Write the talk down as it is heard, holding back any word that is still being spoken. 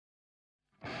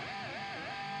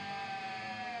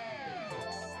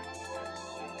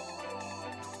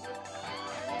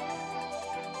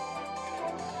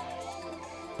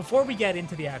before we get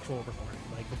into the actual recording,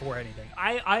 like before anything,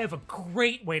 I have a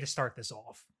great way to start this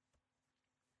off.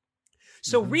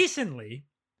 So recently,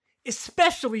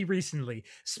 especially recently,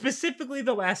 specifically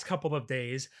the last couple of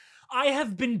days, I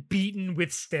have been beaten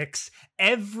with sticks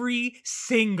every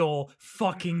single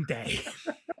fucking day.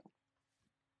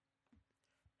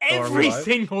 Every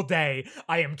single day,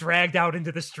 I am dragged out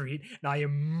into the street and I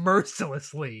am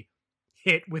mercilessly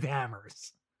hit with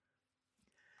hammers.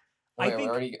 Wait,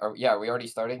 are we already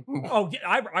starting? Oh, yeah,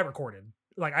 I recorded.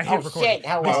 Like, I hit record. Shit,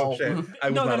 hello.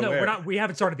 No, we're not. We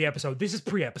haven't started the episode. This is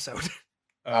pre-episode.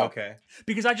 Oh, okay.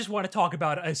 Because I just want to talk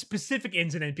about a specific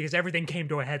incident because everything came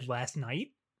to a head last night.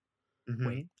 Mm-hmm.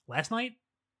 Wait, last night?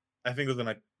 I think it was the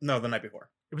night. No, the night before.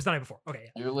 It was the night before.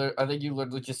 Okay. Yeah. I think you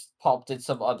literally just popped in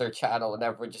some other channel and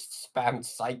everyone just spammed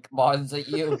psych mods at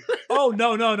you. Oh,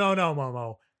 no,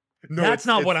 Momo. No, that's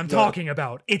not what I'm talking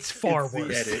about. It's far worse.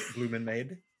 The edit Blumen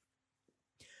made.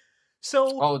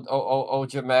 So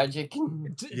Magic.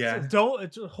 Yeah.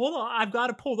 Don't hold on. I've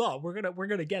got it pulled up. We're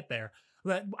gonna get there.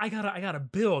 I gotta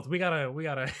build. We gotta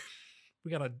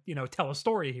tell a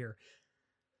story here.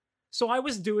 So I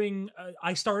was doing.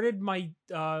 I started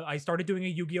doing a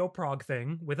Yu-Gi-Oh! Prague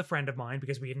thing with a friend of mine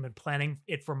because we had been planning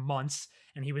it for months,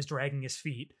 and he was dragging his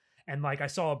feet. And like I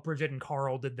saw Bridget and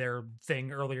Carl did their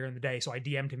thing earlier in the day, so I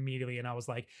DM'd him immediately, and I was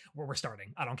like, "We're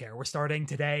starting. I don't care. We're starting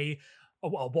today.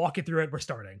 I'll walk you through it. We're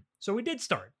starting." So we did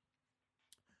start.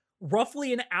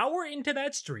 Roughly an hour into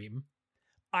that stream,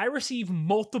 I received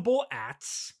multiple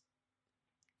ats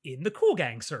in the Cool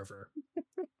Gang server.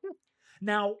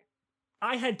 Now,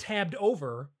 I had tabbed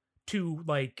over to,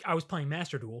 like, I was playing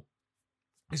Master Duel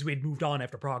because we had moved on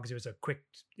after Prague because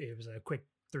it was a quick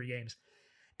 3 games.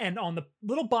 And on the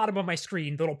little bottom of my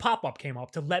screen, the little pop-up came up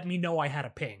to let me know I had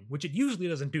a ping, which it usually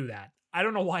doesn't do that. I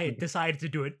don't know why it decided to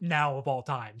do it now of all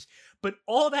times. But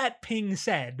all that ping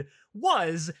said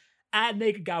was at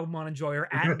Naked Gabumon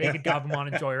Enjoyer, at Naked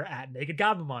Gabumon Enjoyer, at Naked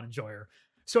Gabumon Enjoyer.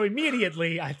 So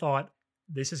immediately I thought,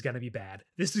 this is going to be bad.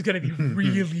 This is going to be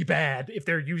really bad if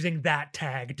they're using that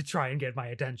tag to try and get my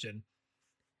attention.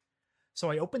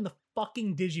 So I opened the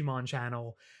fucking Digimon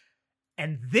channel,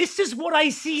 and this is what I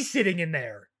see sitting in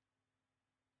there.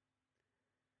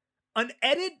 An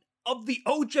edit of the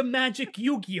Oja Magic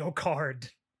Yu-Gi-Oh! Card,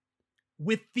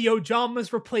 with the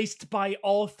Ojamas replaced by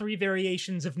all 3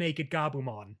 variations of Naked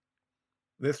Gabumon.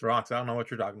 This rocks. I don't know what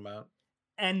you're talking about.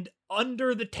 And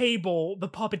under the table, the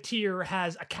puppeteer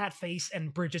has a cat face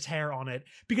and Bridget's hair on it,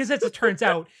 because as it turns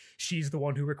out, she's the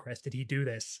one who requested he do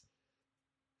this.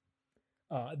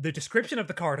 The description of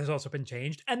the card has also been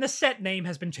changed, and the set name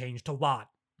has been changed to Lot.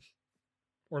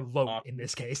 Or Lot, in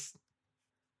this case.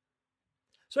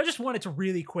 So I just wanted to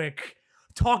really quick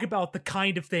talk about the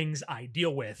kind of things I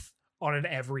deal with on an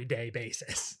everyday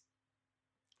basis.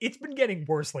 It's been getting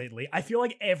worse lately. I feel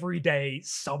like every day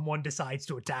someone decides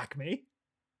to attack me.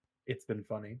 It's been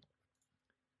funny.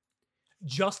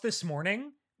 Just this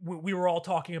morning, we were all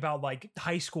talking about like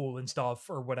high school and stuff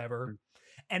or whatever.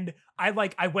 And I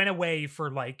went away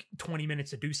for like 20 minutes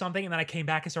to do something, and then I came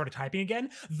back and started typing again.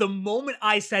 The moment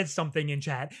I said something in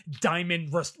chat,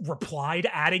 Diamond replied,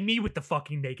 adding me with the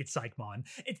fucking naked Psychmon.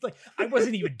 It's like, I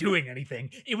wasn't even doing anything.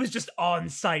 It was just on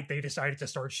site they decided to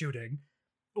start shooting.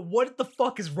 What the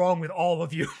fuck is wrong with all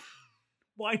of you?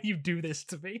 Why do you do this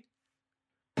to me?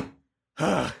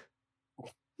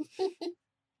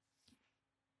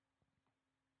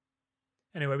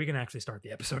 Anyway, we can actually start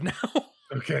the episode now.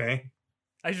 Okay.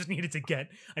 I needed to get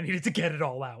it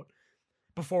all out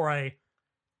before I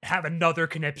have another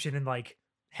conniption in like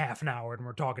half an hour and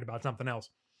we're talking about something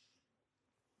else.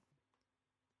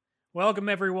 Welcome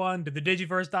everyone to the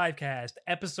Digiverse Divecast,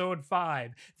 episode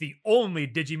 5, the only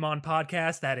Digimon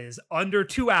podcast that is under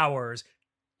 2 hours.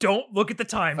 Don't look at the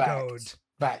time code.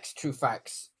 Facts, true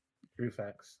facts. True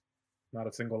facts. Not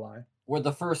a single lie. We're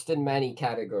the first in many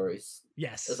categories.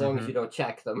 Yes. As long as you don't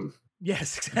check them.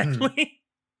 Yes, exactly.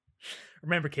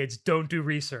 Remember, kids, don't do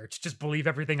research. Just believe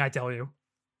everything I tell you.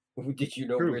 Did you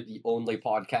know True. we're the only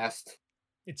podcast?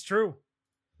 It's true.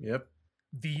 Yep.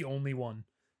 The only one.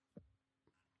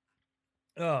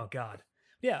 Oh, God.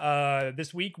 Yeah,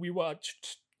 this week we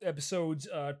watched episodes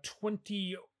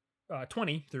 20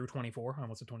 through 24, I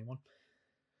almost said 21,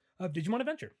 of Digimon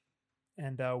Adventure.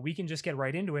 And we can just get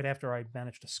right into it after I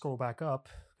managed to scroll back up,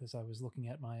 because I was looking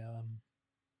at my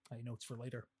my notes for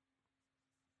later.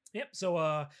 Yep, so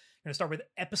I'm going to start with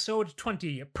episode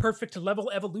 20, Perfect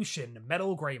Level Evolution,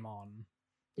 Metal Greymon.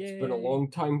 It's been a long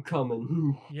time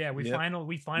coming. Yeah, we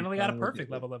finally got a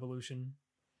perfect level evolution.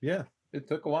 Yeah, it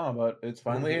took a while, but it's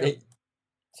finally here.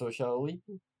 So shall we?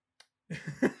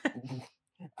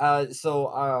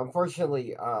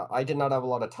 Unfortunately, I did not have a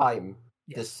lot of time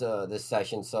this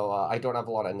session, so I don't have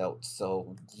a lot of notes.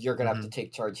 So you're gonna have to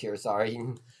take charge here. Sorry.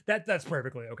 That's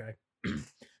perfectly okay.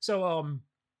 So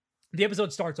the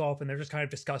episode starts off and they're just kind of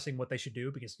discussing what they should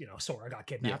do because Sora got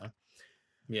kidnapped.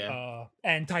 Yeah.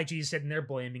 And Taichi's sitting there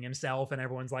blaming himself, and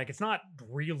everyone's like, "It's not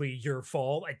really your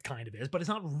fault. It kind of is, but it's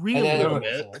not really your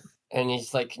fault." And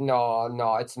he's like, "No,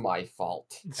 it's my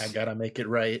fault. I gotta make it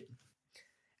right."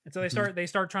 And so they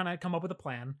start trying to come up with a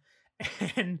plan,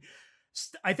 and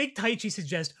I think Taichi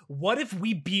suggests, "What if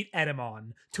we beat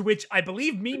Edamon?" To which I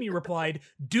believe Mimi replied,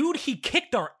 "Dude, he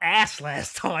kicked our ass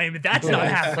last time. That's not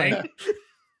happening."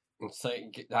 It's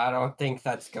like, I don't think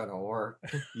that's gonna work.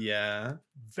 Yeah.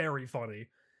 Very funny.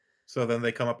 So then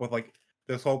they come up with like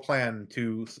this whole plan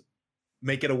to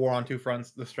make it a war on two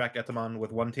fronts, distract Etamon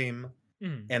with one team,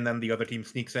 and then the other team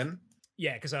sneaks in.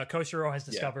 Yeah, because Koshiro has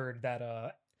discovered that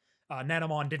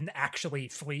Nanomon didn't actually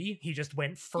flee. He just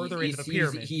went further into the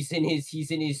pyramid. He's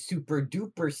in his super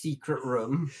duper secret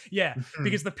room. Yeah,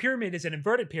 because the pyramid is an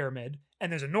inverted pyramid,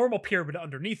 and there's a normal pyramid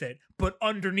underneath it. But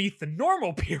underneath the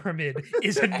normal pyramid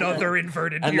is another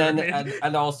inverted pyramid.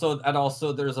 And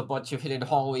also there's a bunch of hidden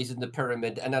hallways in the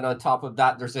pyramid, and then on top of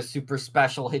that, there's a super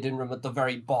special hidden room at the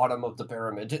very bottom of the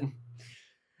pyramid.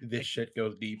 This shit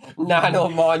goes deep.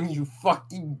 Nanomon, you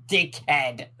fucking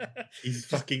dickhead. He's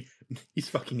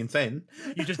fucking insane.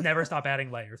 You just never stop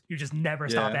adding layers. You just never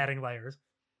stop adding layers.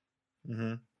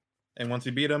 And once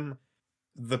you beat him,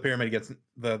 the pyramid gets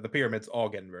the pyramids all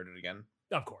get inverted again.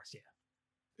 Of course, yeah.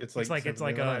 It's like a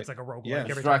roguelike. Yeah.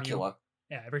 Every Dracula.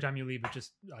 Every time you leave, it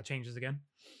just changes again.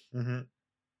 Mm-hmm.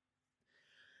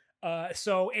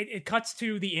 So it cuts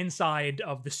to the inside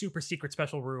of the super secret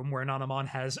special room where Nanomon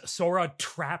has Sora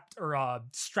trapped or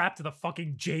strapped to the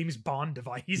fucking James Bond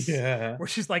device. Yeah. Where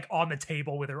she's like on the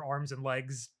table with her arms and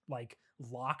legs like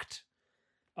locked.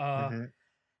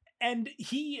 And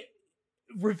he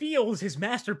reveals his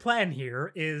master plan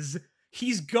here is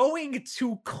he's going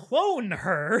to clone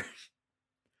her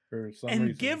For some and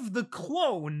reason. give the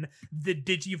clone the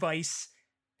Digivice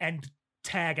and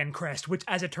tag and crest, which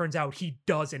as it turns out he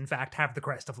does in fact have the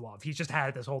crest of love. He's just had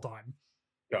it this whole time.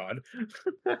 God.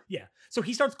 Yeah, so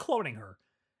he starts cloning her.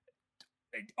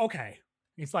 Okay,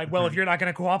 it's like, well, if you're not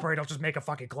gonna cooperate, I'll just make a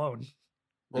fucking clone.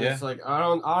 And it's like, I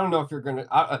don't know if you're gonna.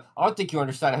 I don't think you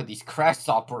understand how these crests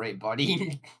operate,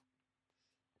 buddy.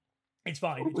 It's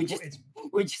fine. We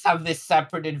just have this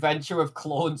separate adventure with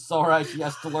clone Sora. She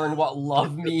has to learn what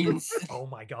love means. Oh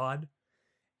my god.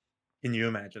 Can you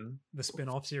imagine? The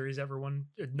spin-off series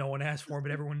no one asked for, but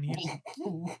everyone needs.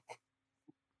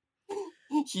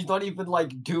 She's not even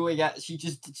like doing it.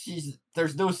 She's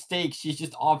there's no stakes. She's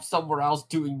just off somewhere else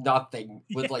doing nothing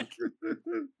with like.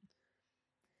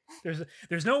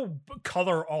 There's no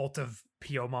color alt of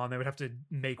Piomon. They would have to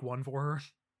make one for her.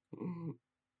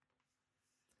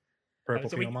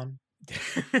 Purple Piomon.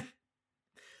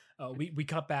 We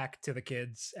cut back to the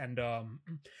kids, and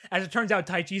as it turns out,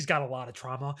 Taichi's got a lot of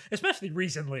trauma, especially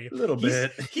recently. A little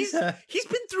bit. He's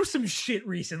been through some shit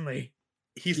recently.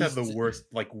 He's had the worst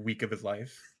week of his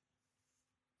life.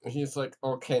 He's like,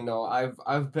 okay, no,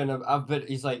 I've been.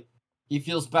 He's like, he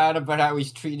feels bad about how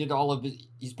he's treated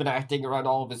he's been acting around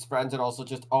all of his friends, and also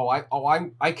just,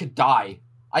 I could die.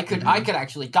 I could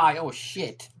actually die. Oh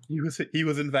shit. He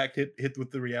was in fact hit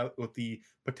with the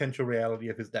potential reality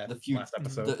of his death last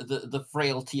episode. The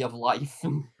frailty of life.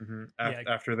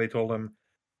 After they told him,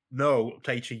 no,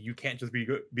 Taichi, you can't just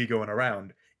be going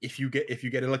around. If you get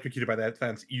electrocuted by that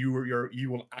fence, you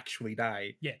will actually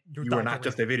die. Yeah, you are not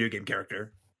just a video game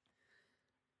character.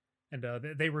 And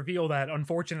they reveal that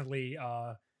unfortunately,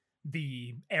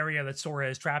 the area that Sora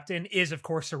is trapped in is, of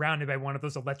course, surrounded by one of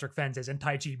those electric fences, and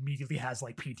Taichi immediately has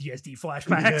PTSD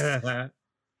flashbacks. Yeah.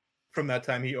 From that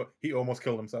time, he almost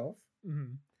killed himself.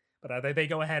 Mm-hmm. But they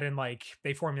go ahead and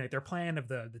they formulate their plan of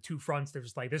the two fronts.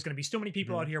 There's there's going to be so many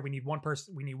people out here. We need one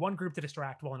person. We need one group to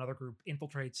distract while another group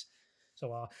infiltrates.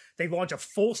 So they launch a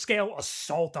full scale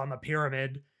assault on the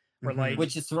pyramid.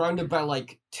 Which is surrounded by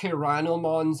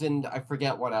Tyrannomons and I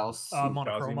forget what else.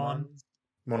 Monochromon.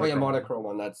 Oh yeah,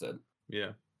 Monochromon. That's it.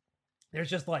 Yeah. There's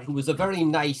just who was a very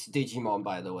nice Digimon,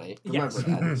 by the way. Remember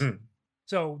that.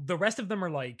 So the rest of them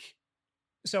are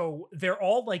so they're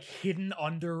all hidden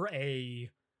under a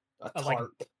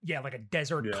tarp. a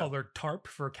desert colored tarp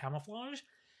for camouflage.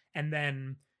 And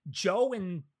then Joe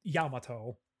and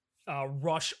Yamato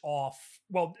rush off.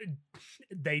 Well,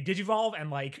 they digivolve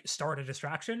and start a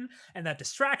distraction, and that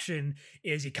distraction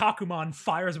is Ikakumon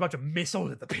fires a bunch of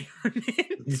missiles at the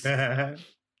pyramid.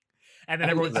 And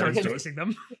then everyone starts chasing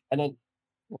them. And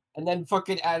then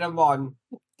fucking Edamon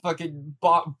fucking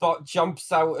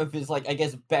jumps out of his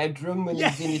bedroom and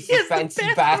he's in his fancy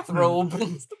bathrobe.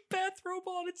 It's the bathrobe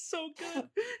it's so good.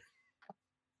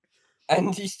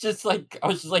 And he's just like, I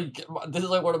was just like, this is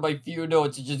like one of my few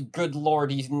notes. It's just, good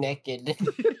lord, he's naked.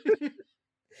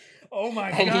 Oh my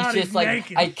And god, he's he's just like,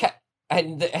 naked. I can't.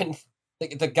 And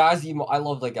the Gazimon, I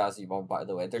love the Gazimon, by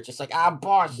the way. They're just like,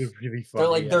 boss. They're really They're funny.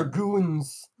 like, they're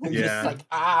goons. They're just Yeah. like,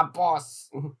 boss.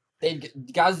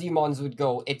 Gazimons would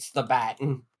go, it's the bat.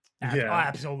 Yeah.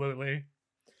 Absolutely.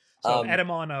 So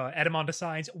Edamon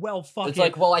decides, well, fuck It's it.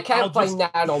 like, well, I can't I'll find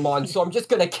Nanomon, so I'm just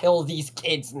gonna kill these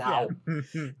kids now.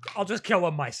 I'll just kill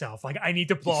them myself. Like, I need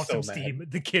to blow off so some mad. steam.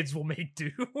 The kids will make do.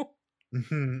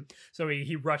 So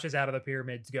he rushes out of the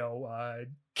pyramid to go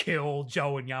kill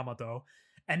Joe and Yamato.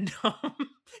 And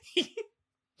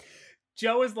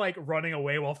Joe is like running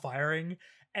away while firing,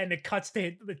 and it cuts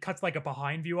like a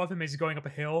behind view of him as he's going up a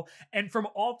hill, and from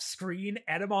off screen,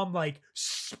 Edamon like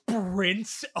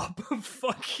sprints up a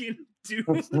fucking dude.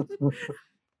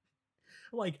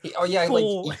 Like,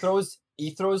 full... like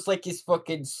he throws like his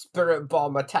fucking spirit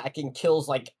bomb attack and kills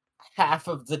like half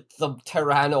of the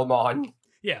Tyrannomon.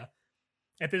 Yeah.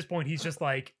 At this point, he's just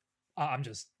like,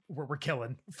 we're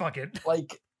killing. Fuck it.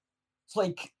 Like, it's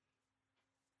like,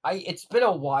 it's been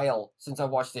a while since I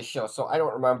watched this show, so I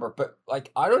don't remember, but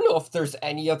like, I don't know if there's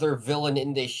any other villain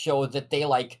in this show that they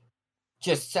like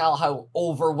just sell how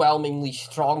overwhelmingly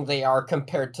strong they are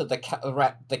compared to the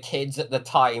kids at the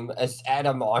time as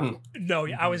Edamon. No,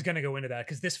 I was gonna go into that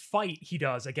because this fight he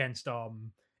does against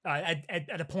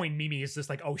at a point Mimi is just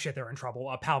like, oh shit, they're in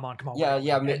trouble. Palmon, come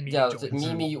on.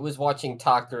 Mimi was watching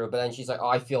Takaru, but then she's like,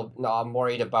 oh, I'm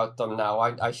worried about them now.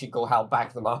 I should go help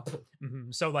back them up.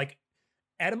 So like,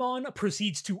 Edamon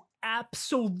proceeds to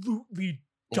absolutely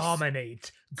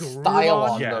dominate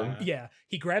Garurumon. Yeah,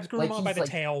 he grabs Garurumon by the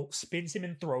tail, spins him,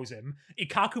 and throws him.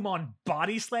 Ikakumon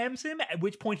body slams him, at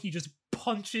which point he just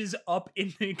punches up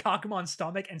into Ikakumon's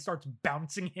stomach and starts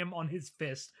bouncing him on his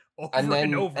fist over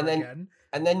and over again.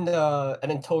 And then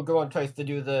Togomon tries to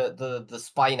do the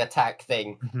spine attack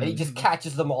thing, and he just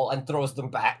catches them all and throws them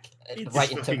back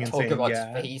right into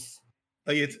Togemon's face.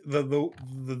 Like, it's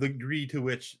the degree to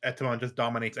which Edamon just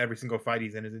dominates every single fight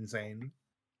he's in is insane.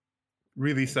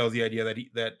 Really sells the idea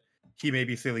that he may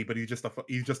be silly, but he's just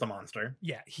a monster.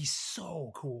 Yeah, he's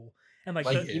so cool. And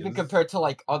like even compared to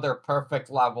like other perfect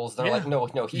levels, they're like, no,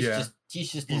 he's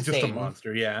just a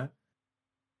monster. Yeah,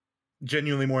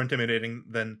 genuinely more intimidating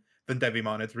than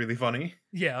Devimon. It's really funny.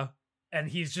 Yeah, and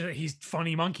he's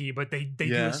funny monkey, but they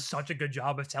do such a good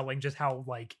job of telling just how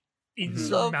like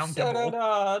insurmountable.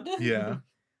 Yeah,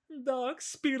 dark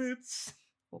spirits.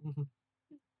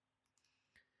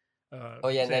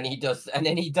 and then he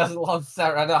does Love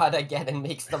Serenade again and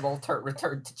makes them all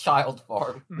return to child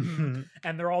form.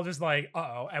 And they're all just like,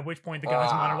 uh-oh. At which point the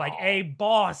Gazimon are like, hey,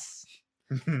 boss,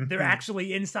 they're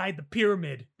actually inside the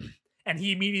pyramid. And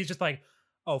he immediately is just like,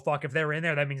 oh fuck, if they're in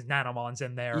there, that means Nanomon's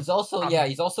in there. He's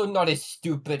also not as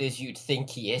stupid as you'd think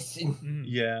he is.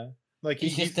 Yeah. Like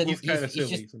he's kind of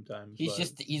silly sometimes.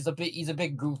 He's a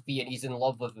bit goofy and he's in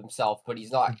love with himself, but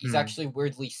he's not. He's actually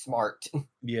weirdly smart.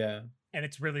 Yeah. And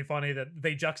it's really funny that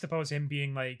they juxtapose him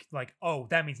being like, oh,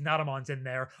 that means Nanamon's in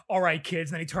there. All right,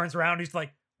 kids. And then he turns around and he's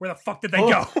like, where the fuck did they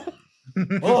go?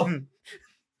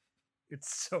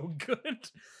 It's so good.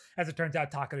 As it turns out,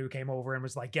 Takaru came over and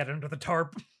was like, get under the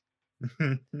tarp.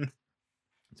 So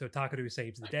Takaru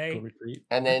saves the day.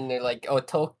 And then they're like, oh,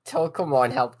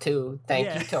 Tokomon helped too.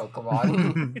 Thank you,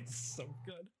 Tokomon. It's so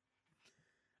good.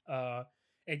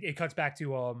 It cuts back to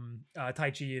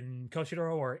Taichi and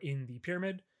Koshiro are in the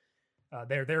pyramid.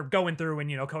 They're going through, and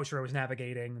Koshiro is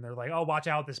navigating, and they're like, "Oh, watch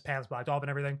out! This path's blocked off and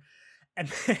everything." And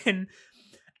then,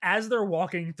 as they're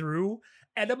walking through,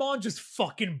 Edamon just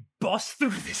fucking busts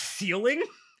through the ceiling,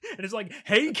 and it's like,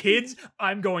 "Hey, kids,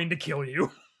 I'm going to kill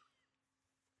you."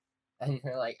 And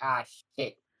they're like,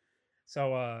 shit.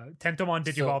 So, Tentomon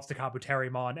digivolves to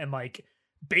Kabuterimon, and like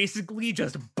basically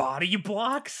just body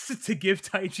blocks to give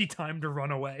Taichi time to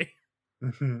run away.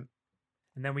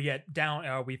 And then we get down,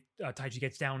 Taichi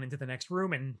gets down into the next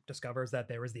room and discovers that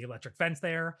there is the electric fence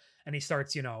there. And he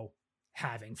starts,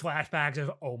 having flashbacks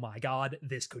of, oh my god,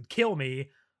 this could kill me.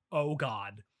 Oh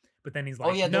god. But then he's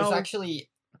like, no. I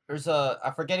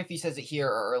forget if he says it here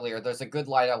or earlier. There's a good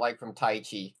line I like from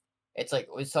Taichi. It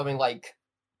was something like,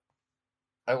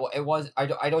 I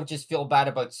don't just feel bad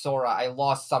about Sora. I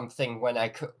lost something when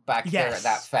I back there at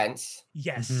that fence.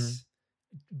 Yes.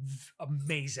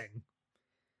 Amazing.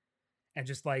 And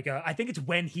just like, I think it's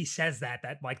when he says that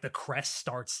like the crest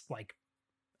starts like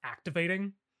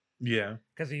activating. Yeah.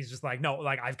 Because he's just like, no,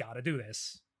 like I've got to do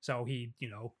this. So he,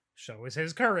 shows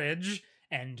his courage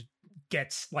and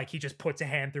gets like, he just puts a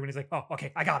hand through and he's like, oh,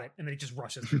 okay, I got it. And then he just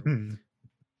rushes through.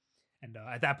 And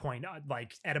at that point,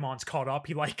 like Edamon's caught up.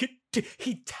 He like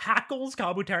he tackles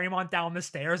Kabuterimon down the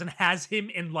stairs and has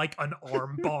him in like an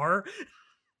arm bar.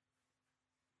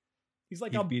 He's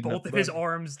like on both of his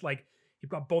arms, like he's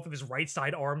got both of his right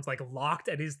side arms like locked,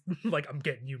 and he's like, "I'm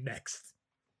getting you next."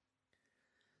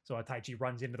 So Taichi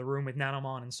runs into the room with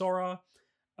Nanomon and Sora.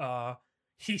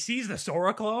 He sees the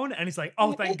Sora clone, and he's like,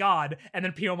 "Oh, thank God!" And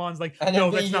then Piomon's like, And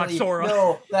 "No, that's not Sora.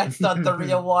 No, that's not the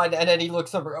real one." And then he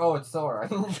looks over. Oh, it's Sora.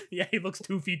 Yeah, he looks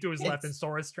 2 feet to his left, and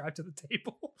Sora's strapped to the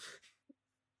table.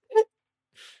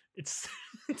 It's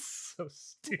so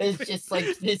stupid. It's just like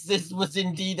this was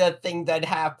indeed a thing that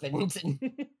happened.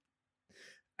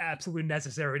 Absolutely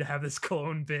necessary to have this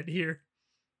clone bit here.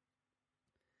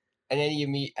 And then he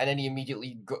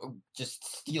immediately just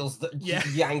steals he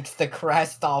yanks the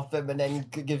crest off him, and then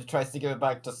tries to give it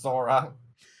back to Sora.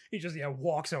 He just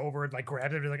walks over and like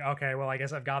grabs it and is like, okay, well, I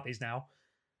guess I've got these now.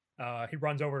 He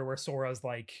runs over to where Sora's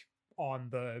like on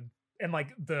the, and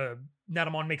like the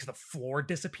Nanomon makes the floor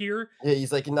disappear. Yeah,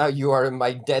 he's like, now you are in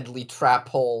my deadly trap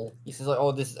hole. He says like,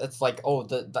 oh, this is like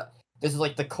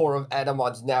the core of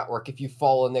Edamon's network. If you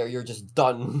fall in there, you're just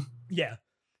done. Yeah.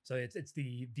 So it's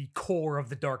the core of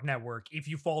the dark network. If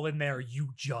you fall in there, you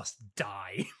just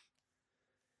die.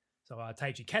 So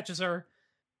Taichi catches her.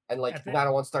 And like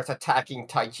Nanomon starts attacking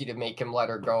Taichi to make him let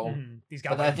her go. He's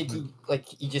got, but I think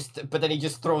he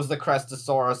just throws the crest to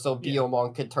Sora so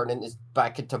Biyomon can turn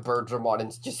back into Birdramon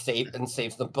and just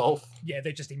saves them both. Yeah,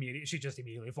 she just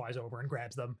immediately flies over and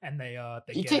grabs them, and they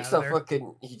he get takes out of a there.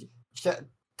 fucking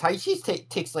Taichi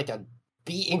takes like a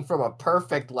beating from a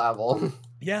perfect level.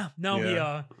 Yeah, no, he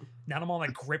Nanomon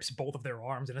like grips both of their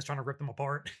arms and is trying to rip them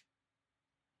apart.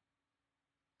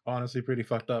 Honestly, pretty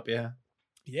fucked up. Yeah.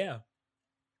 Yeah.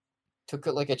 Took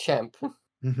it like a champ.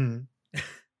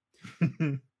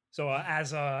 So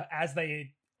as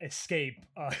they escape,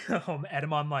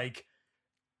 Edamon like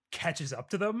catches up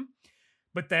to them,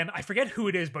 but then I forget who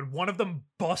it is, but one of them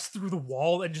busts through the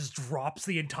wall and just drops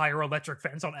the entire electric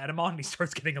fence on Edamon, and he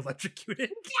starts getting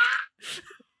electrocuted.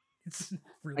 It's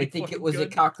really. I think it was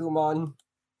good. a Kakumon.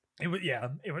 It was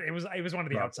it was one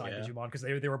of the outside Digimon because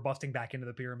they were busting back into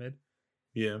the pyramid.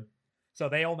 Yeah. So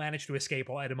they all managed to escape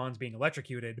while Edamon's being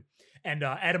electrocuted. And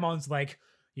Edamon's like,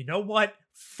 you know what?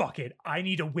 Fuck it. I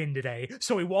need to win today.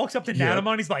 So he walks up to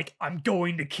Nanomon. He's like, I'm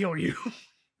going to kill you.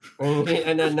 And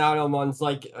then Nanomon's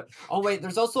like, oh wait,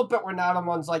 there's also a bit where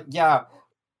Nanomon's like, yeah,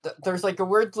 there's like a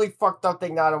weirdly fucked up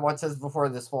thing Nanomon says before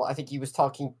this. Well, I think he was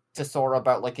talking to Sora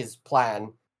about like his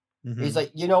plan. He's like,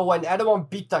 when Edamon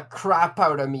beat the crap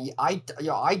out of me, I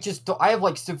have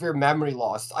like severe memory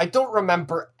loss. I don't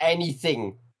remember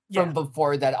anything from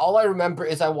before that. All I remember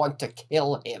is I want to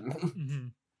kill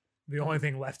him. The only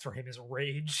thing left for him is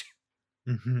rage.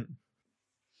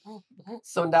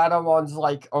 So Nanomon's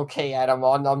like, okay,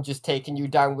 Edamon, I'm just taking you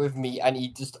down with me, and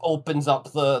he just opens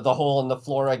up the hole in the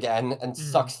floor again and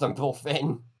sucks them both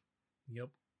in. Yep.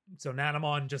 So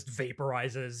Nanomon just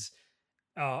vaporizes.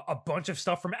 A bunch of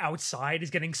stuff from outside is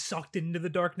getting sucked into the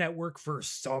dark network for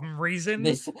some reason.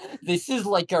 This is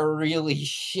like a really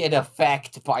shit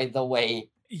effect, by the way.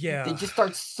 Yeah. They just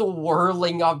start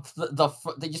swirling up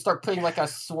they just start putting like a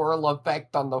swirl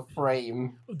effect on the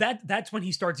frame. That's when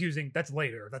he starts using, that's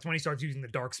later. That's when he starts using the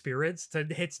dark spirits to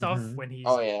hit stuff when he's...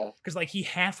 Oh, yeah. Because like he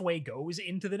halfway goes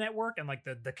into the network and like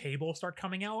the cables start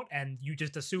coming out and you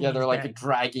just assume they're like dead.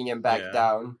 Dragging him back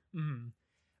down.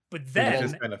 But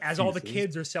then, as all the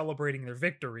kids are celebrating their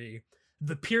victory,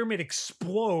 the pyramid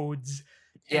explodes.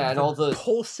 And all the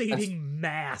pulsating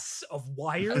mass of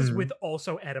wires with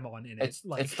also Edamon in it.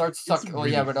 It starts sucking. But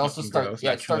it also starts.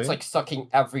 It starts like sucking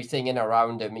everything in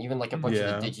around him, even like a bunch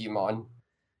of the Digimon.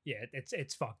 Yeah,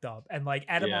 it's fucked up, and like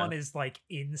Edamon is like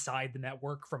inside the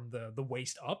network from the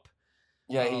waist up.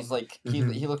 Yeah, he's like he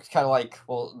looks kind of like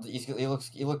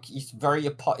he's very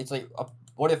it's like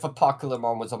what if Apocalypse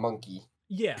was a monkey?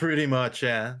 Yeah, pretty much.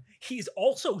 Yeah, he's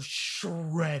also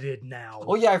shredded now.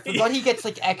 Oh yeah, I forgot he gets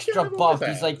like extra buff.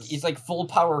 He's like full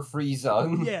power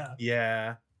Frieza.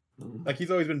 Yeah. Like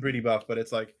he's always been pretty buff, but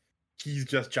it's like he's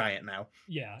just giant now.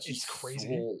 Yeah, it's crazy.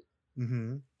 Swole.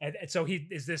 And so he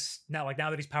is this now. Like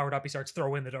now that he's powered up, he starts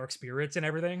throwing the dark spirits and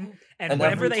everything. And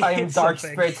whenever every time hit dark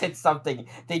something, spirits hit something,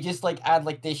 they just like add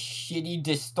like this shitty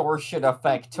distortion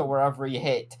effect to wherever he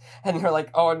hit, and they're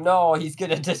like, "Oh no, he's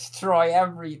gonna destroy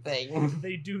everything."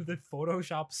 They do the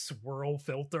Photoshop swirl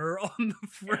filter on the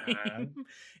frame. Yeah.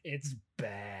 It's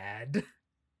bad.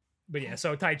 But yeah,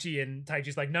 so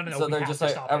Taichi's like, no. So they're just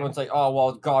like, everyone's like, "Oh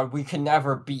well, God, we can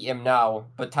never beat him now."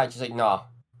 But Taichi's like, "No,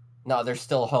 there's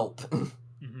still hope."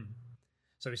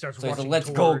 So he starts. So he's like, "Let's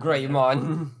go,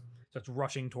 Greymon." Starts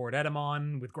rushing toward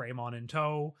Edamon with Greymon in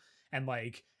tow, and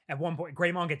like At one point,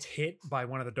 Greymon gets hit by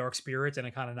one of the dark spirits and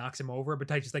it kind of knocks him over, but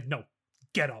Taichi's like, no,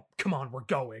 get up. Come on, we're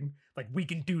going. Like, we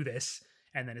can do this.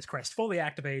 And then his crest fully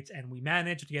activates, and we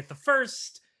manage to get the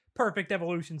first perfect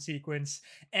evolution sequence,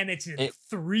 and it's in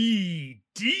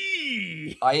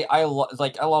 3D. I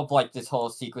love like this whole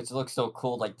sequence. It looks so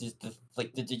cool. Like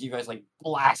like the Digimon like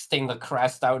blasting the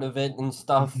crest out of it and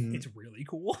stuff. It's really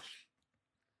cool.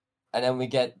 And then we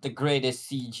get the greatest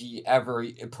CG ever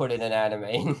put in an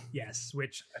anime. Yes,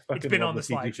 which I it's been love on the CG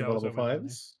for slideshow. level So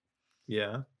fives.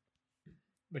 Yeah.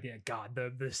 but yeah, God,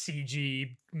 the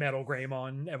CG Metal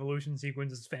Greymon evolution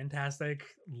sequence is fantastic.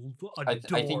 I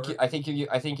think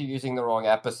you're using the wrong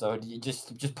episode. You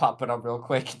just pop it up real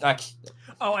quick. Oh,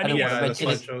 I I mean, don't yeah, wanna the mention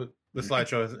it.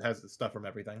 slideshow has stuff from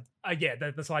everything. yeah,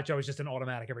 the slideshow is just an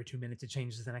automatic. Every 2 minutes, it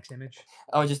changes to the next image.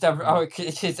 Oh,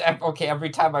 okay. Every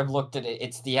time I've looked at it,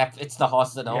 it's the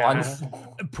Hosoda Yeah.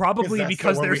 one. Probably that's the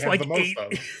because one we there's have like the most 8.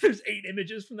 of. There's 8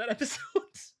 images from that episode.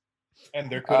 And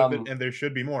there could have been, and there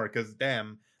should be more, because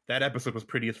damn, that episode was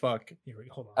pretty as fuck. Here, wait,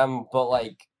 hold on. But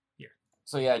like, Here.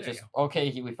 so yeah, There you just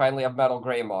okay. We finally have Metal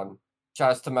Greymon.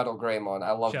 Shouts to Metal Greymon.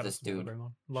 I love Shout this out to Metal dude.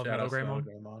 Greymon. Love Shout Metal out to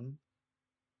Greymon. Greymon.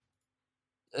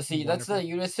 See, that's the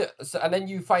Wonderful. and then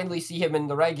you finally see him in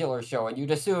the regular show, and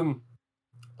you'd assume,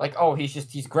 like, oh, he's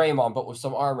Greymon, but with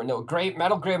some armor. No,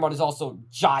 Metal Greymon is also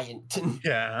giant.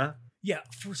 Yeah. Yeah,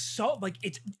 for so like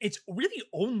it's really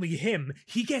only him.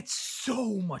 He gets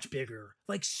so much bigger.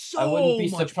 Like so I wouldn't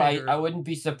be much surprised. bigger. I wouldn't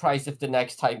be surprised if the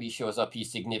next time he shows up,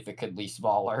 he's significantly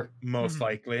smaller. Most Mhm.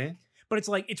 likely. But it's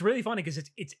like it's really funny because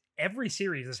it's every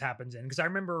series this happens in. Because I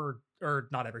remember, or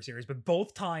not every series, but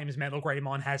both times Metal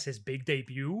Greymon has his big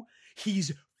debut,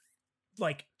 he's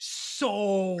like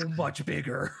so much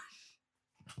bigger.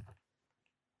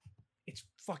 It's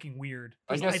fucking weird.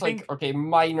 I 'Cause guess think, okay,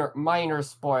 minor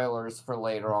spoilers for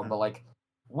later on, Mhm. but like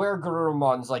where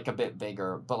Gurumon's like a bit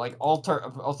bigger, but like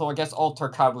although I guess Alter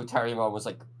Kabuterimon was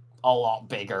like a lot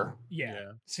bigger.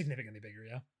 yeah, significantly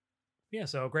bigger. Yeah.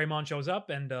 So Greymon shows up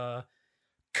and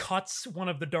cuts one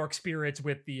of the dark spirits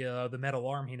with the metal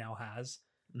arm he now has,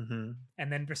 Mm-hmm.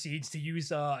 and then proceeds to use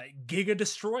Giga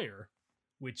Destroyer,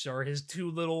 which are his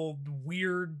 2 little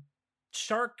weird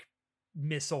shark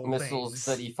missiles Missiles things.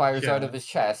 that he fires out Yeah. of his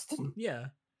chest. Yeah,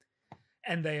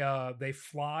 and they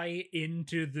fly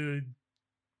into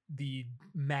the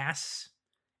mass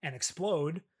and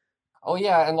explode. Oh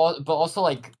yeah, but also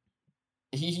like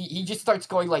he just starts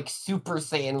going like Super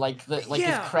Saiyan, like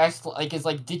Yeah. his crest, like his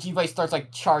like Digivice starts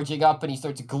like charging up, and he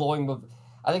starts glowing with.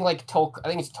 I think it's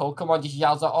Tokamon just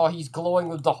yells out, "Oh, he's glowing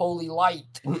with the holy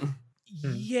light."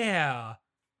 Yeah,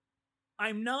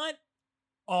 I'm not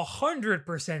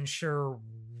 100% sure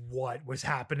what was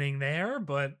happening there,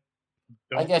 but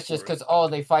I guess just because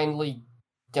they finally,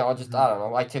 just I don't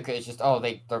know. I took it as just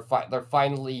they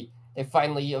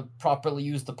finally properly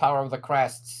used the power of the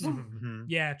crests. Mm-hmm.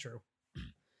 yeah, true.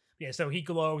 Yeah, so he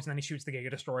glows and then he shoots the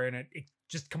Giga Destroyer and it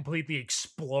just completely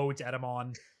explodes at him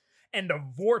on, and a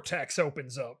vortex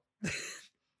opens up.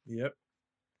 Yep.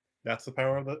 That's the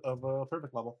power of a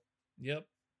perfect level. Yep.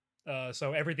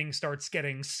 So everything starts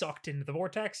getting sucked into the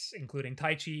vortex, including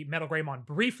Taichi. Metal Greymon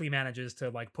briefly manages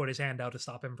to like put his hand out to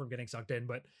stop him from getting sucked in,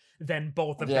 but then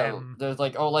both of them, There's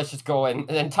like, oh, let's just go in, and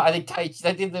then I think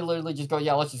they literally just go,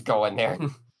 yeah, let's just go in there.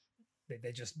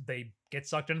 they get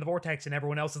sucked into the vortex, and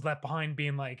everyone else is left behind,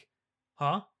 being like,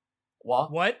 "Huh?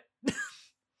 What?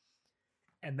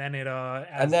 And then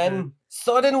And then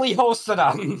suddenly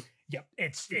Hosoda. yep,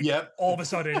 it's Yep. all of a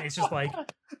sudden it's just like,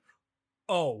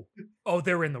 oh,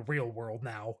 they're in the real world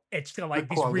now. It's kind of like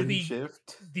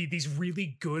these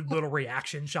really good little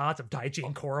reaction shots of Taichi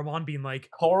and Koromon being like,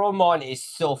 Koromon is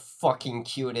so fucking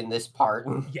cute in this part.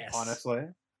 yes, Honestly.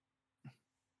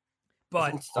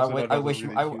 but I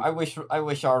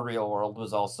wish our real world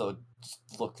was also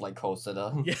looked like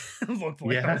Hosoda. yeah, looked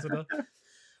like Yeah. Hosoda.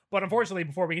 But unfortunately,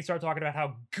 before we can start talking about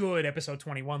how good episode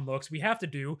 21 looks, we have to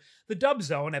do the dub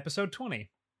zone episode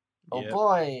 20. Oh Yep.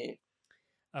 boy.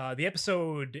 The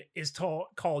episode is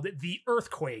called The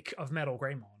Earthquake of Metal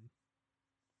Greymon.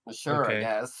 Sure, Okay. I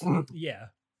guess. Yeah.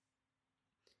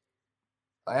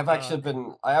 I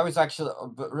was actually,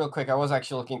 but real quick, I was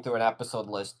actually looking through an episode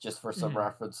list just for some Mhm.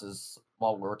 references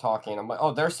while we were talking. I'm like,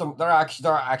 oh, there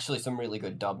are actually some really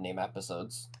good dub name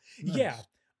episodes. Nice. Yeah.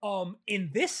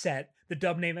 In this set, the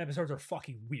dub name episodes are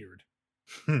fucking weird.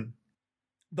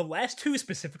 The last 2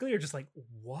 specifically are just like,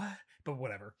 what? But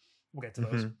whatever. We'll get to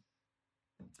those.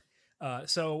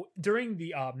 So during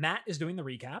the Matt is doing the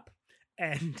recap,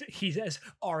 and he says,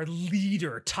 "Our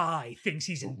leader Tai thinks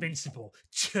he's invincible."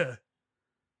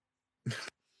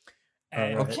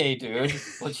 And, Alright. Okay, dude.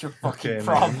 What's your fucking Okay, man.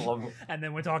 problem? and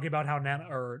then we're talking about how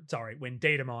when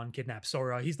Datamon kidnaps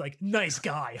Sora, he's like, nice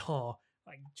guy, huh?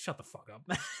 Like, shut the fuck up.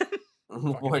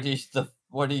 What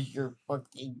is your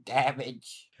fucking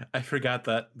damage? I forgot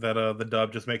that the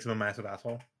dub just makes him a massive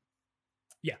asshole.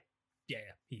 Yeah,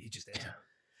 he just is.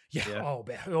 Yeah. Yeah. Oh,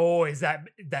 oh, is that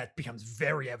becomes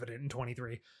very evident in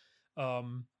 23.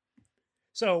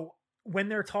 So when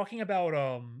they're talking about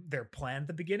their plan at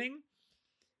the beginning,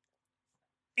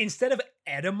 instead of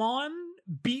Edamon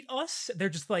beat us, they're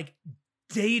just like,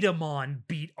 Datamon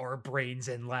beat our brains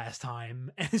in last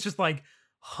time. And it's just like,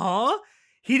 huh?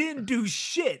 He didn't do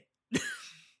shit.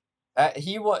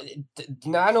 He was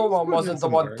Nanomon wasn't the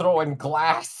some one work. throwing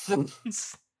glass.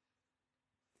 Just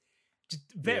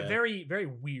Yeah. very, very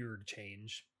weird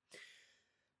change.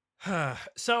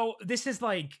 So this is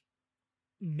like,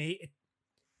 the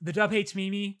dub hates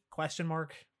Mimi? ?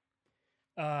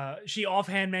 She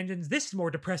offhand mentions this is more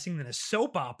depressing than a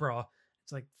soap opera.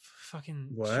 It's like, fucking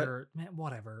What? sure, man,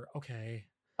 whatever. Okay.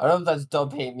 I don't know if that's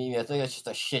Dub Hate Mimi. I think that's just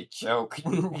a shit joke.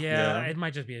 Yeah, Yeah. it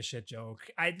might just be a shit joke.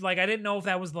 I didn't know if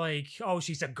that was like, oh,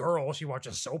 she's a girl, she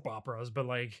watches soap operas, but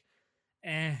like,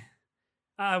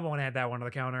 I won't add that one to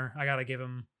the counter. I gotta give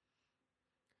him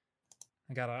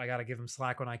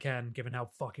slack when I can, given how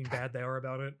fucking bad they are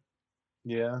about it.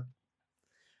 Yeah.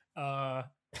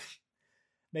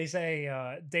 They say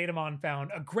Datamon found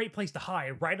a great place to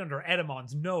hide right under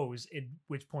Edamon's nose, at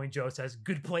which point Joe says,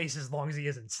 good place as long as he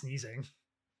isn't sneezing.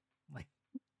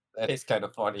 That is kind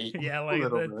of funny. Yeah, A like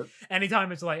little bit.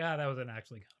 anytime it's like, that was an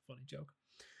actually kind of funny joke.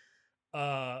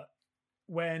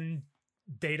 When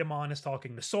Datamon is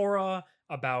talking to Sora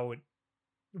about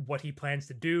what he plans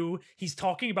to do, he's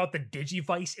talking about the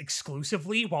Digivice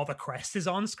exclusively while the crest is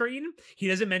on screen. He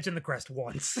doesn't mention the crest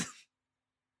once.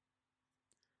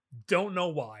 Don't know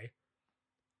why.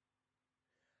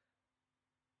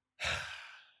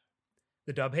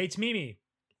 The dub hates Mimi.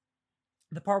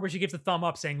 The part where she gives the thumb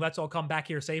up saying, let's all come back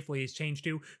here safely is changed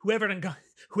to, whoever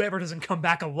doesn't come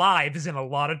back alive is in a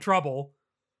lot of trouble.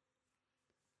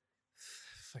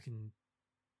 Fucking...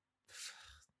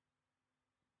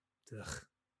 Ugh.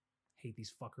 Hate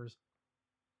these fuckers.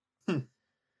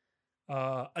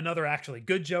 Another actually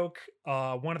good joke.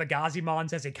 One of the Gazimon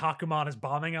says a Kakumon is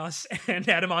bombing us, and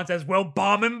Adamon says, well,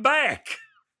 bomb him back!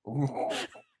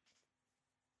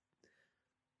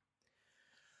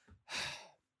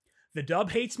 The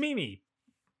dub hates Mimi.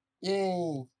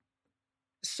 Yay.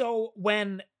 So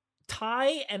when Tai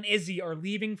and Izzy are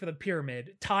leaving for the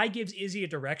pyramid, Tai gives Izzy a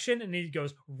direction, and he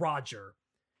goes, Roger.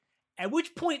 At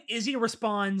which point Izzy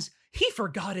responds, he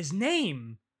forgot his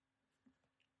name.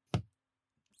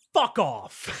 Fuck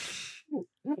off.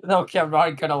 Okay, I'm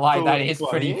not gonna lie, So that is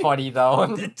pretty funny. funny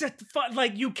though.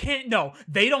 Like, you can't, no,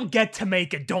 they don't get to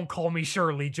make a don't call me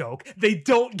Shirley joke. They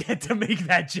don't get to make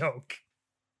that joke.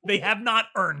 They have not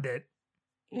earned it.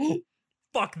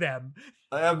 Fuck them.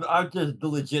 I've just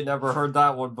legit never heard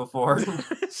that one before.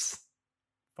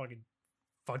 Fucking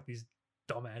fuck these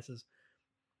dumbasses.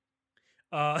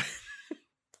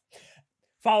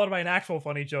 Followed by an actual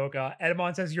funny joke.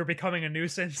 Edamon says, you're becoming a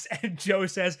nuisance. And Joe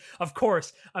says, of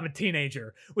course, I'm a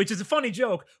teenager. Which is a funny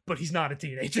joke, but he's not a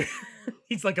teenager.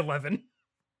 He's like 11.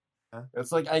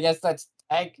 It's like, I guess that's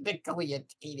technically a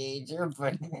teenager,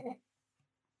 but...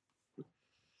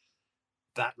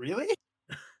 That really?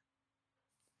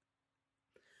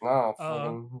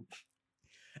 Oh,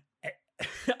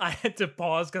 I had to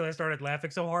pause because I started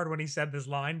laughing so hard when he said this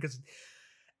line, because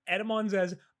Edamon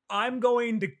says, I'm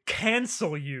going to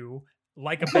cancel you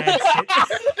like a bad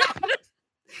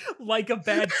like a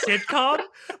bad sitcom,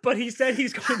 but he said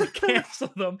he's going to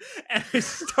cancel them, and I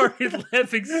started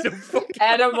laughing so fucking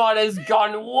Edamon has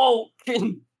gone woke!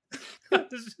 I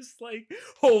was just like,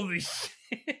 holy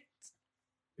shit.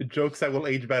 Jokes that will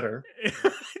age better.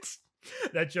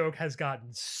 That joke has gotten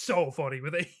so funny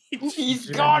with age. He's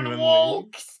gone Genuinely.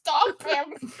 woke! Stop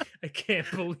him! I can't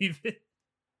believe it.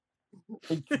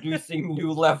 Introducing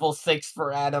new level 6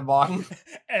 for Edamon.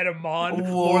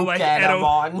 Edamon, Woke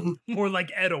Edamon. more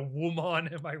like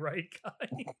Edawomon, am I right,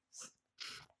 guys?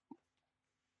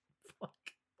 Fuck.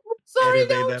 Sorry, Edit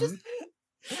no, them. just...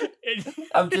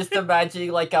 I'm just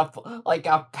imagining like a fucking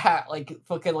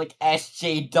like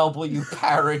SJW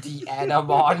parody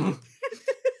Edamon.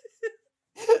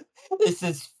 This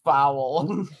is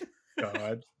foul.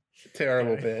 God.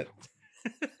 Terrible Okay.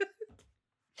 bit.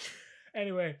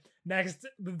 Anyway, next,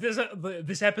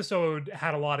 this episode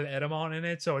had a lot of Edamon in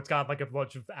it, so it's got like a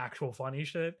bunch of actual funny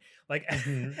shit. Like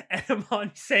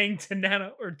Edamon saying to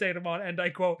Nana or Datamon, and I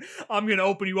quote, I'm gonna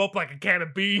open you up like a can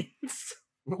of beans.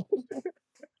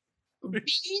 Beans?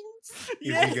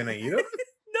 Is he gonna eat him?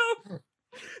 No.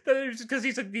 because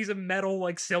he's a metal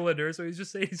like cylinder, so he's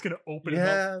just saying he's gonna open it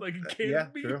Yeah, up like a can yeah,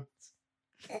 of beans. true.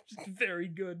 Just very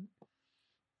good.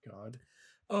 God.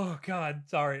 Oh God,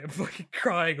 sorry, I'm fucking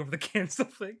crying over the cancel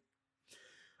thing.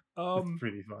 It's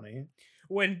pretty funny.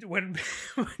 When Greymon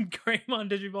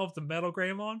digivolves to Metal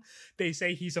Greymon, they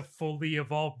say he's a fully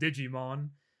evolved Digimon.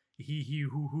 He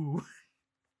hoo hoo.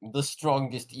 The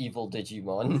strongest evil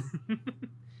Digimon.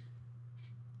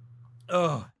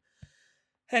 Oh.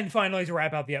 And finally, to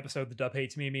wrap out the episode, the dub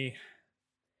hates Mimi.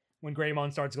 When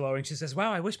Greymon starts glowing, she says,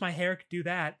 "Wow, I wish my hair could do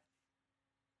that."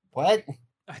 What?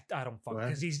 I don't fuck What?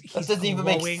 because he's That doesn't even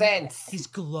glowing. make sense. He's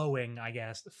glowing, I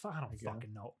guess. I don't Yeah.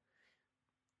 fucking know.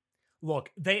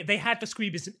 Look, they had to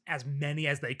squeeze as many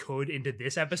as they could into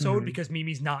this episode Mhm. because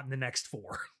Mimi's not in the next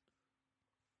 4.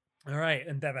 All right,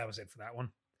 and that was it for that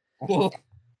one.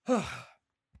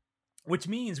 Which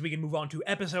means we can move on to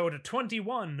episode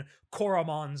 21,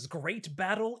 Koramon's Great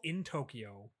Battle in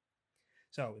Tokyo.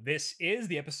 So this is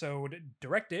the episode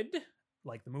directed,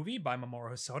 like the movie, by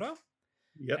Mamoru Hosoda.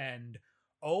 Yep. And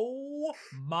oh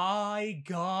my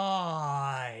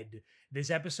god, this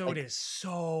episode is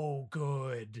so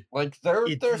good. Like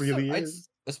It there's really some, is.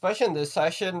 especially in this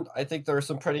session, I think there are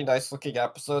some pretty nice looking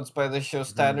episodes by the show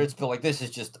standards, but like this is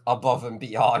just above and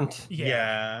beyond.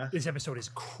 Yeah. This episode is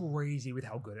crazy with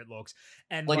how good it looks.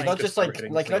 And Like not the just story like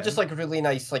hitting like the not just end. like really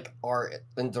nice like art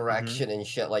and direction and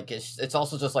shit. Like it's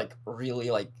also just like really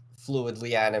like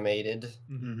fluidly animated.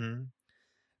 Mm-hmm.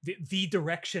 the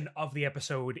direction of the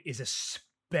episode is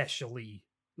especially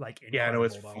like Yeah, I know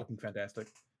it's incredible, though. fucking fantastic.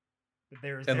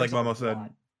 There's And like a Momo said,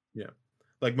 lot.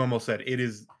 like Momo said, it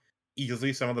is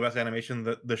easily some of the best animation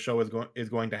that the show is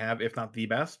going to have, if not the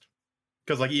best.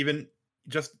 Because like even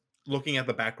just looking at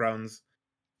the backgrounds,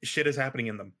 shit is happening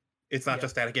in them. It's not Yeah.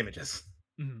 just static images,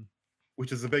 Mhm.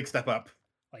 which is a big step up.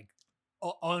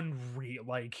 Unreal,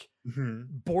 like Mhm.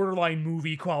 borderline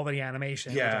movie quality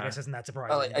animation. Which I Yeah. guess isn't that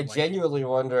surprising. I but, like, genuinely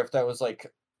wonder if that was like,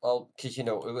 well, because you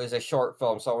know it was a short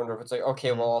film, so I wonder if it's like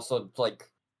okay, well, also like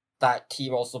that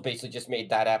team also basically just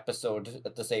made that episode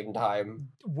at the same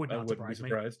time. would I not wouldn't be surprise me.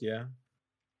 surprised. Yeah.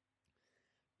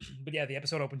 But yeah, the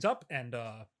episode opens up and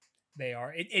they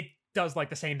are it does like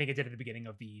the same thing it did at the beginning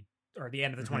of the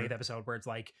end of the 20th episode, where it's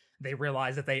like they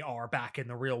realize that they are back in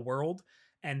the real world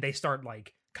and they start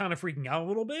like kind of freaking out a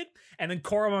little bit, and then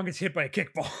Koromon gets hit by a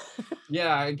kickball.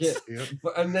 Yeah, I get. Yep.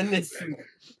 But and then this,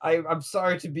 I'm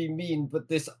sorry to be mean, but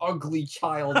this ugly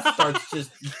child starts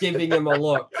just giving him a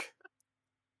look.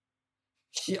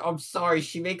 I'm sorry,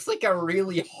 she makes like a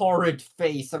really horrid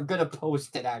face. I'm gonna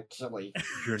post it actually.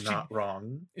 You're not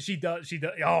wrong. She does.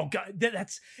 Oh god,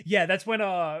 that's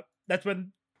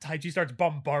when Taichi starts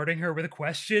bombarding her with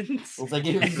questions. It's like,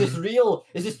 is this real?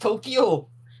 Is this Tokyo?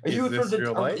 Are Is you this from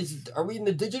real the? life? Are we in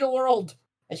the digital world?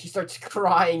 And she starts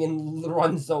crying and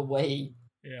runs away.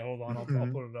 Yeah, hold on, I'll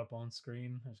Mhm. put it up on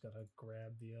screen. I just gotta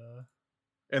grab the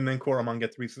And then Koromon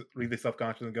gets really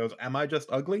self-conscious and goes, "Am I just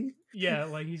ugly?" yeah,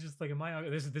 like he's just like, am I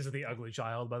ugly? This is the ugly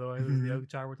child, by the way. This is the Mhm. ugly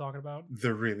child we're talking about.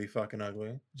 They're really fucking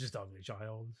ugly. Just ugly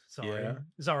child. Sorry.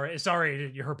 Yeah.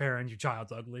 Sorry, her parents, your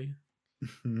child's ugly.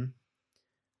 Mhm.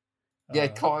 Yeah,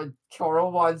 Uh,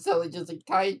 Koromon's suddenly just like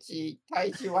Taichi,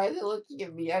 why are they looking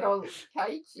at me? I don't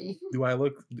Taichi. Do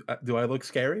I look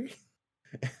scary?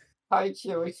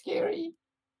 Taichi, are we scary?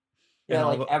 And Yeah, all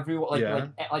like the- everyone, yeah.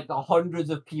 like the hundreds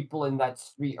of people in that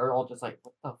street are all just like,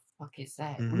 what the fuck is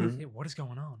that? Mhm. hey, what is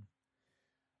going on?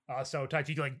 So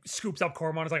Taichi like scoops up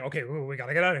Koromon. Is like, okay, we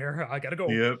gotta get out of here. I gotta go.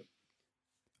 Yep.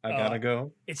 I Uh, gotta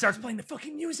go. It starts playing the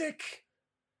fucking music.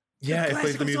 Yeah, it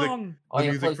plays the classical music. song. Oh The yeah,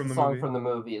 it music plays from the the song movie. from the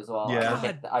movie as well. Yeah.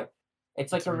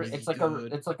 It's like It's a really it's like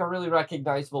good. a it's like a really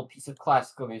recognizable piece of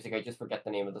classical music. I just forget the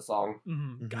name of the song.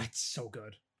 Mhm. Mhm. God, it's so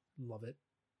good. Love it.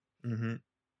 Mm-hmm.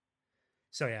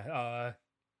 So yeah,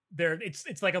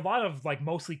 it's like a lot of like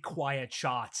mostly quiet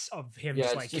shots of him Yeah,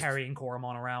 just it's like just- carrying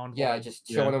Koromon around. Yeah, while- just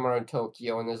Yeah. showing him around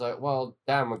Tokyo, and there's like, well,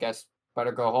 damn, I guess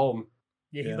better go home.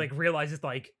 yeah, he Yeah. like realizes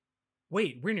like,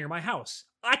 wait, we're near my house.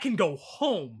 I can go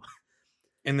home.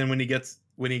 And then when he gets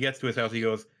to his house, he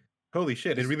goes, "Holy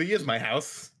shit! It really is my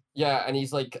house." Yeah, and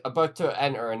he's like about to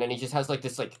enter, and then he just has like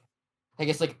this like, I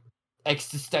guess like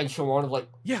existential one of like,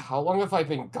 Yeah. how long have I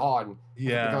been gone? Have I been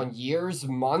Yeah. gone years,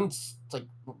 months? It's like,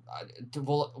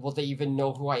 will they even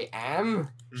know who I am?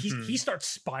 Mhm. He starts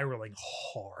spiraling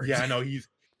hard. Yeah, I know he's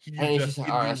And he's just just, in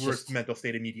 "Alright, the it's worst just- mental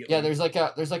state immediately. Yeah, there's like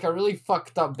a really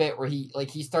fucked up bit where he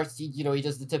starts he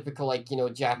does the typical like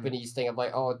Japanese thing of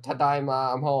like, oh,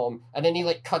 tadaima, I'm home, and then he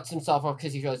like cuts himself off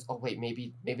because he goes, oh wait,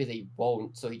 maybe they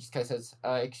won't, so he just kind of says,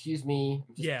 excuse me,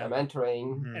 Yeah. I'm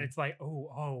entering. Mhm. And it's like,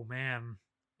 oh man.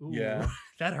 Ooh, Yeah.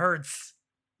 that hurts.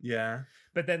 Yeah.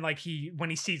 But then like when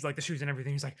he sees like the shoes and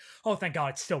everything, he's like, oh, thank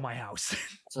God, it's still my house.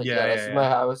 It's like, Yeah, this is my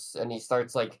house, and he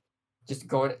starts like just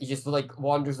going. He just like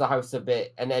wanders the house a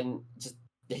bit, and then just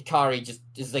Hikari just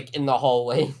is like in the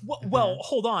hallway. Well,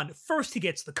 hold on. First, he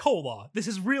gets the cola. This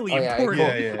is really Oh yeah,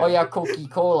 important. oh yeah,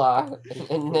 Coca-Cola,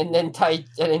 and then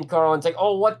Koromon's like,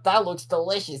 oh, what? That looks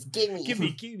delicious. Gimme.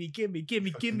 Gimme.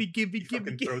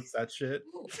 Fucking throats that shit.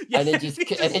 Yeah, And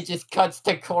it just cuts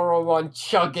to Koromon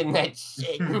chugging that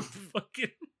shit.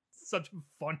 Fucking such a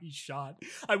funny shot.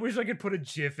 I wish I could put a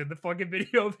GIF in the fucking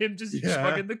video of him just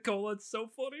chugging the cola. It's so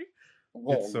funny.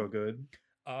 It's so good.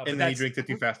 And then he drinks it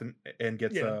too fast and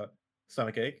gets a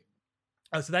stomach ache.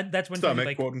 Oh, so that's when stomach, he,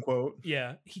 like, quote unquote.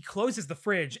 Yeah, he closes the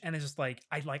fridge and is just like,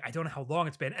 I don't know how long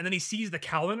it's been, and then he sees the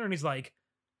calendar and he's like,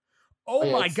 oh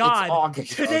my God,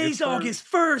 today's August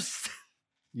 1st.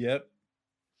 Yep.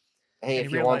 Hey,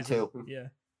 if you want to. Yeah.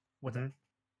 What's that?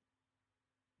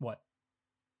 What?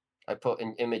 I put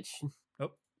an image.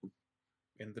 Oh.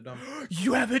 In the dump.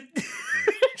 You have it.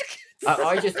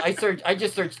 I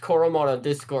just searched Koromon on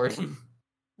Discord.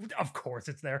 Of course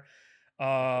it's there.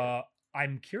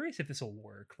 I'm curious if this will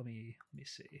work. Let me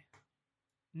see.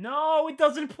 No, it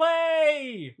doesn't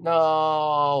play.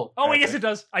 No. Oh, yes, it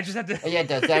does. I just had to. Oh, yeah, it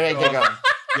does. There you go.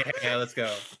 Yeah, let's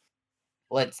go.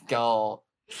 Let's go.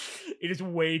 It is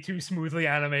way too smoothly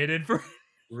animated for.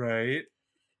 Right.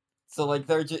 So like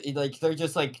they're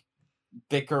just like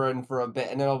bickering for a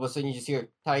bit, and then all of a sudden you just hear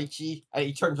Taichi, and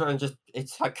he turns around and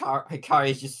it's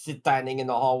Hikari just standing in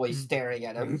the hallway staring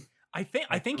at him. I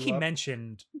think he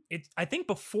mentioned it. I think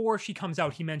before she comes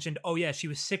out, he mentioned, oh yeah, she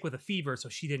was sick with a fever, so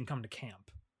she didn't come to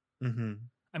camp. Mm-hmm.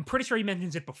 I'm pretty sure he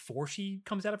mentions it before she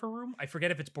comes out of her room. I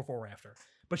forget if it's before or after,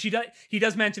 but he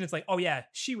does mention it's like, oh yeah,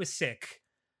 she was sick,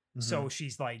 so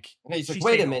she's like, and he's like,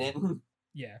 wait a minute.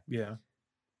 Yeah.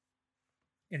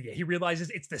 And yeah, he realizes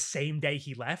it's the same day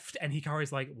he left, and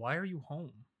Hikari's like, why are you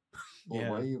home? Why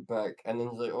are you back? And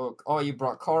then he's like, oh, you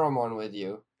brought Koromon with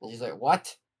you. And she's like,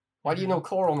 what? Why do you know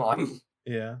Koromon?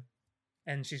 Yeah.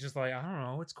 And she's just like, I don't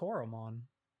know, it's Koromon.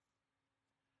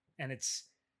 And it's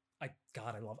I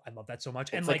love that so much.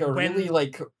 It's and like a really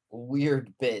like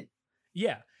weird bit.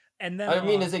 Yeah. And then I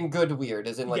mean as in good weird,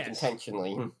 as in like yes.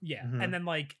 intentionally. Yeah. And then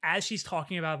like as she's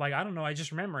talking about like, I don't know, I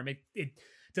just remember it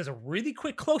does a really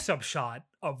quick close-up shot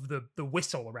of the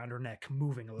whistle around her neck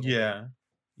moving a little bit.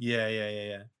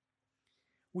 Yeah.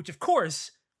 Which of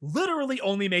course literally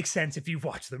only makes sense if you've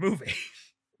watched the movie.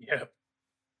 Yep.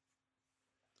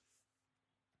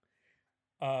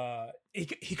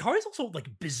 Hikari's also like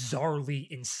bizarrely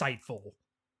insightful.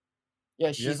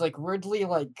 Yeah, she's like weirdly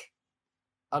like,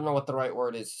 I don't know what the right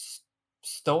word is,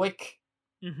 stoic.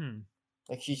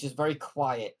 Like she's just very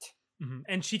quiet.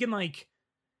 And she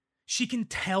can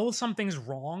tell something's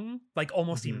wrong like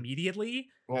almost immediately.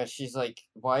 Yeah, she's like,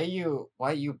 why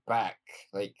are you back?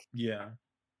 Like, yeah,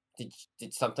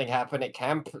 did something happen at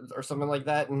camp or something like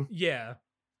that? And yeah.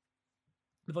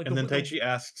 Like and then Taichi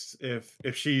asks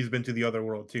if she's been to the other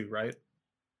world too, right?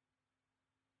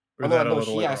 Or no,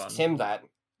 she asks him that.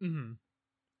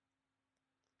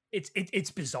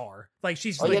 It's bizarre. Like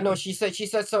she's. Oh yeah, no, she said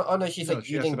so. Oh no, she's like,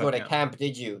 you didn't go to camp,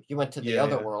 did you? You went to the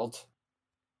other world.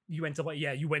 You went to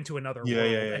you went to another world,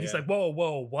 and he's like,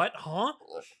 whoa, what, huh?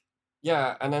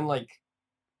 Yeah, and then like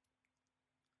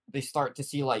they start to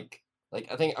see like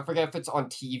I forget if it's on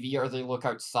TV or they look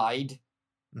outside.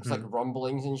 It's like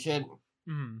rumblings and shit.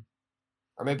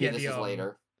 Or maybe this is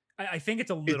later. I think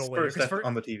it's a little later. It's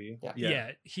on the TV.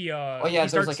 Yeah.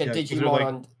 There's like a Digimon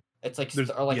on. It's like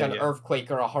an earthquake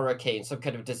or a hurricane, some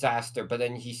kind of disaster. But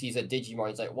then he sees a Digimon.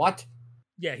 He's like, "What?"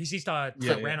 Yeah, he sees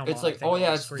Tyrannomon. It's like, oh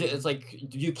yeah, it's like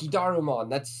Yukidarumon.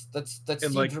 That's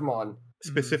Seedramon.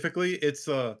 Specifically, it's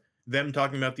them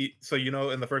talking about so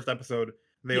in the first episode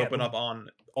they open up on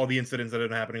all the incidents that have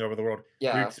been happening over the world.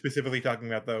 Yeah, they're specifically talking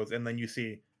about those, and then you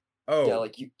see. I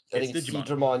think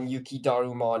Seedramon,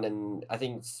 Yukidarumon, and I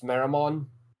think Smeramon.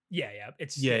 Yeah.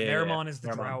 Meramon is the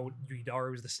drought,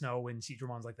 Yukidaru is the snow, and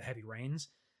Seedramon's like the heavy rains.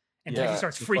 And he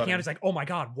starts freaking out. He's like, "Oh my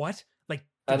god, what?" Like,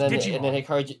 and then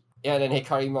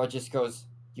Hikari just goes,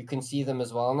 "You can see them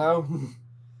as well now."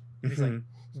 He's like,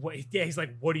 "What?" Yeah, he's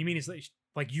like, "What do you mean?" He's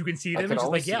like, "You can see them." And she's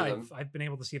like, "Yeah, I've been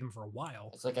able to see them for a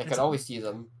while." It's like I could always see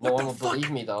them. No one will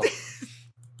believe me though.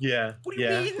 Yeah. What do you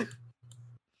mean?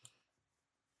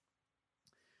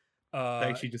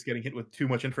 Actually just getting hit with too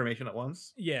much information at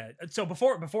once. Yeah. So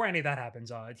before any of that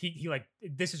happens, he like,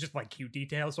 this is just like cute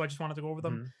details, so I just wanted to go over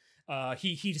them.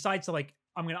 He decides to like,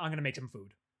 I'm gonna make some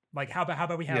food. Like how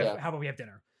about we have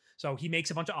dinner? So he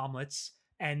makes a bunch of omelets,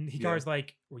 and Hikari's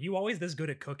like, "Were you always this good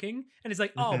at cooking?" And he's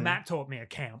like, "Oh, Matt taught me at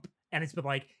camp." And it's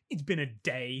been a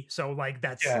day, so like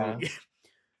that's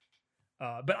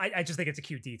But I just think it's a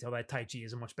cute detail that Taichi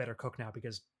is a much better cook now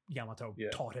because Yamato Yeah.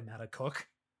 taught him how to cook.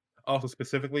 Also,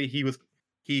 specifically,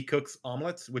 he cooks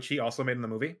omelets, which he also made in the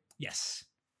movie. Yes.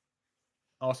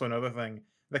 Also, another thing,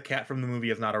 the cat from the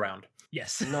movie is not around.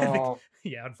 Yes. No.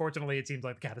 Yeah, unfortunately, it seems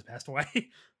like the cat has passed away.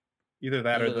 Either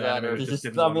that or Either the that or animators just,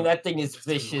 didn't I want mean, to- that thing is just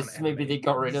didn't wanna vicious. Maybe they animate.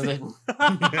 got rid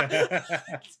of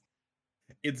it.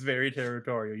 It's very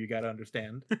territorial. You got to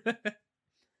understand.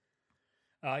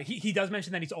 He does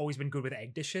mention that he's always been good with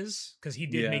egg dishes because he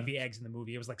did make Yeah. the eggs in the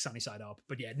movie. It was like sunny side up,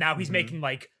 but yeah, now he's Mhm. making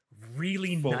like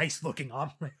really Full- nice looking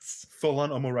omelets. Full on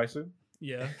omuraisu.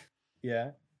 Yeah,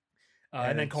 Yeah.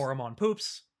 and then it's- Koromon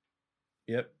poops,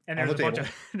 Yep. and on there's the a bunch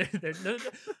table.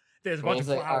 of there's a bunch of He's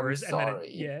like, "I'm flowers, and then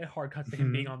sorry." hard cuts to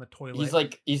him being Mhm. on the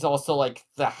toilet. He's also like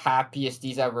the happiest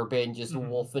he's ever been, just Mhm.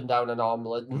 wolfing down an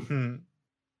omelet. Mhm.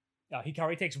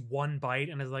 Hikari takes one bite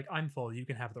and is like, "I'm full. You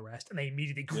can have the rest." And they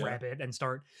immediately Yeah. grab it and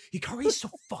start. Hikari's so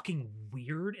fucking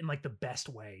weird in like the best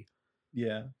way.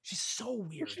 Yeah. She's so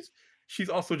weird. She's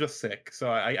also just sick,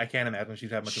 so I can't imagine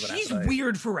she's had much of an She's appetite.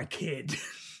 weird for a kid.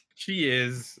 She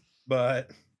is,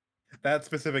 but that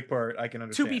specific part I can To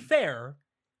understand. be fair,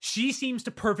 she seems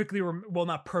to perfectly well,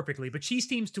 not perfectly, but she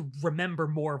seems to remember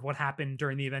more of what happened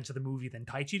during the events of the movie than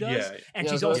Taichi does. Yeah. And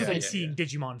Yeah, she's I was also gonna been say- seeing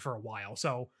Digimon for a while.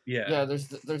 So Yeah. Yeah, there's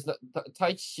the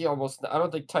Taichi almost. I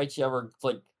don't think Taichi ever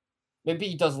like. Maybe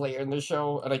he does later in the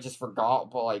show, and I just forgot.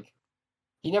 But like,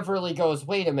 he never really goes.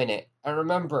 Wait a minute, I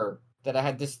remember that I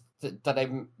had this that I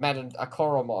met a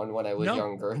Koromon when I was No.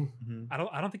 younger. Mhm. I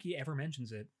don't think he ever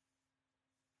mentions it.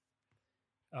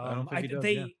 I don't think he does,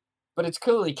 they yeah. But it's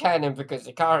clearly canon because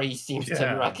Hikari seems to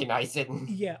Yeah. recognize it.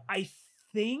 Yeah, I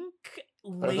think I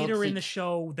don't later in think- the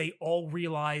show they all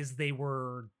realized they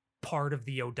were part of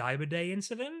the Odaiba Day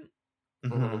incident.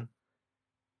 Mhm.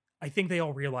 I think they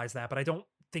all realized that, but I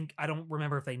don't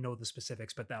remember if they know the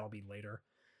specifics, but that'll be later.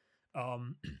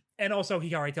 And also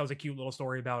Hikari tells a cute little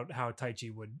story about how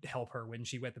Taichi would help her when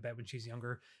she wet the bed when she's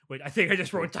younger. Which I think I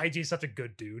just wrote Taichi's such a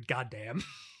good dude. God damn.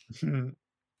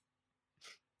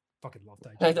 Fucking love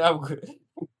Taichi.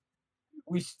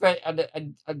 We spent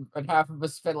and half of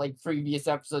us spent like previous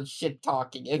episodes shit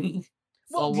talking him.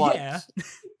 Well, so much. yeah.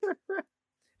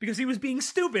 Because he was being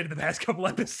stupid in the past couple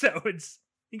episodes.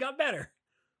 He got better.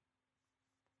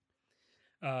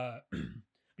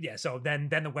 Yeah, so then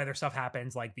the weather stuff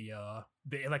happens, like the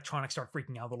electronics start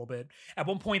freaking out a little bit. At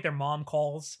one point their mom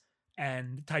calls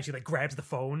and Taichi like grabs the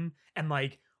phone and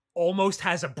like almost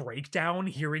has a breakdown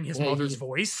hearing his Yeah, mother's he-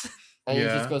 voice. And he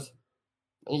Yeah. just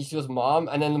goes, Mom,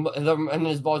 and then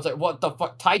his mom's like, what the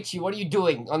fuck, Taichi, what are you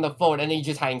doing on the phone? And he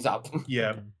just hangs up.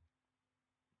 Yeah. Mhm.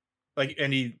 Like,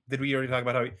 and did we already talk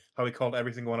about how he called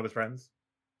every single one of his friends?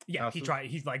 Yeah, Houses?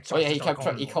 he's like Oh yeah, starts he to start kept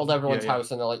calling he them called all. everyone's Yeah. house,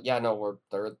 and they're like, yeah, no,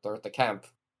 they're at the camp.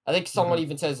 I think someone Mhm.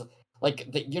 even says like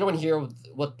you don't hear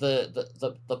what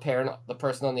the parent, the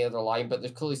person on the other line, but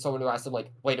there's clearly someone who asked him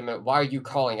like, wait a minute, why are you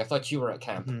calling? I thought you were at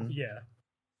camp. Mhm. Yeah.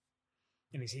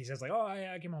 And he says like, "Oh,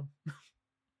 I came home."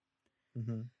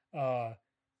 Mhm.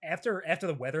 After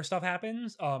the weather stuff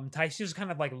happens, Taichi's just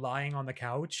kind of like lying on the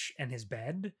couch and his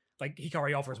bed. Like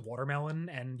Hikari offers watermelon,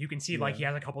 and you can see like Yeah. he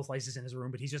has a couple slices in his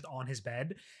room, but he's just on his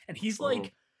bed, and he's Mhm.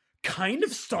 like kind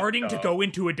of starting to up. go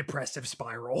into a depressive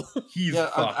spiral. He's Yeah,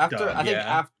 fucked after up. I think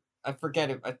yeah. after I forget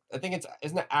it. I think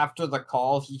isn't it after the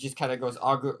call? He just kind of goes,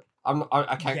 I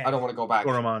can't. Yeah. I don't want to go back.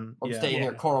 Koromon. I'm Yeah. staying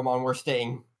here, Yeah. Koromon. We're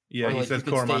staying. Yeah, Or, he like, says,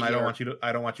 you could stay Koromon, I don't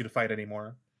here." want you to fight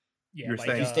anymore. Yeah, You're like,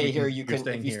 staying- If you stay you here, can- you you're can. If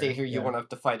staying you stay here, here, you yeah. won't have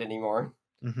to fight anymore.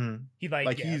 Hmm. he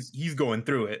Like yeah. he's going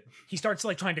through it. he starts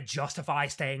like trying to justify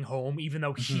staying home, even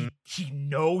though he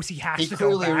knows he has He to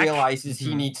clearly go back. realizes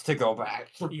he Mhm. needs to go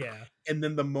back. Yeah, And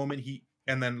then the moment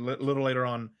and then a little later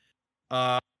on,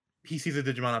 he sees a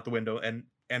Digimon out the window and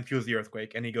feels the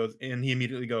earthquake, and he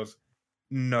immediately goes,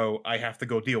 "No, I have to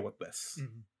go deal with this."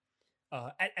 Mhm.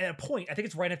 At a point, I think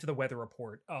it's right after the weather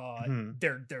report. Mhm.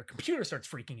 Their computer starts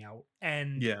freaking out,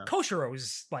 and Yeah.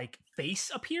 Koshiro's like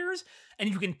face appears, and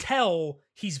you can tell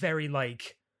he's very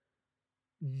like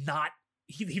not.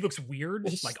 He looks weird,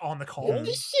 like on the call. Mhm.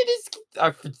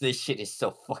 This shit is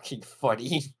so fucking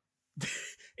funny.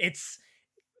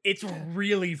 It's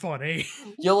really funny.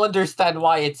 You'll understand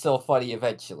why it's so funny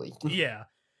eventually. Yeah,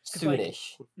 'Cause, like,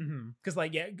 Soonish. because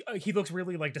like yeah, he looks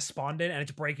really like despondent, and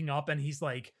it's breaking up, and he's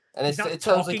like, And he's not it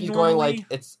sounds like talking he's going like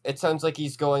normally. it sounds like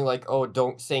he's going like, oh,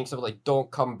 saying something like,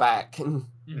 don't come back.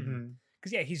 Mhm.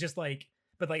 Because yeah, he's just like,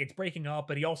 but like it's breaking up,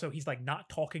 but he's like not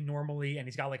talking normally, and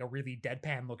he's got like a really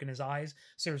deadpan look in his eyes.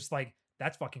 So it's like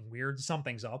that's fucking weird.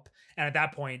 Something's up. And at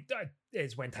that point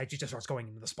is when Taichi just starts going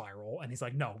into the spiral, and he's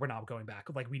like, "No, we're not going back.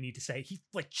 Like we need to say." He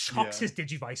like chucks Yeah. his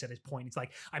Digivice at his point. He's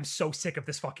like, "I'm so sick of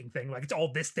this fucking thing. Like it's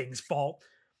all this thing's fault."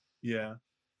 Yeah.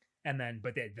 And then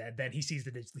he sees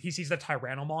the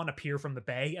Tyrannomon appear from the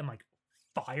bay and like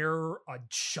fire a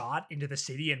shot into the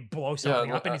city and blow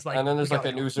something up, and he's like, and then there's "We like a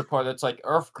gotta go." news report that's like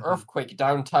earthquake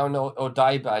downtown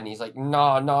Odaiba, and he's like,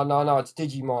 no, it's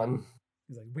Digimon.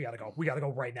 He's like, we gotta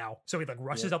go right now. So he like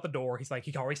rushes out the door. He's like,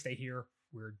 Hikari, stay here.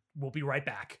 We'll be right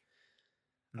back.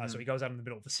 So he goes out in the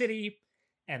middle of the city,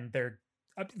 and they're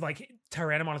like,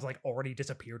 Tyrannomon has like already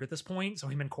disappeared at this point. So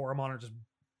him and Koromon are just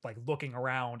like looking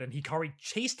around, and Hikari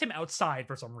chased him outside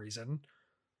for some reason.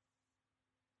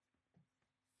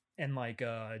 And like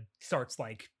starts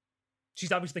like,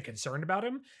 she's obviously concerned about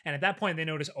him, and at that point they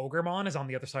notice Ogremon is on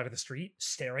the other side of the street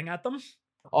staring at them.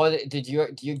 Oh, did you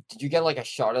get like a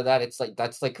shot of that? It's like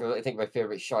that's like I think my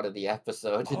favorite shot of the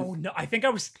episode. Oh no, I think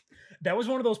that was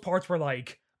one of those parts where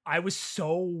like I was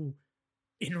so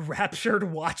enraptured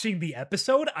watching the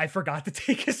episode, I forgot to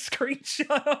take a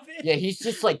screenshot of it. Yeah, he's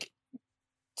just like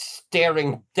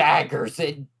staring daggers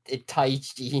at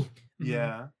Taichi.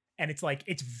 Yeah. And it's like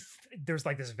there's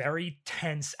like this very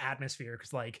tense atmosphere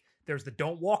because like there's the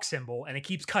don't walk symbol, and it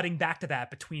keeps cutting back to that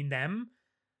between them,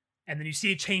 and then you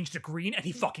see it change to green, and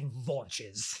he fucking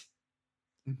launches.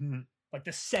 Like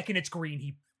the second it's green,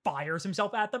 he fires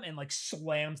himself at them and like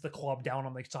slams the club down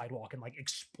on the sidewalk and like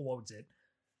explodes it.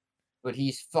 But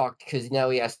he's fucked because now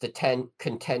he has to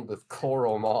contend with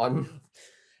Koromon.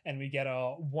 And we get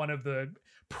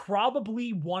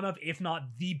probably one of, if not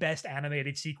the best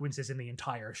animated sequences in the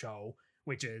entire show,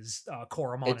 which is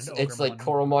Koromon and Ogremon. It's like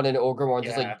Koromon and Ogremon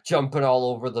just like jumping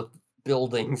all over the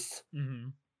buildings.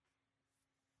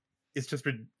 It's just,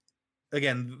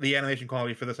 again, the animation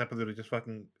quality for this episode is just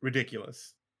fucking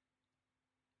ridiculous.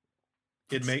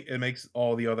 It makes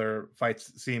all the other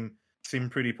fights seem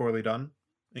pretty poorly done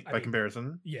by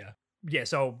comparison. Yeah,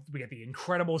 so we get the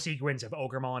incredible sequence of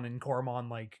Ogremon and Koromon,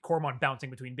 like Koromon bouncing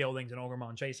between buildings and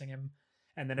Ogremon chasing him.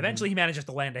 And then eventually he manages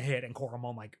to land a hit, and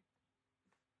Koromon like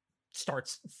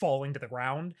starts falling to the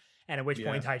ground. And at which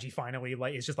point Taichi finally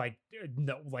like is just like,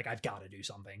 no, like I've got to do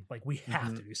something. Like we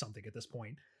have to do something at this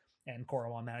point. And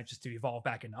Koromon manages to evolve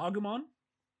back into Agumon.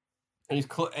 And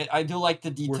I do like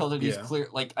the detail that he's clear.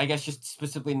 Like I guess just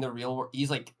specifically in the real world, he's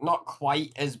like not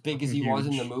quite as big as he was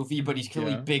in the movie, but he's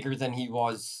clearly bigger than he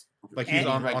was. Like he's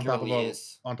on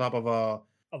top of a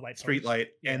street light,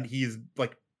 and he's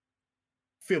like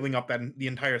filling up the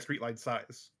entire street light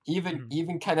size.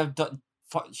 Even kind of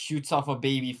shoots off a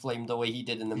baby flame the way he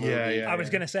did in the movie. I was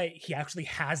gonna say he actually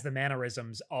has the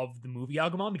mannerisms of the movie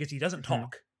Agumon because he doesn't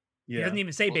talk. He doesn't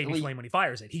even say baby flame when he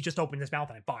fires it. He just opens his mouth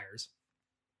and it fires.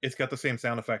 It's got the same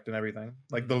sound effect and everything,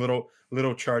 like the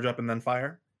little charge up and then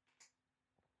fire.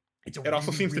 It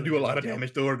also seems to do a lot of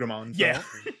damage to Ogremon. So. Yeah.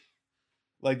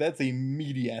 Like, that's a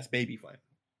meaty ass baby flame.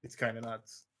 It's kind of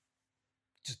nuts.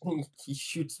 He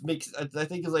shoots, I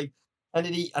think it's like, and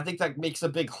then I think that makes a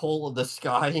big hole in the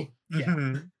sky.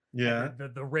 Yeah. Yeah.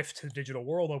 The rift to the digital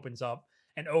world opens up,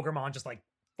 and Ogremon just like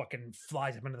fucking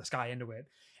flies up into the sky into it.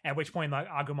 At which point, like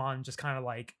Agumon just kind of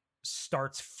like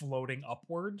starts floating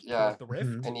upward towards the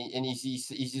rift. And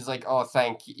he's like, oh,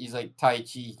 thank you. He's like,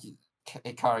 Taichi,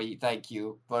 Hikari, thank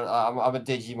you. But I'm a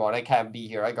Digimon. I can't be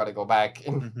here. I gotta go back.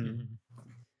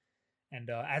 And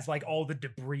as like all the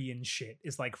debris and shit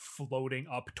is like floating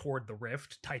up toward the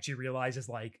rift, Taichi realizes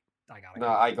like, I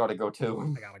gotta go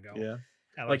too. I gotta go. Yeah.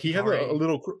 And, like he Hikari, had a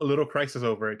little crisis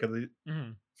over it because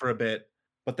for a bit,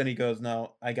 but then he goes,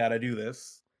 no, I gotta do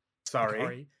this.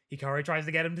 Sorry. Hikari tries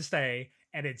to get him to stay,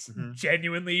 and it's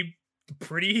genuinely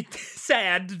pretty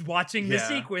sad watching this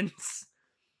sequence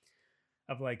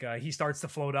of like he starts to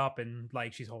float up, and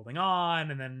like she's holding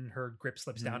on, and then her grip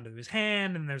slips down to his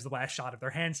hand, and there's the last shot of their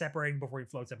hand separating before he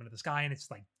floats up into the sky, and it's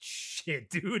just like, shit,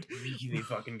 dude, really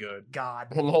fucking good. God.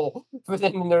 But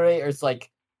then the narrator's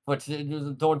like, but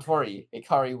don't worry,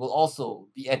 Hikari will also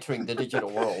be entering the digital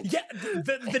world. Yeah,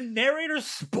 the narrator's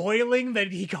spoiling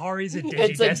that Hikari's a Digidestined.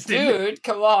 It's like, dude,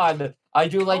 come on. I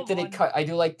do like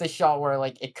the shot where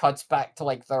like it cuts back to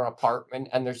like their apartment,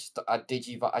 and there's just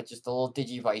a little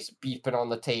Digivice beeping on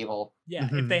the table. Yeah,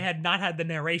 if they had not had the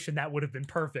narration, that would have been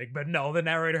perfect. But no, the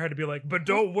narrator had to be like, "But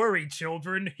don't worry,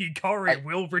 children, Hikari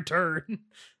will return."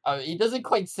 He doesn't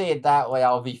quite say it that way.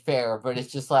 I'll be fair, but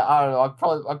it's just like, I don't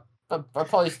know. I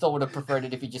probably still would have preferred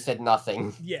it if he just said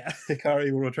nothing. Yeah. Hikari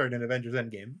will return in Avengers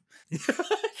Endgame.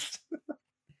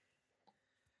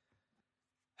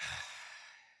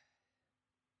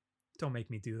 Don't make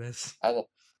me do this. I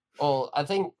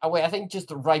think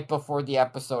just right before the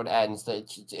episode ends,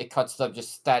 it cuts to them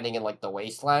just standing in like the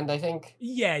wasteland, I think.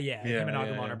 Yeah. Him and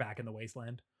Agumon are back in the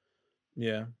wasteland.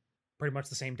 Yeah. Pretty much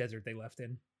the same desert they left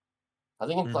in. I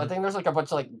think there's like a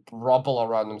bunch of like rubble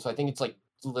around them, so I think it's like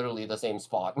literally the same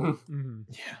spot.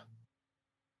 Yeah.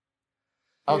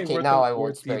 Okay, we're at now the- I we're won't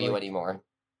at the, spare you like, anymore.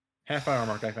 half-hour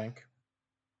mark, I think.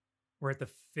 We're at the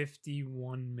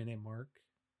 51-minute mark.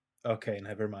 Okay,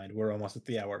 never mind. We're almost at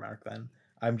the hour mark then.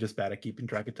 I'm just bad at keeping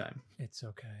track of time. It's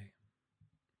okay.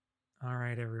 All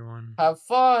right, everyone. Have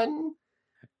fun.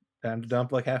 Time to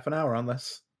dump like half an hour on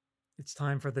this. It's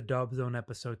time for the Dub Zone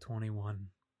episode 21.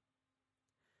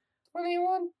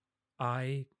 21.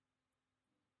 I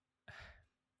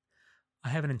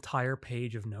have an entire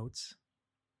page of notes.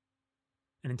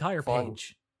 An entire Fun.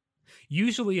 page.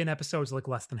 Usually an episode's like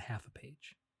less than half a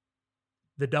page.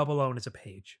 The dub alone is a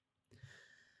page.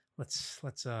 Let's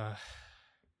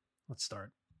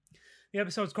start. The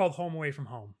episode's called Home Away from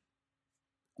Home.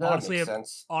 That Honestly, makes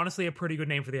sense. Honestly, a pretty good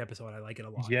name for the episode. I like it a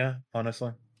lot. Yeah,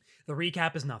 honestly. The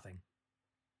recap is nothing.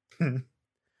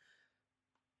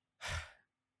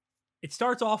 It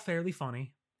starts off fairly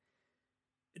funny.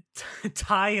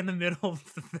 Tai in the middle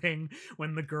of the thing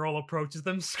when the girl approaches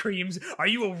them screams, "Are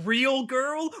you a real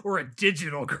girl or a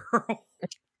digital girl?"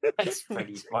 That's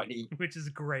pretty funny. Which is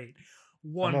great.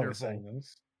 I'm always Wonderful. saying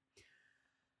this.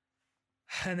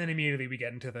 And then immediately we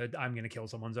get into the I'm going to kill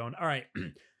someone zone. All right.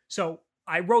 So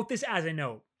I wrote this as a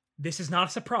note. This is not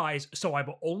a surprise, so I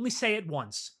will only say it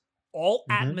once. All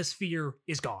atmosphere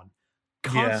is gone.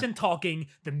 Constant talking,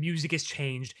 the music is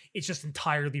changed. It's just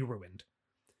entirely ruined.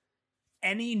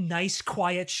 Any nice,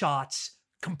 quiet shots,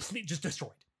 just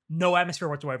destroyed. No atmosphere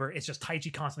whatsoever. It's just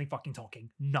Taichi constantly fucking talking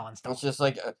nonstop. It's just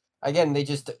like, again, they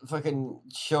just fucking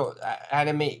show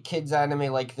kids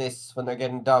anime like this when they're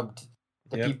getting dubbed.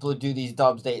 The people who do these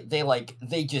dubs,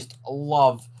 they just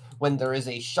love when there is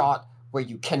a shot where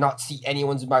you cannot see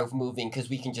anyone's mouth moving because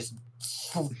we can just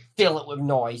fill it with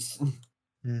noise.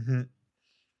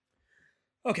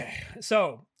 Okay,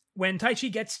 so when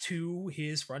Taichi gets to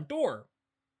his front door,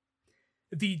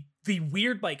 the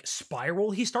weird like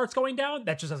spiral he starts going down,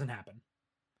 that just doesn't happen.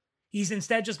 He's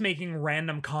instead just making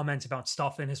random comments about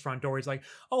stuff in his front door. He's like,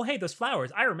 "Oh, hey, those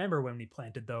flowers. I remember when we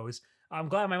planted those. I'm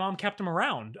glad my mom kept them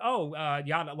around." Oh,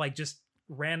 yeah, like just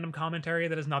random commentary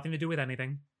that has nothing to do with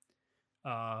anything.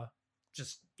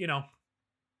 Just,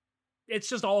 it's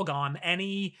just all gone.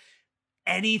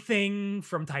 Anything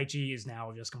from Taichi is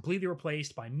now just completely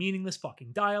replaced by meaningless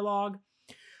fucking dialogue.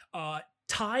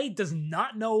 Tai does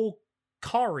not know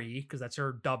Kari, because that's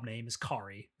her dub name, is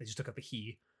Kari. They just took out the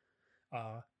he.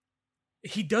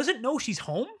 He doesn't know she's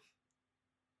home.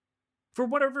 For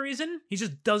whatever reason, he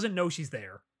just doesn't know she's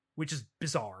there, which is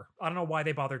bizarre. I don't know why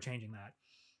they bother changing that.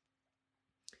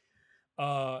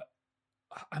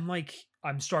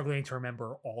 I'm struggling to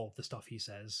remember all of the stuff he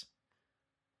says.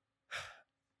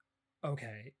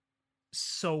 Okay.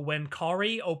 So when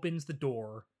Kari opens the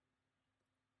door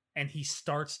and he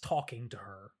starts talking to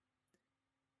her,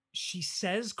 she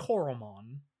says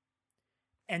Koromon,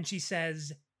 and she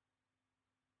says,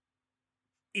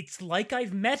 "It's like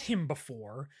I've met him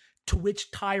before," to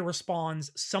which Tai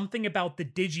responds something about the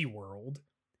Digiworld,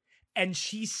 and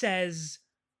she says,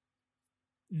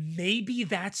 "Maybe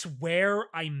that's where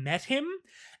I met him,"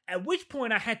 at which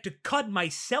point I had to cut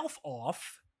myself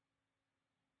off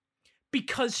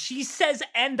because she says,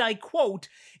 and I quote,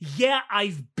 "Yeah,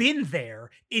 I've been there.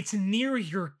 It's near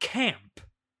your camp."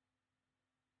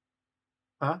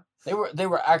 Huh? They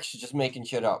were actually just making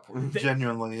shit up.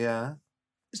 Genuinely, yeah.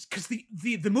 Because the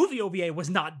movie OVA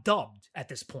was not dubbed at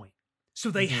this point.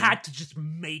 So they had to just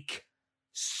make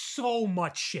so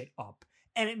much shit up.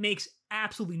 And it makes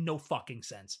absolutely no fucking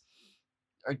sense.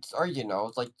 Or it's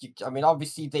like, I mean,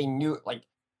 obviously they knew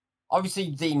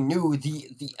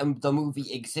the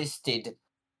movie existed.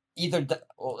 Either the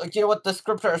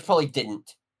scriptwriters probably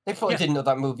didn't. They probably didn't know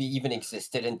that movie even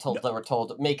existed until they were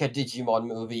told, make a Digimon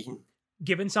movie.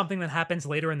 Given something that happens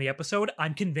later in the episode,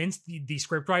 I'm convinced the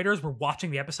scriptwriters were watching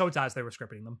the episodes as they were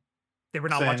scripting them. They were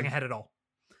not watching ahead at all.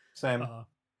 Same.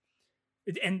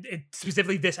 And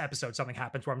specifically this episode, something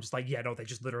happens where I'm just like, yeah, no, they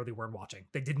just literally weren't watching.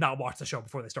 They did not watch the show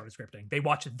before they started scripting. They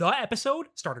watched the episode,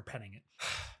 started penning it.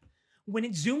 When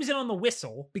it zooms in on the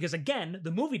whistle, because again, the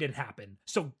movie didn't happen,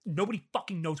 so nobody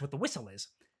fucking knows what the whistle is.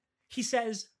 He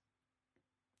says,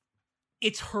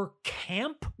 "It's her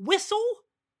camp whistle?"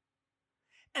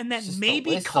 And that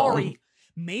maybe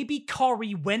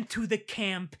Kari went to the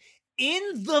camp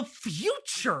in the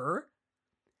future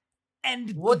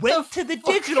and went to the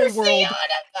digital world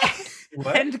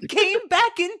and came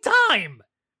back in time.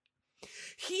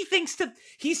 He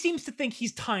seems to think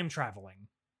he's time traveling,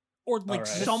 or like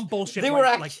some bullshit. They were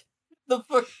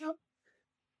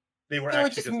They were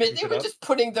just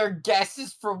putting their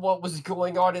guesses for what was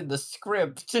going on in the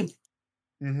script.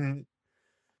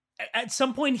 At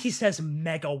some point, he says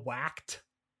 "mega whacked."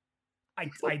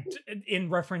 I in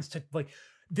reference to like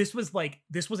this was a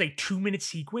 2-minute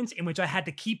sequence in which I had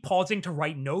to keep pausing to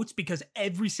write notes because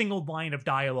every single line of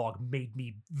dialogue made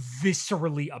me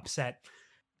viscerally upset.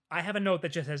 I have a note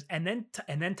that just says, and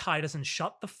then Tai doesn't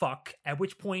shut the fuck, at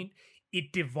which point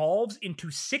it devolves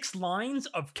into 6 lines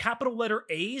of capital letter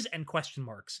A's and question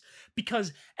marks.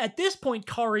 Because at this point,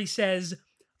 Kari says,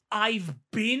 I've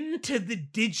been to the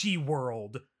Digi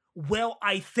world. Well,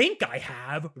 I think I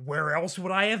have. Where else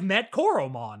would I have met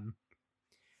Koromon?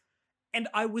 And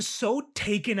I was so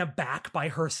taken aback by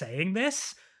her saying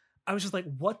this. I was just like,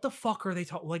 what the fuck are they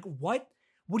talking? Like, what?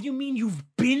 What do you mean you've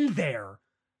been there?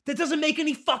 That doesn't make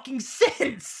any fucking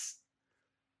sense.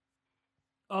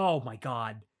 Oh my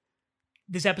god.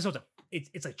 This episode's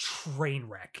it's a train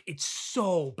wreck. It's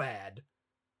so bad.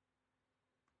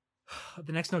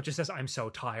 The next note just says, I'm so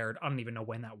tired. I don't even know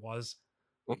when that was.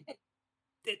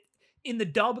 In the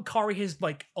dub, Kari has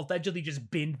like allegedly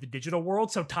just been to the digital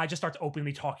world, so Tai just starts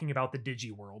openly talking about the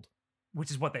Digi world,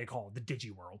 which is what they call it, the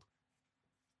Digi world.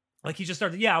 Like he just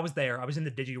started, yeah, I was there. I was in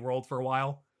the Digi world for a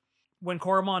while. When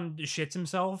Koromon shits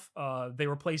himself, they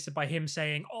replace it by him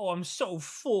saying, oh, I'm so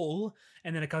full.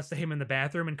 And then it cuts to him in the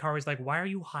bathroom, and Kari's like, why are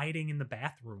you hiding in the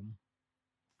bathroom?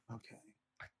 Okay.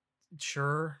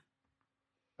 Sure.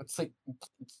 It's like,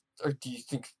 or do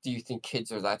you think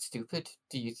kids are that stupid?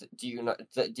 Do you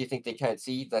think they can't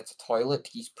see that's a toilet?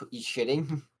 He's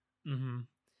shitting. Mm-hmm.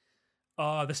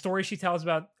 The story she tells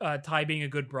about Tai being a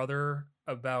good brother,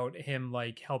 about him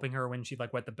like helping her when she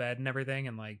like wet the bed and everything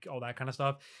and like all that kind of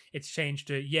stuff, it's changed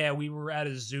to, yeah, we were at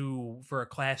a zoo for a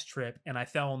class trip and I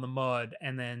fell in the mud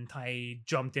and then Tai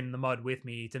jumped in the mud with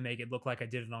me to make it look like I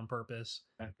did it on purpose.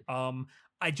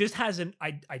 I just have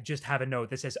a note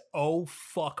that says, oh,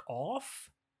 fuck off.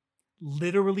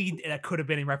 Literally, that could have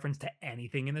been in reference to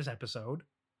anything in this episode.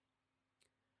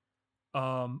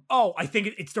 I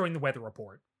think it's during the weather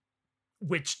report,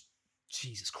 which,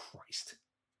 Jesus Christ.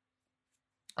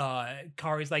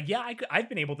 Kari's like, yeah, I've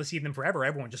been able to see them forever.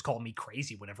 Everyone just called me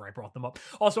crazy whenever I brought them up.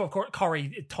 Also, of course,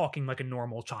 Kari talking like a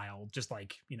normal child, just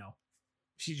like, you know,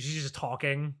 she's just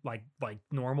talking like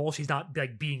normal. She's not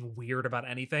like being weird about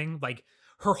anything. Like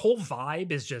her whole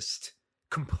vibe is just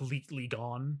completely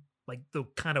gone. Like the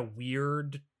kind of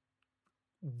weirdly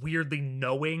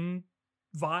knowing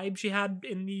vibe she had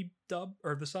in the dub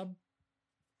or the sub,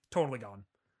 totally gone.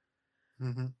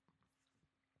 Mm-hmm.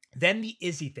 Then the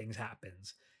Izzy things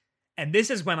happens. And this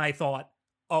is when I thought,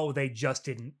 oh, they just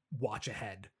didn't watch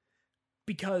ahead.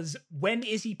 Because when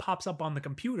Izzy pops up on the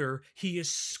computer, he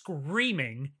is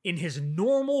screaming in his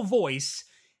normal voice,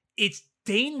 it's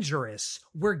dangerous.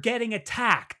 We're getting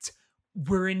attacked.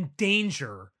 We're in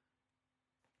danger.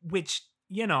 Which,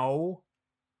 you know,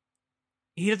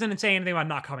 he doesn't say anything about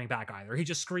not coming back either. He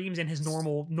just screams in his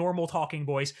normal talking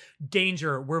voice,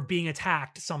 danger, we're being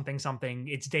attacked, something,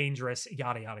 it's dangerous,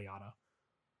 yada, yada, yada.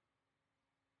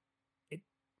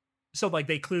 So, like,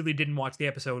 they clearly didn't watch the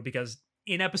episode because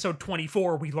in episode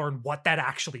 24, we learned what that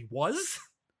actually was.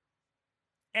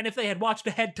 And if they had watched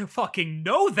ahead to fucking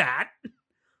know that,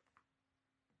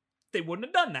 they wouldn't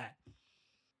have done that.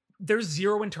 There's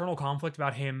zero internal conflict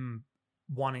about him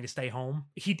wanting to stay home.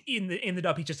 In the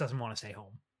dub, he just doesn't want to stay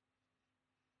home.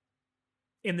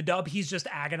 In the dub, he's just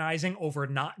agonizing over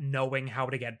not knowing how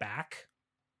to get back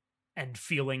and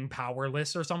feeling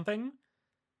powerless or something.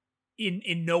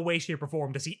 In no way, shape, or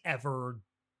form does he ever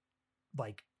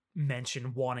like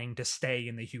mention wanting to stay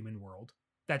in the human world.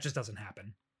 That just doesn't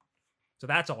happen. So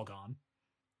that's all gone.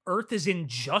 Earth is in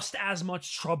just as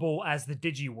much trouble as the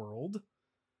Digi world,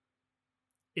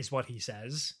 is what he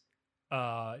says.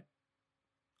 I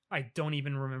don't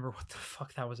even remember what the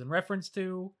fuck that was in reference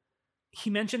to. He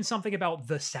mentioned something about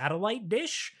the satellite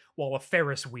dish while a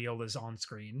Ferris wheel is on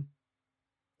screen.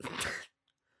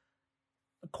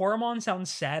 Koromon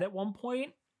sounds sad at one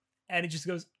point, and it just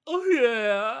goes, oh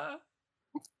yeah.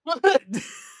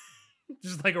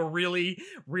 Just like a really,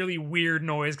 really weird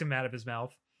noise come out of his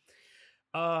mouth.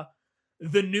 The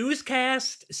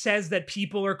newscast says that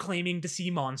people are claiming to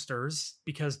see monsters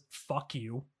because fuck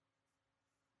you.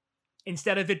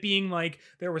 Instead of it being like,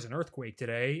 there was an earthquake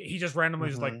today, he just randomly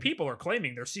is like, people are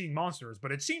claiming they're seeing monsters,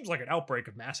 but it seems like an outbreak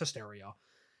of mass hysteria.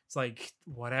 It's like,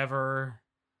 whatever.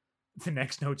 The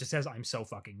next note just says, I'm so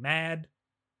fucking mad.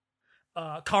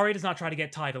 Kari does not try to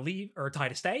get Tai to leave or Tai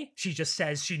to stay. She just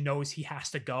says she knows he has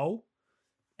to go.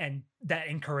 And that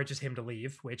encourages him to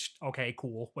leave, which, okay,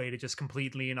 cool. Way to just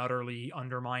completely and utterly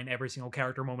undermine every single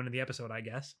character moment in the episode, I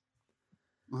guess.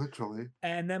 Literally.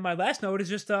 And then my last note is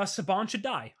just Saban should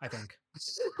die, I think.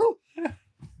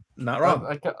 Not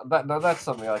wrong. That's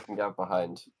something I can get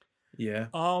behind. Yeah.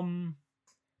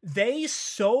 They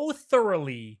so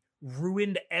thoroughly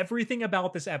ruined everything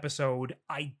about this episode.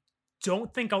 I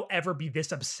don't think I'll ever be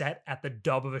this upset at the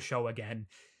dub of a show again.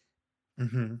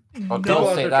 Mm-hmm. Oh, No,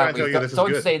 don't say that. tell you this is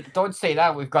Don't good. don't say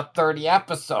that. We've got 30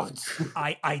 episodes.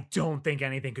 I don't think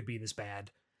anything could be this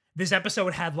bad. This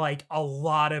episode had like a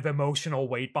lot of emotional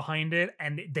weight behind it,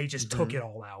 and they just took it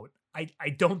all out. I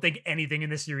don't think anything in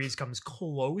this series comes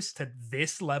close to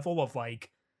this level of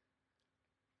like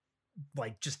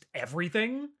just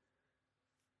everything.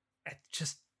 It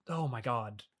just, oh my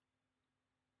god.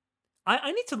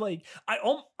 I need to like I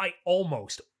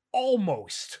almost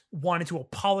wanted to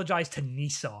apologize to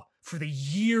Nisa for the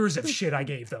years of shit I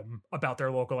gave them about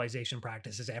their localization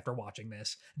practices after watching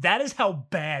this. That is how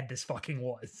bad this fucking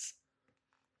was.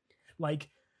 Like,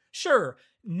 sure,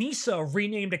 Nisa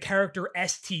renamed a character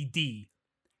STD,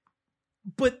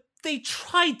 but they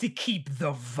tried to keep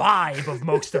the vibe of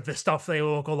most of the stuff they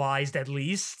localized, at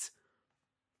least.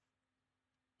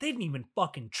 They didn't even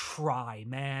fucking try,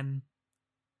 man.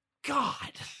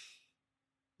 God.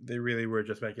 They really were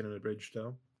just making an abridged,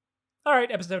 though. All right,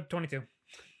 episode 22.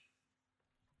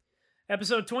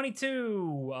 Episode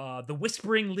 22, The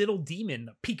Whispering Little Demon,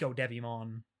 Pico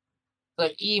Devimon.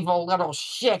 The evil little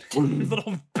shit.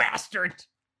 Little bastard.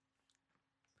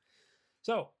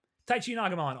 So, Taichi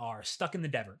and Agamon are stuck in the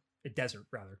desert,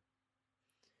 rather.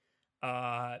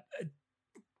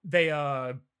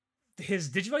 His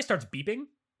Digivice starts beeping,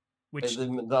 which I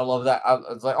love that.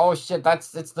 It's like, oh shit,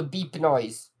 it's the beep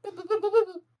noise.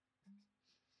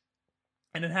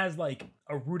 and it has like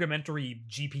a rudimentary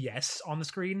GPS on the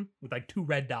screen with like 2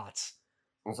 red dots.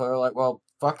 And so they're like, well,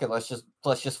 fuck it, let's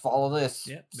just follow this.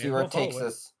 Yep, see where it takes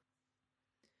us.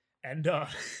 And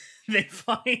they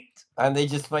find And they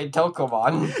just find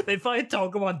Tokomon. they find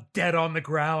Tokomon dead on the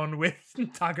ground with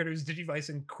Takaru's Digivice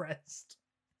and crest.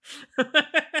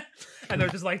 And they're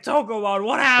just like, Tokomon,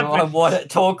 what happened?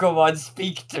 Tokomon,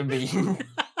 speak to me.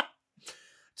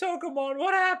 Tokomon,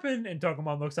 what happened? And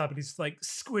Tokomon looks up and he's like,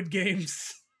 Squid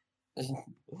Games.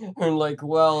 I'm like,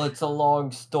 well, it's a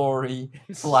long story.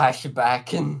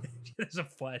 Flashback. And There's a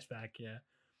flashback, yeah.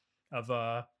 Of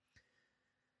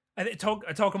I think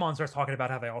Tokomon starts talking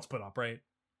about how they all split up, right?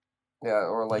 yeah,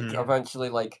 or like eventually,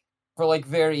 like for like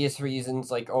various reasons,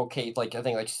 like okay, like I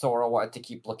think like Sora wanted to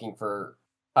keep looking for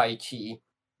Taichi,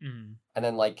 and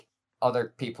then like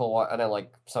other people want, and then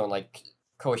like someone like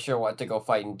Kosher wanted to go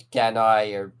find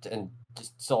Ganai, and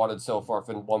just so on and so forth,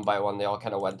 and one by one they all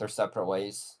kind of went their separate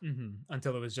ways.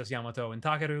 Until it was just Yamato and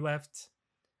Takaru left,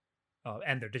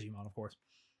 and their Digimon, of course.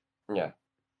 Yeah.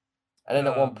 And then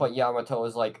at one point, Yamato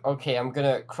was like, "Okay, I'm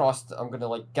gonna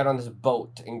like get on this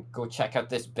boat and go check out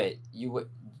this bit. You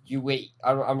wait.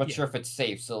 I'm not sure if it's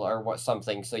safe, or what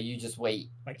something. So you just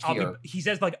wait Like here." he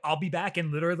says, like, I'll be back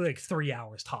in literally like 3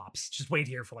 hours tops. Just wait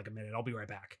here for like a minute. I'll be right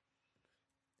back.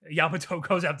 Yamato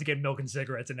goes out to get milk and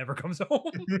cigarettes and never comes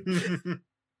home.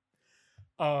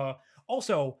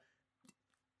 Also,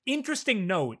 interesting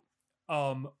note.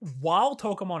 While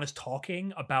Tokomon is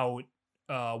talking about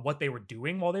what they were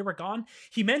doing while they were gone,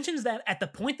 he mentions that at the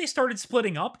point they started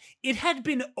splitting up, it had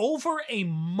been over a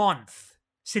month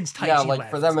since Taichi like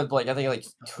left. for them, it's like I think like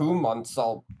 2 months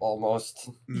almost.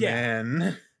 Yeah.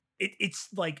 Man. It's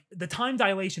like the time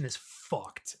dilation is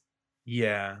fucked.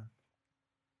 Yeah.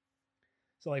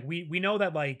 So like we know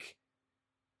that like,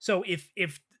 so if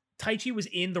Taichi was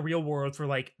in the real world for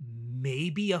like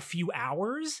maybe a few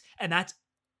hours, and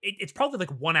it's probably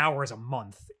like 1 hour is a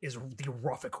month is the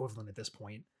rough equivalent at this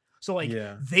point. So like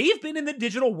they've been in the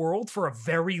digital world for a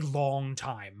very long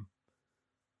time.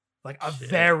 Like a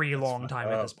very long time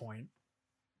at this point.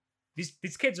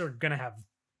 These kids are gonna have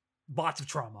lots of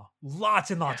trauma. Lots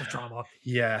and lots of trauma.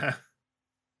 Yeah.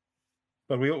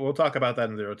 But we'll talk about that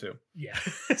in 02. Yeah.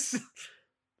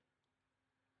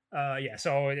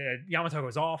 So Yamato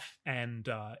goes off and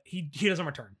he doesn't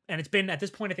return. And it's been at this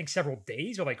point, I think, several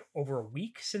days or like over a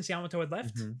week since Yamato had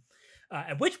left.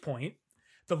 At which point,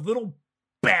 the little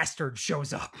bastard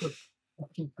shows up.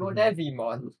 Pico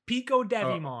Devimon. Pico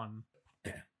Devimon.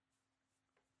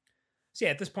 So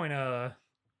yeah, at this point,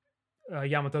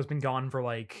 Yamato's been gone for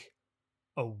like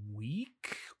a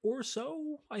week or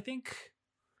so, I think.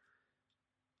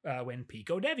 When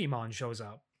Pico Devimon shows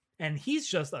up. And he's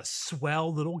just a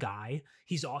swell little guy.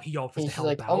 He offers to help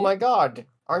like, out. "Oh my god,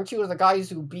 aren't you the guys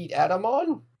who beat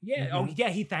Edamon?" Yeah. Oh yeah.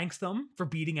 He thanks them for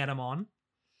beating Edamon.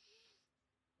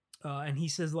 And he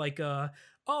says like, "Oh,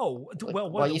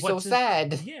 well, why are you so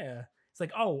sad?" Yeah. It's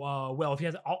like, "Oh, well, if he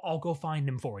has, I'll go find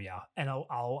him for you, and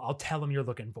I'll tell him you're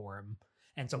looking for him."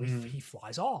 And so he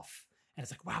flies off, and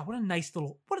it's like, wow, what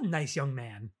a nice young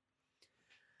man.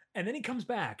 And then he comes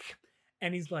back,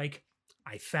 and he's like,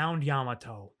 "I found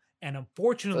Yamato." And Like,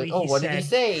 unfortunately, oh, he what said, did he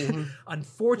say?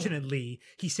 unfortunately,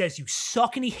 he says you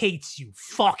suck and he hates you.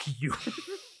 Fuck you.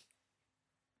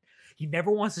 He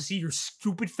never wants to see your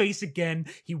stupid face again.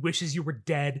 He wishes you were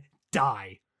dead.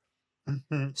 Die.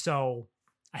 Mhm. So,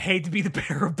 I hate to be the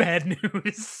bearer of bad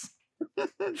news.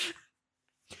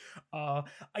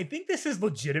 I think this is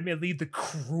legitimately the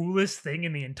cruelest thing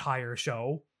in the entire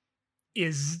show.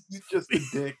 Is He's just a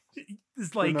dick is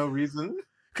for like no reason.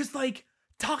 because like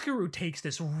Takeru takes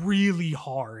this really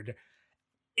hard.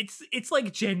 It's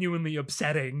like genuinely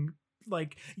upsetting.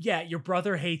 Like, yeah, your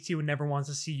brother hates you and never wants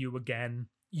to see you again.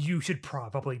 You should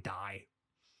probably die.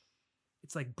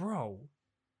 It's like, bro,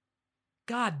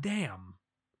 god damn.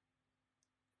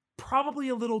 Probably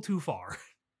a little too far.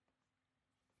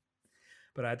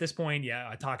 But at this point, yeah,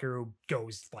 Takeru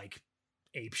goes like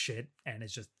ape shit and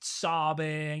is just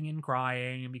sobbing and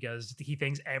crying because he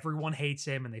thinks everyone hates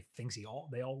him and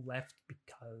they all left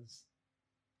because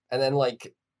And then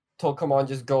like Tokomon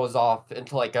just goes off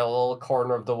into like a little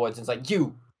corner of the woods and is like,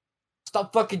 "You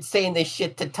stop fucking saying this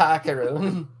shit to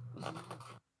Takeru."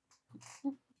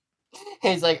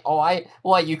 He's like, "Oh,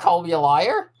 what? You call me a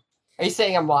liar? Are you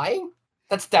saying I'm lying?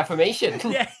 That's defamation.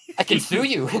 yeah, I can sue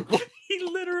you." He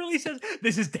literally says,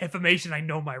 "This is defamation. I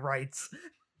know my rights."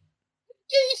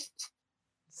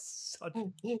 Such...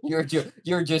 You're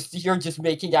just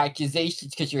making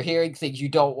accusations because you're hearing things you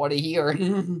don't want to hear.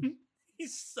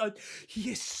 He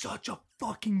is such a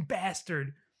fucking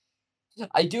bastard.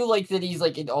 I do like that he's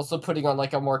like also putting on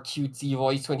like a more cutesy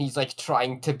voice when he's like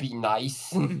trying to be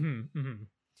nice.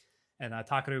 And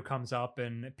Takeru comes up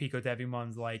and Pico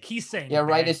Devimon's like, he's saying Yeah,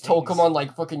 right. bad As things. Tokomon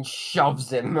like fucking shoves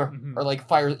him or like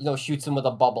fires, shoots him with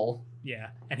a bubble. Yeah,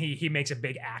 and he makes a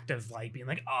big act of like being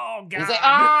like, oh god. He's like,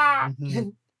 ah!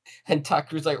 Mhm. And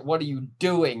Takeru's like, what are you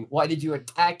doing? Why did you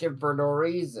attack him for no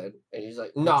reason? And he's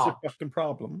like, What's no, your fucking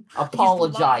problem?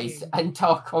 apologize. lying. And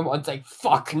Tokomon's like,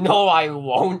 fuck, no, I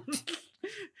won't.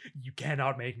 You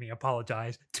cannot make me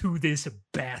apologize to this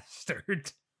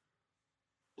bastard.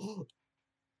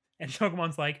 And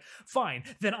Tokemon's like, fine,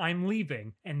 then I'm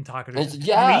leaving. And Takeru And says, he's like,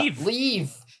 yeah, leave.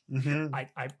 leave. Mhm.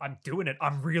 I'm doing it.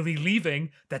 I'm really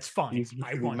leaving. That's fine. He's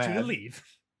I really want you to mad. leave.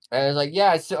 And he's like,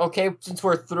 yeah, it's okay, since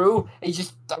we're through,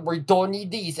 we don't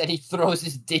need these. And he throws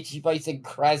his Digivice and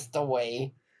crest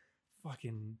away.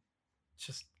 Fucking,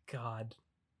 just God.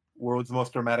 World's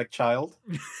most dramatic child.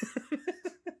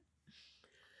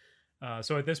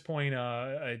 So at this point,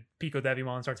 Pico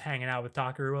Devimon starts hanging out with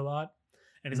Takeru a lot.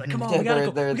 And he's like, Mhm. come on, Yeah, we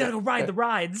gotta they're- we gotta go ride the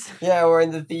rides. Yeah, we're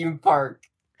in the theme park.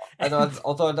 And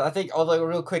although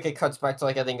real quick it cuts back to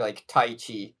like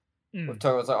Taichi. Mm,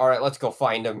 Toko's like, all right, let's go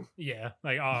find him. yeah,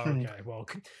 like, oh, okay, well.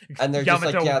 And they're just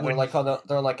like, Yamato yeah, they're wouldn't-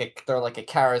 they're like a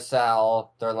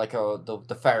carousel. They're like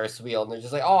the Ferris wheel, and they're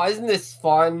just like, oh, isn't this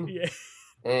fun? Yeah.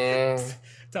 Eh.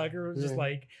 Takeru was just Yeah.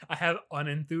 like, I have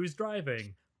unenthused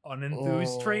driving,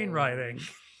 unenthused train Oh. riding.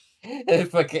 And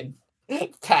fucking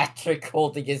Patrick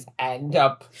holding his hand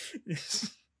up,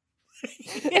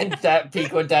 and that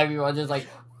Pico Devimon just like,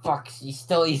 fuck, he's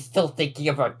still thinking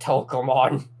about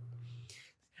Tokomon.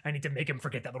 I need to make him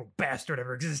forget that little bastard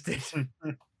ever existed.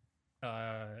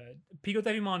 Pico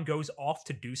Devimon goes off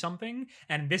to do something,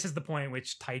 and this is the point at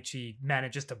which Taichi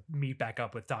manages to meet back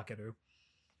up with Takeru.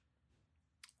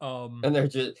 And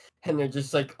they're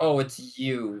just like, oh, it's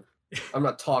you. I'm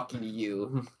not talking to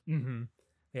you. mhm.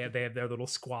 They have their little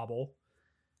squabble.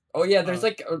 Oh yeah, there's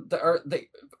like the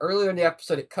earlier in the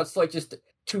episode, it cuts to, like just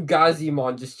two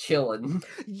Gazimon just chilling.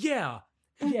 Yeah.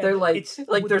 They're like it's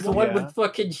there's one Yeah. with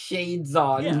fucking shades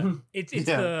on. Yeah. It's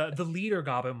Yeah. the leader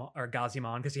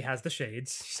Gazimon because he has the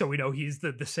shades, so we know he's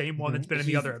the same one that's been in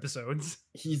the He's- other episodes.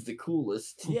 He's the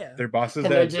coolest. Yeah. Their boss is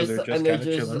And they're dead, so just they're just and kind they're of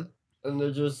just chilling. and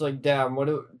they're just like,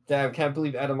 damn, can't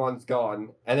believe Edamon's gone.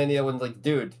 And then the other one's like,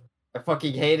 dude, I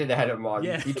fucking hated Edamon.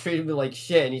 Yeah. He treated me like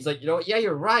shit. And he's like, you know what? Yeah,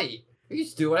 you're right. We can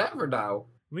just do whatever now.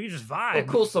 We can just Oh, vibe.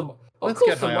 cool some. Oh, Let's cool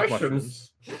get some high off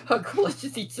mushrooms. Oh, cool. Let's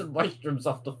just eat some mushrooms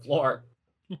off the floor.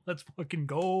 Let's fucking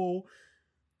go.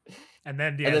 And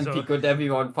then yeah, And then so, Pico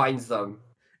Devimon finds them,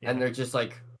 yeah, and they're just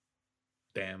like,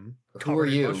 Damn. "Who covered are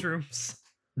in you?" mushrooms.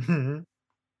 Mhm.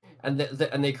 And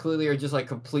they clearly are just like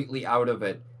completely out of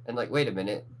it. And like, wait a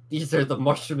minute, these are the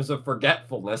mushrooms of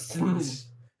forgetfulness.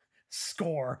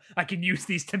 Score. I can use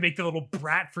these to make the little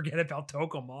brat forget about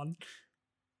Tokomon.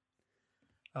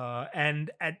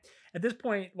 And at this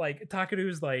point, like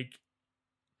Takeru's like,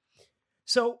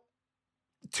 so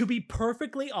to be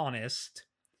perfectly honest,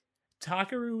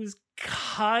 Takeru is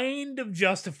kind of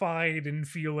justified in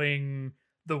feeling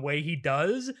the way he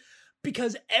does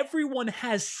because everyone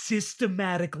has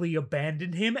systematically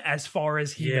abandoned him as far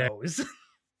as he Yeah. knows.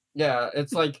 Yeah,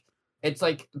 it's like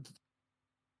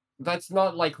that's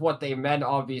not like what they meant,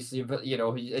 obviously, but you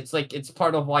know, it's like it's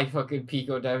part of why fucking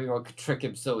Pico Devimon could trick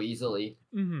him so easily.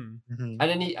 Mm-hmm. Mhm. And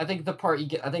then I think the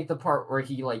part where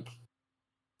he like,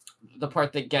 the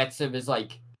part that gets him is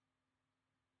like,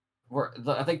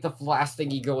 I think the last thing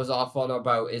he goes off on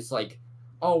about is like,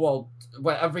 oh well,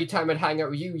 every time I'd hang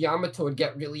out with you, Yamato would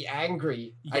get really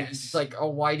angry, and it's Yes. like, oh,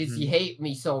 why does he hate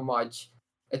me so much?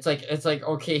 It's like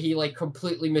okay, he like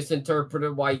completely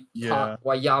misinterpreted why Yeah.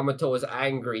 why Yamato is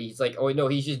angry. He's like, oh no,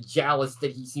 he's just jealous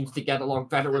that he seems to get along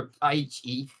better with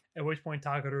Taichi. At which point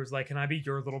Takaru's like, "Can I be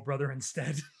your little brother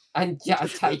instead?" And yeah,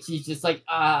 Taichi's just like,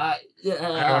 I don't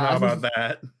know about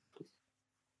that.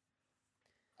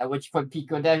 At which point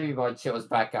Pico Devimon shows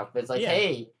back up. It's like, Yeah.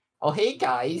 hey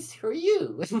guys, who are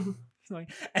you? It's like,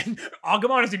 and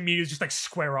Agumon is immediately just like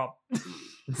square up.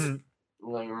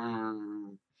 Like,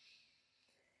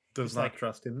 Does It's not like-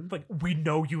 trust him. Like, we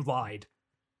know you lied.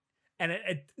 And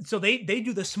so they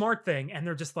do the smart thing, and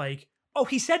they're just like, "Oh,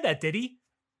 he said that, did he?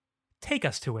 Take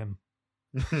us to him."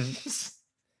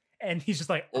 And he's just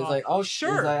like, it's like, oh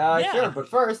sure, He's like, yeah, sure, but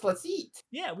first let's eat.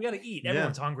 yeah, we gotta eat. Yeah.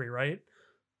 Everyone's hungry, right?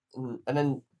 And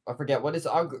then I forget what is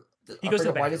He goes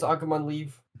to the why does bathroom. Agumon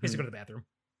leave? He has to go to the bathroom.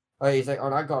 Oh, he's like,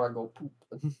 oh, I gotta go poop.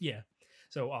 Yeah.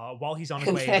 So while he's on his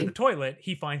And way then- to the toilet,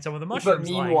 he finds some of the mushrooms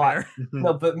lying meanwhile- there.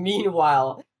 No, but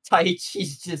meanwhile,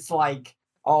 Taichi's just like,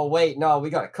 oh wait, no,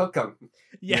 we gotta cook him.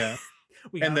 Yeah.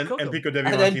 We And gotta then cook 'em. Pico And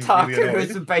Devimon then seems really Takaru's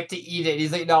annoyed. about to eat it.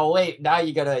 He's like, no, wait, now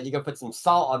you gotta put some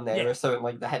salt on there Yeah. or something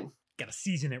like that. Gotta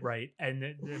season it right. And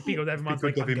Pico Devimon's Pico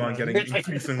like, "I'm Devimon gonna-" getting It's like-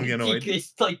 increasingly annoyed.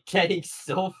 He's like getting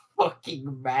so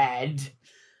fucking mad.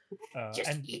 Just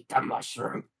and eat the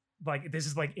mushroom. like this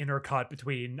is like intercut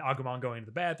between Agumon going to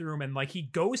the bathroom, and like he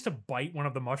goes to bite one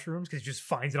of the mushrooms because he just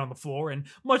finds it on the floor, and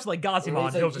much like Gazimon,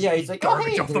 He's he'll like, just yeah, eat he's like, oh,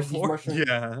 garbage hey, off the there's these floor. mushrooms.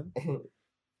 Yeah.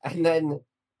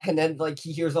 And then like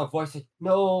he hears a voice like,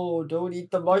 no, don't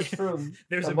eat the mushroom.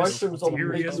 There's The a mushrooms will make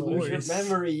mysterious you lose voice. your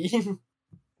memory.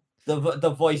 the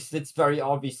voice that's very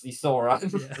obviously Sora. Yeah.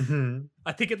 Mhm.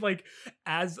 I think it like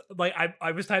as like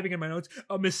I was typing in my notes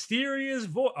a mysterious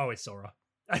voice. Oh, it's Sora.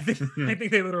 I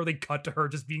think they literally cut to her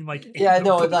just being like, in Yeah, the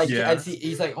no, bush. like, Yeah. and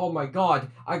he's like, oh my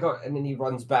god, and then he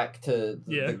runs back to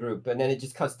Yeah. the group, and then it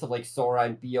just cuts to like Sora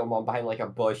and Biyomon behind like a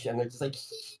bush, and they're just like,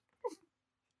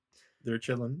 They're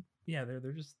chilling. Yeah, they're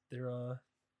just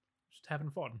having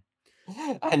fun.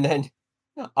 and then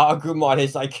Agumon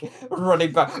is like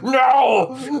running back,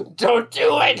 no, don't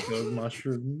do it. Those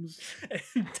mushrooms.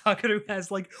 And Takaru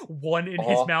has like one in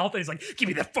his Aw. mouth, and he's like, "Give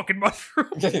me that fucking mushroom."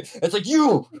 It's like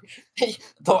you.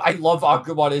 Though I love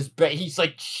Agumon is but he's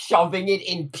like shoving it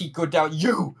in Pico down.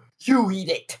 You eat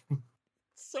it.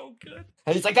 So good.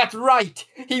 And he's like, that's right.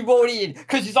 He won't eat it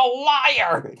because he's a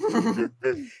liar.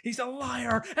 He's a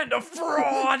liar and a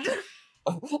fraud.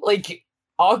 Like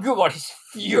Agumon is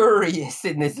furious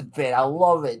in this bit. I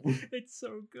love it. It's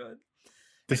so good.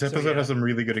 This So, episode yeah. has some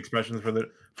really good expressions for the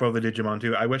Digimon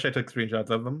too. I wish I took screenshots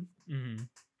of them. Mm-hmm.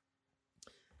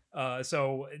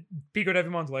 So Pico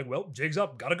Devimon's like, "Well, jig's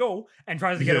up, gotta go," and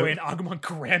tries to get Yeah. away, and Agumon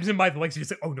grabs him by the legs. And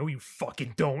he's like, "Oh no, you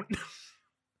fucking don't!"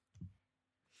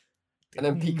 And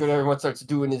then Pico and everyone starts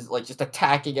doing his like just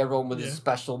attacking everyone with Yeah. his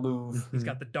special move. He's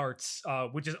got the darts,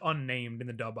 which is unnamed in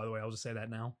the dub, by the way. I'll just say that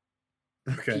now.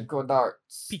 Okay. Pico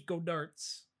darts. Pico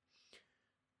darts.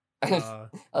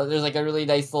 There's like a really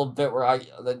nice little bit where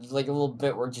there's like a little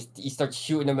bit where just he starts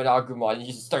shooting him at Agumon and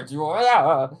he just starts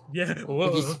Yeah. like he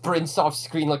Whoa. sprints off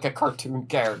screen like a cartoon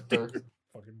character.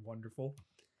 Fucking wonderful.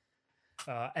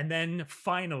 And then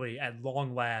finally, at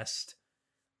long last,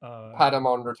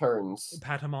 Patamon returns.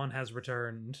 Patamon has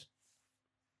returned.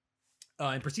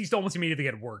 And proceeds to almost immediately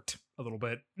get worked a little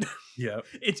bit. Yeah.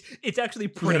 It's actually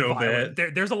pretty Little bit.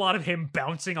 bit. There's a lot of him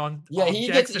bouncing on Yeah, he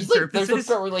objects gets and he's like there's a surfaces.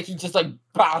 bit where like he just like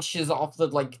bashes off the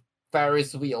like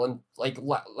Ferris wheel and like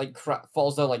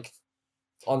falls down like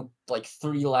on like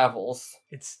 3 levels.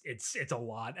 It's a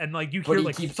lot, and like you But hear he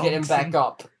like keeps getting thunks back and-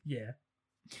 up. Yeah,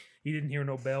 he didn't hear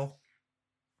no bell.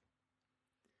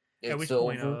 At It's which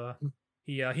over. point,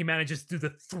 he manages to do the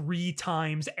 3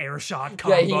 times air shot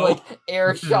combo. Yeah, he like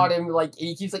air shot him like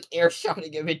he keeps like air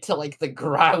shotting him into like the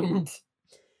ground.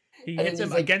 he and hits then him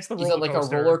he's, like- against the He's roller on like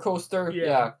coaster. a roller coaster. Yeah.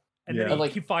 Yeah. And Yeah. then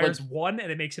Like- he fires one,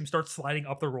 and it makes him start sliding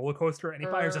up the roller coaster, and he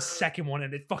fires a second one,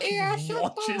 and it fucking Air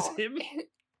shot launches down. him.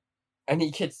 And he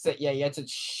gets it. Yeah, he gets it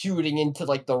shooting into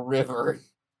like the river.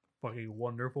 Fucking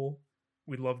wonderful.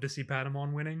 We'd love to see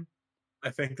Patamon winning. I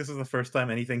think this is the first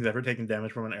time anything's ever taken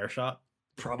damage from an air shot,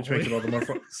 Probably. which makes it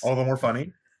all the more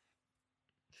funny.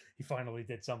 He finally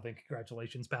did something.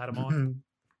 Congratulations, Patamon.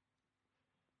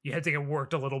 You had to get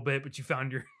worked a little bit, but you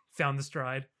found the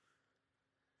stride.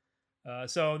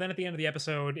 So then at the end of the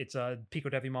episode, it's Pico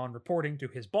Devimon reporting to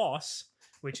his boss,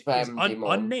 which is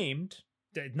Vamdemon. unnamed,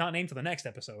 not named for the next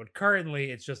episode.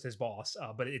 Currently, it's just his boss,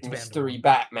 but it's Mystery Vamdemon.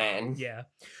 Batman. Yeah.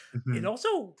 Mhm. It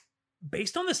also,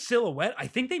 based on the silhouette, I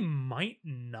think they might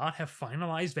not have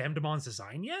finalized Vamdemon's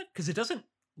design yet, because it doesn't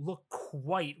look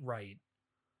quite right.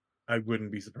 I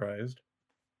wouldn't be surprised.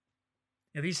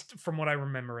 At least from what I'm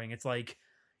remembering, it's like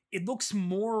it looks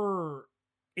more.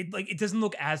 It doesn't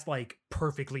look as like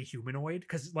perfectly humanoid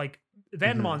because like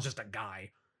Vandemon's just a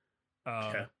guy.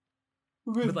 Yeah.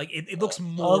 But like it looks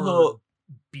more Also,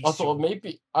 bestial.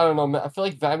 maybe I don't know. I feel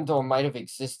like Vamdemon might have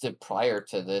existed prior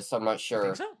to this. I'm not sure.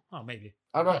 Think so? Oh, maybe.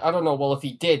 I don't know. Well, if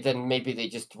he did, then maybe they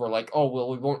just were like, "Oh, well,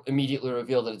 we won't immediately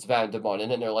reveal that it's Vamdemon,"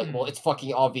 and then they're like, "Well, it's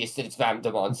fucking obvious that it's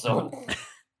Vamdemon." So,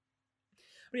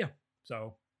 But yeah,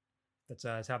 so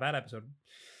that's how that episode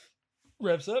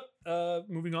wraps up.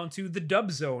 Moving on to the Dub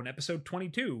Zone, episode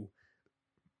 22.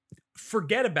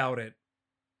 Forget about it.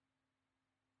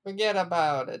 forget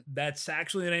about it. That's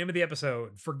actually the name of the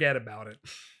episode. Forget about it.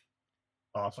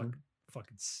 Awesome.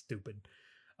 Fucking stupid.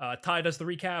 Ty does the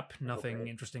recap. Nothing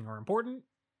interesting or important.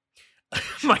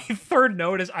 My third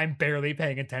note is I'm barely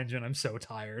paying attention. I'm so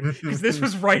tired because this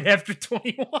was right after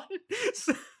 21.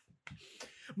 So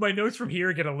my notes from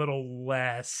here get a little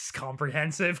less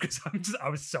comprehensive because I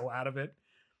was so out of it.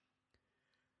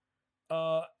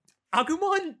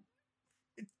 Agumon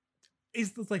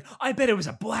is like, I bet it was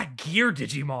a black gear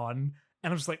Digimon, and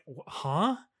I'm just like,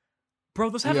 huh?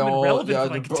 Bro, those haven't been relevant for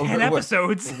like 10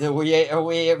 episodes. We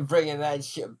ain't bringing that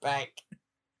shit back.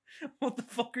 What the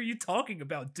fuck are you talking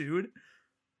about, dude?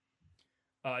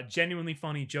 Genuinely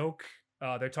funny joke.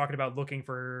 They're talking about looking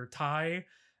for Tai,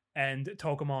 and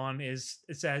Tokamon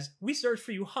it says, "We searched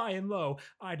for you high and low."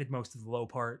 I did most of the low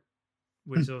part,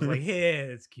 which was like, yeah,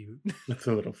 it's cute. It's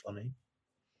a little funny.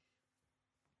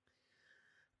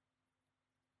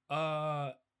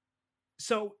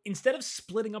 So instead of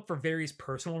splitting up for various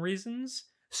personal reasons,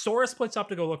 Sora splits up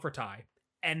to go look for Tai,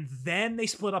 and then they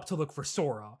split up to look for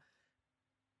Sora.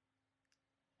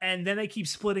 And then they keep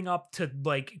splitting up to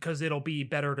like, because it'll be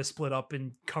better to split up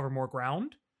and cover more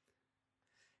ground.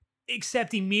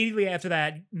 Except immediately after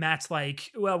that, Matt's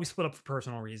like, well, we split up for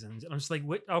personal reasons. And I'm just like,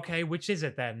 okay, which is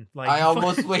it then? Like, I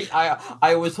almost wait.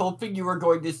 I was hoping you were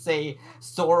going to say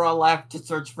Sora left to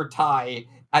search for Tai,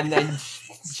 and then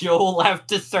Joe left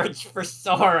to search for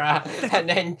Sora, and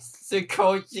then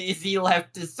Izzy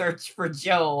left to search for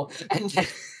Joe, and then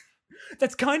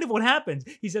that's kind of what happens.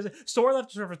 He says Sora left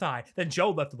to search for Tai, then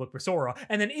Joe left to look for Sora,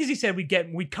 and then Izzy said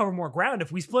we'd cover more ground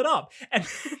if we split up. And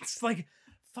it's like,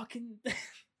 fucking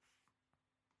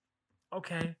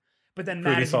okay. But then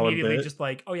Matt is immediately just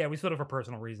like, oh yeah, we split up for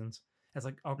personal reasons. It's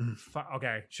like, oh,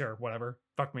 okay, sure, whatever.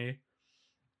 Fuck me.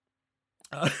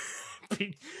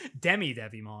 Demi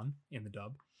Devimon in the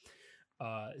dub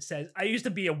says, I used to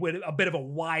be a bit of a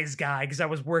wise guy because I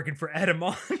was working for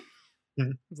Edamon.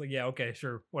 It's like, yeah, okay,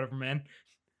 sure, whatever, man.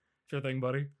 Sure thing,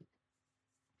 buddy.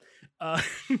 After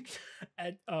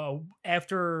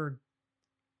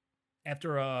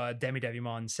Demi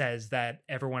Devimon says that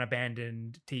everyone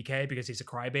abandoned TK because he's a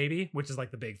crybaby, which is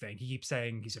like the big thing. He keeps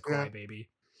saying he's a crybaby.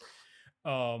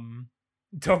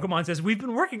 Tokamon says, we've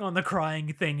been working on the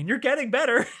crying thing and you're getting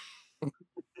better.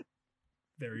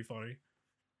 Very funny.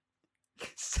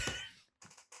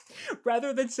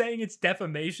 Rather than saying it's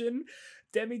defamation,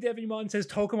 Demi Devimon says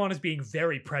Tokamon is being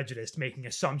very prejudiced, making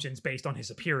assumptions based on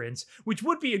his appearance, which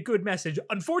would be a good message.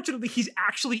 Unfortunately, he's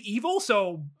actually evil,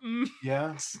 so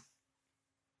Yeah.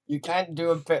 you can't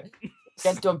do a bit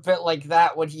like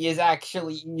that when he is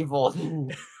actually evil.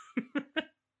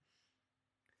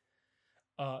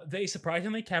 They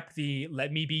surprisingly kept the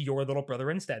 "let me be your little brother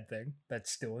instead" thing.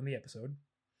 That's still in the episode.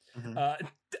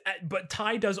 Mm-hmm. But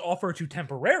Tai does offer to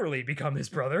temporarily become his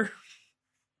brother.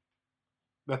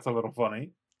 That's a little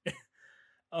funny.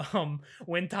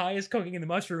 When Tai is cooking in the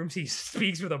mushrooms, he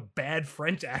speaks with a bad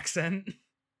French accent.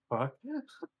 Fuck.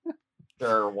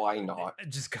 Sure, why not?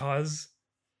 Just cause.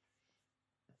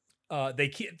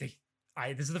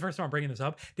 This is the first time I'm bringing this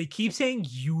up. They keep saying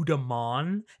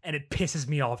Udamon, and it pisses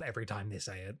me off every time they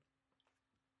say it.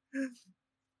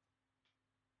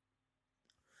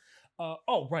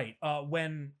 Oh, right.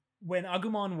 When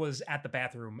Agumon was at the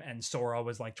bathroom and Sora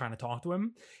was like trying to talk to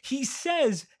him, he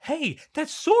says, "Hey,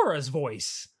 that's Sora's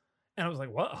voice." And I was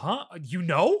like, "What? Huh? You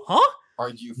know? Huh? Are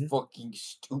you fucking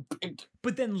stupid?"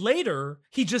 But then later,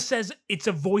 he just says, "It's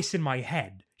a voice in my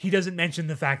head." He doesn't mention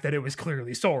the fact that it was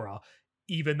clearly Sora,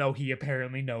 even though he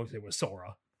apparently knows it was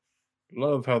Sora.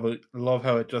 Love how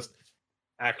it just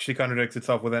actually contradicts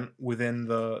itself within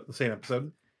the same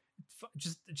episode.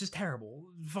 just terrible.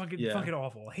 Fucking Yeah. fucking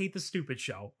awful. Hate the stupid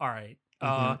show. All right.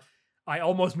 Mhm. I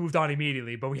almost moved on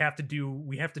immediately, but we have to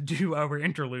do our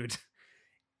interlude.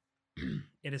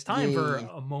 It is time for Yay.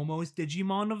 Momo's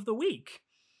Digimon of the Week.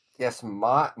 Yes,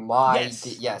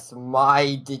 Yes. yes,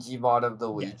 my Digimon of the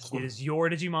week. Yes, it is your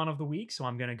Digimon of the week, so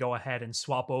I'm going to go ahead and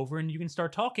swap over and you can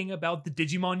start talking about the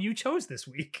Digimon you chose this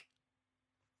week.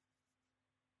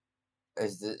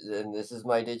 And this is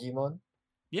my Digimon?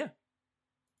 Yeah.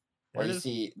 Well, There it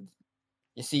is.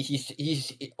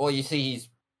 he's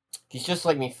just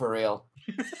like me for real.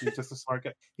 He's just a smart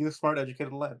guy. He's a smart,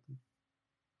 educated lad.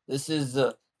 This is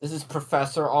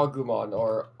Professor Agumon,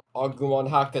 or Agumon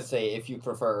Hakase if you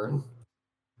prefer.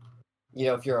 You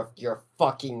know, if you're a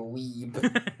fucking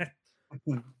weeb.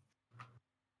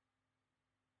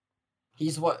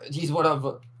 He's one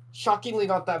of shockingly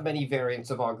not that many variants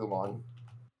of Agumon.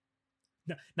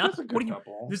 No, That's not a good what do you?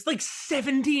 couple. There's like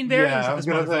 17 variants Yeah, I of was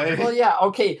this gonna say. motherfucker. Well, yeah,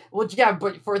 okay. Well, yeah,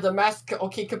 but for the mask,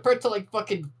 okay, compared to like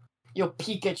fucking,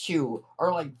 Pikachu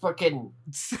or like fucking.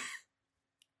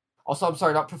 Also, I'm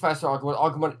sorry, not Professor Agumon,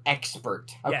 Agumon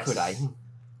Expert. How could I?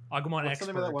 Agumon What's the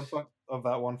name of Expert.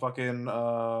 that one fucking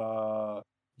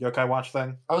Yokai Watch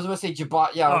thing? I was gonna say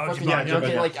Jabat. Yeah, Oh, fucking, Jabat,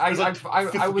 okay, yeah. like There's like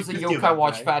I was a 50 of Yokai that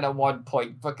Watch guy. fan at one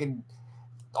point. Fucking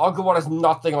Agumon has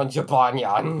nothing on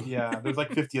Jabanyan. Yeah, there's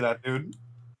like 50 of that dude.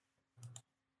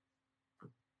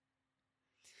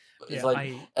 It's Yeah,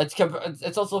 like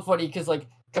it's also funny because like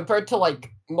compared to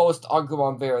like most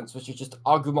Agumon variants, which are just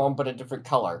Agumon but a different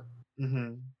color.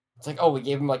 Mm-hmm. It's like, oh, we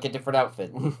gave him like a different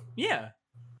outfit. yeah.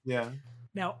 Yeah.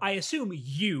 Now, I assume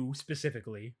you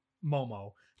specifically,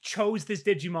 Momo, chose this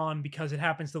Digimon because it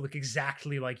happens to look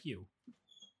exactly like you.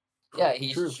 Yeah,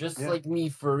 he's True, just yeah. like me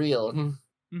for real.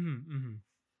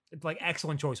 It's like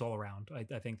excellent choice all around. I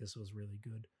think this was really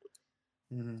good.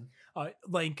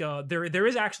 Mm-hmm. There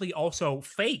is actually also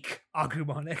fake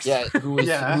Agumon Expert.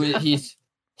 Yeah, Yeah.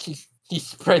 he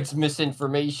spreads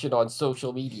misinformation on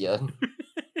social media.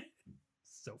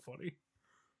 So funny.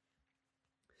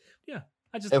 Yeah,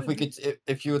 I just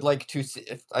If you would like to see,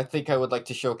 I think I would like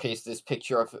to showcase this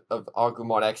picture of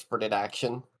Agumon Expert in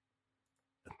action.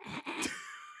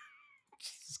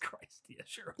 Jesus Christ, yeah,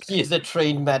 sure. Okay. He is a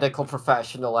trained medical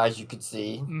professional, as you can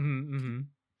see.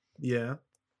 Yeah.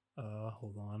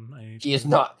 Hold on. He is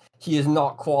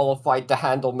not qualified to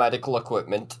handle medical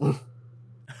equipment.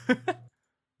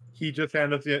 He just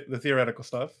handles the theoretical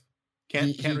stuff.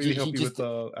 Can't really help you with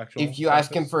the actual. If you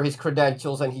ask him practice. for his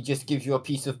credentials and he just gives you a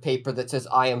piece of paper that says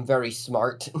 "I am very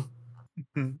smart,"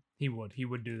 he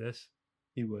would do this.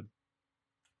 He would.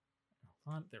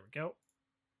 Hold on, there we go.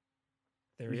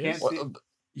 There You he can't is. see-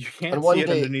 You can't And one see it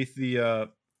day- underneath the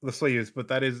sleeves, but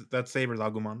that's Saber's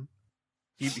Agumon.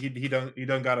 He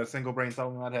don't got a single brain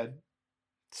cell in that head.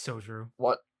 So true.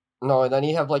 what? No, and then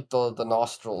you have like the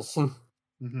nostrils.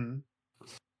 Mm-hmm.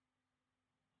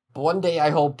 But one day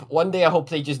I hope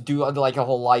they just do like a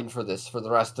whole line for this for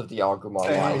the rest of the Agumon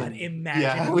Same. line. God, imagine.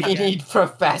 Yeah. We need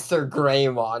Professor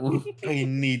Greymon. I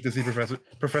need to see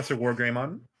Professor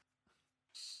Wargreymon.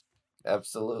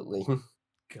 Absolutely.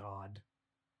 God.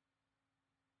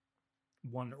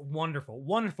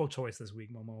 Wonderful choice this week,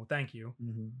 Momo. Thank you.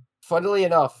 Mm-hmm. Funnily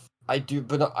enough, I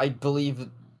believe,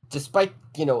 despite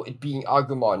it being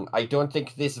Agumon, I don't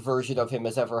think this version of him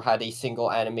has ever had a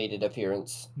single animated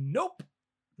appearance. Nope.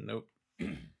 Nope. I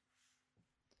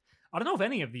don't know if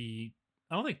any of the.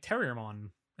 I don't think Terriermon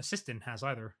Assistant has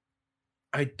either.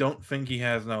 I don't think he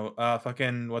has no.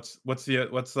 Fucking what's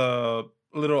the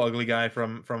little ugly guy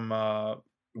from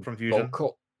Fusion?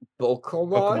 Bokomon?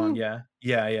 Pokemon.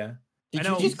 Yeah. Did I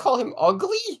know. you just call him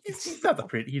ugly? He's not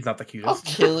he's not the I'll cutest.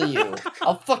 kill you.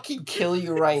 I'll fucking kill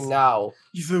you right now.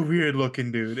 He's a weird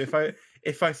looking dude.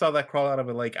 If I saw that crawl out of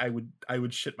a lake, I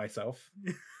would shit myself.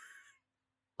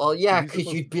 Well, yeah, He's because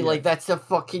supposed- you'd be yeah. like, that's a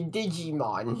fucking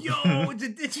Digimon. Yo,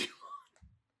 did you?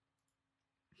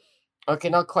 Okay,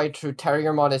 not quite true.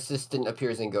 Terriermon Assistant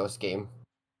appears in Ghost Game.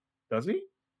 Does he?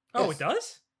 Oh, Yes. it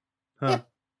does. Huh. Yeah.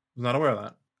 Was not aware of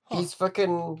that.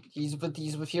 Huh. He's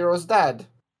with Hero's dad.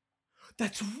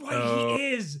 That's right. Oh,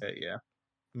 He is. Yeah.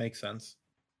 Makes sense.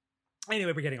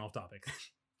 Anyway, we're getting off topic.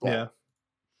 Yeah.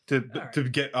 To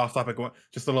Alright. get off topic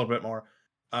just a little bit more,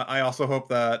 I also hope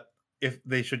that if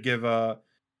they should give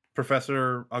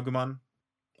Professor Agumon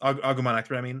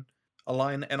Expert, I mean, a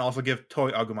line, and also give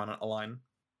Toy Agumon a line.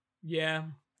 Yeah,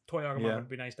 Toy Agumon Yeah. would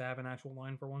be nice to have an actual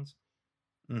line for once.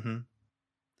 Mm-hmm.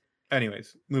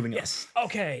 Anyways, moving Yes.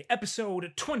 Okay.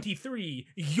 Episode 23.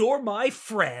 You're my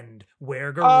friend.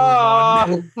 Where Ah!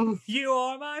 Garurumon.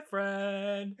 You're my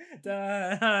friend.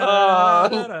 Da, Ah.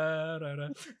 da, da, da, da.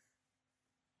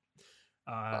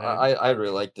 I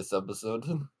really like this episode.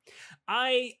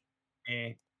 I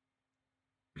Eh.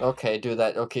 Okay, do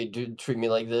that. Okay, treat me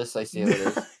like this. I see how it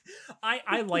is.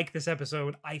 I like this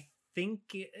episode. I think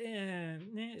Yeah.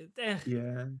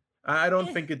 I don't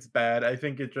Eh. think it's bad. I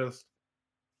think it just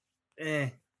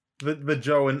the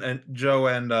Joe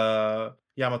and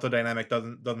Yamato dynamic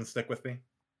doesn't stick with me.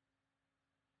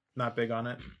 Not big on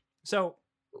it. so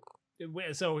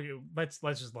let's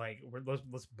just like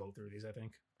let's blow through these. I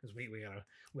think because we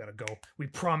gotta go. We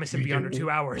promise it'll be under 2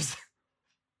 hours.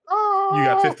 You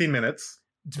got 15 minutes.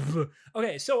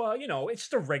 Okay, so it's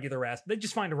just a regular ass. They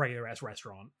just find a regular ass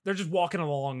restaurant. They're just walking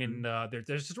along, and there's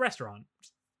just a restaurant.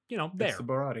 There. It's the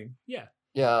Barati. Yeah,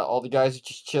 Yeah, all the guys are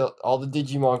just chill. All the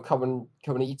Digimon coming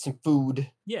to eat some food.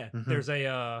 yeah. Mhm. There's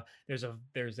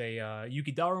a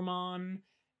Yukidarumon,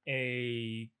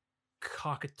 a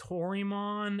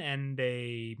Kakatorimon, and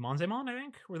a Monzemon. I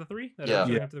think were the three that Yeah. are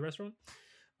showing up to the restaurant.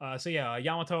 So yeah,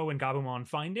 Yamato and Gabumon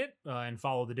find it and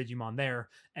follow the Digimon there.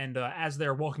 And as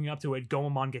they're walking up to it,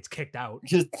 Gomamon gets kicked out.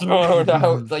 Just thrown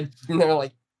out. Like they're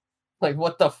like,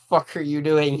 what the fuck are you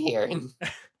doing here?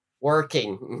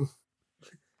 Working.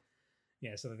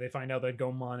 Yeah, so they find out that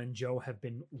Gomamon and Joe have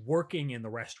been working in the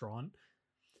restaurant.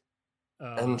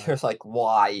 And they're like,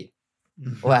 why?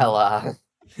 Well,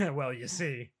 well, you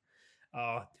see,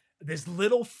 this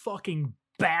little fucking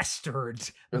bastard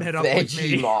met up with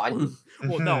me. Vegemon.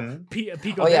 Well, no,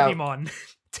 Pico Oh, yeah. Devimon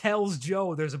tells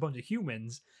Joe there's a bunch of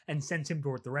humans and sends him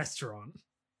toward the restaurant.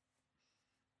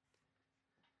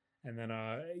 And then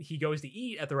he goes to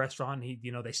eat at the restaurant.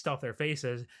 They stuff their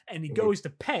faces, and he goes to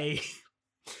pay.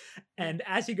 And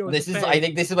as he goes, I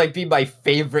think this might be my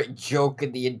favorite joke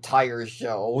in the entire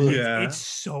show. Yeah. It's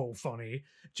so funny.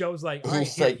 Joe's like, all right,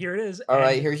 He's like, here it is. All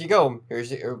right, And here you go.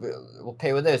 We'll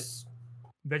pay with this.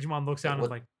 Vegemon looks down and is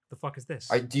What- like, the fuck is this?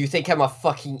 Do you think I'm a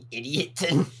fucking idiot?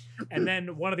 And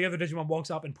then one of the other Digimon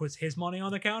walks up and puts his money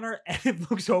on the counter, and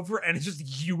it looks over and it's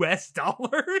just US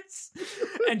dollars.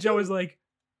 And Joe is like,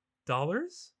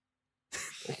 dollars?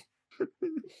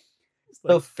 It's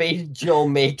The like, face Joe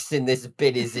makes in this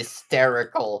bit is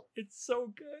hysterical. it's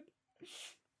so good.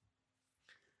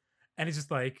 And it's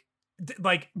just like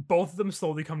both of them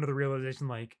slowly come to the realization,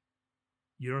 like,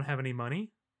 you don't have any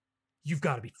money? You've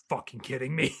got to be fucking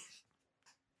kidding me.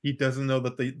 He doesn't know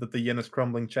that the yen is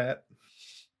crumbling, chat.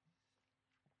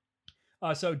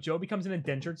 So Joe becomes an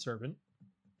indentured servant.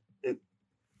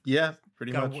 Yeah,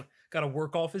 pretty Gotta, much. gotta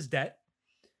work off his debt.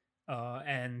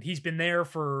 And he's been there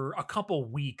for a couple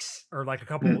weeks, or like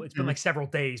it's been like several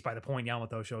days by the point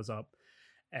Yamato shows up.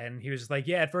 And he was just like,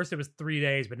 yeah, at first it was 3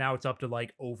 days, but now it's up to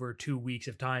like over 2 weeks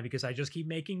of time because I just keep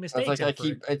making mistakes.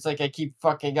 It's like I keep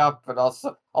fucking up, but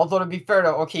also, although to be fair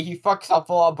though, okay, he fucks up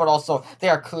a lot, but also they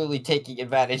are clearly taking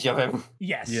advantage of him.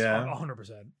 Yes, Yeah.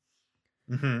 100%.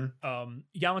 Mm-hmm.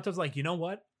 Yamato's like, you know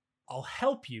what? I'll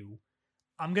help you.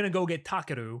 I'm gonna go get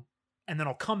Takeru, and then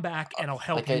I'll come back and I'll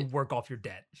help Okay. you work off your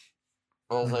debt.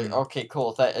 I was like, Mhm. okay,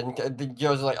 cool. And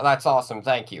Joe's like, that's awesome,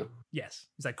 thank you. Yes.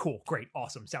 He's like, cool, great,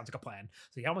 awesome. Sounds like a plan.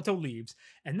 So Yamato leaves.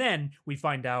 And then we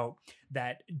find out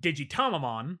that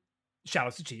Digitamamon, shout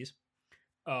out to Cheese,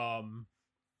 who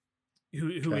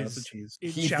Shout out is to Cheese.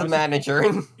 He's shout the outs manager.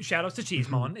 To, shout outs to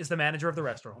Cheesemon, is the manager of the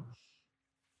restaurant.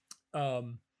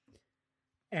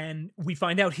 And we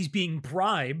find out he's being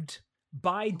bribed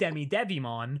by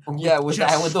Devimon. Yeah, with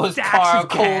those stacks of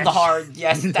cold cash. hard,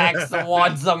 stacks of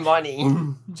wads of money.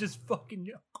 Just fucking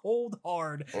cold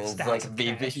hard And it's stacks like, of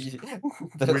maybe, cash.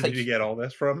 Where did you get all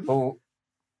this from? oh,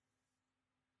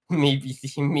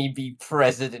 maybe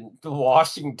President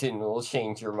Washington will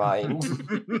change your mind.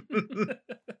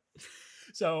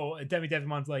 So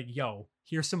Devimon's like, yo,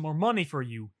 here's some more money for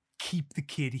you. Keep the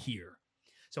kid here.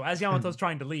 So as Yamato's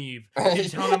trying to leave,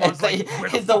 Digitamon's like, where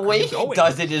the the fuck are way you he going?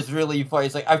 does it is really funny.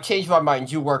 It's like, I've changed my mind.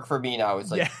 You work for me now.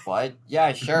 It's like, Yeah. what?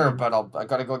 Yeah, sure, but I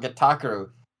gotta go get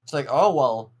Takeru. It's like, oh,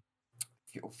 well,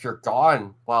 if you're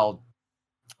gone, well,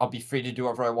 I'll be free to do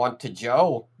whatever I want to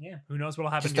Joe. Yeah, who knows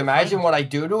what'll happen Just to your imagine friend. what I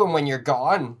do to him when you're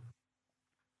gone.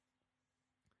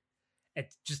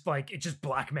 It's just like, it just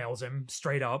blackmails him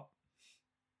straight up.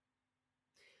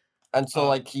 And so,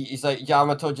 like, he's like,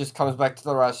 Yamato just comes back to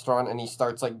the restaurant and he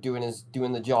starts like doing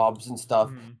the jobs and stuff.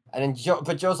 Mhm. And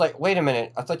then Joe's like, wait a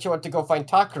minute, I thought you wanted to go find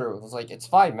Takeru. I was like, it's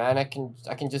fine, man. I can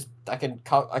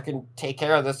take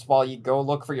care of this while you go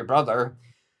look for your brother.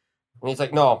 And he's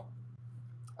like, no.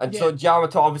 And so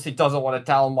Yamato obviously doesn't want to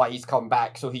tell him why he's come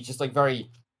back. So he's just like very,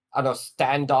 I don't know,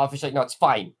 standoffish. Like, no, it's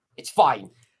fine. It's fine.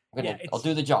 I'll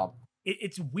do the job.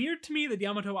 It's weird to me that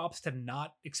Yamato opts to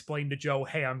not explain to Joe,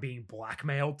 hey, I'm being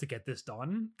blackmailed to get this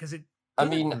done. Because I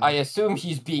mean, I assume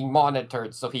he's being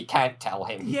monitored, so he can't tell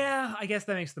him. Yeah, I guess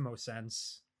that makes the most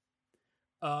sense.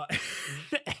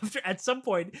 At some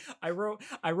point, I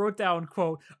wrote down,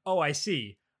 quote, "Oh, I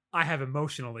see. I have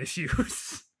emotional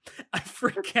issues." I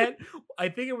forget. I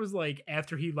think it was like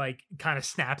after he like kind of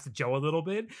snaps at Joe a little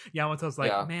bit. Yamato's like,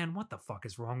 Yeah. "Man, what the fuck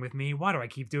is wrong with me? Why do I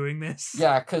keep doing this?"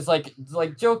 Yeah, because like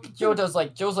Joe does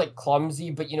like Joe's like clumsy,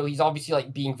 but he's obviously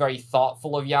like being very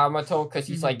thoughtful of Yamato because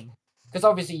he's like because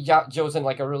obviously Joe's in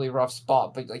like a really rough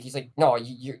spot, but like he's like, no,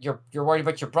 you're worried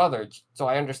about your brother, so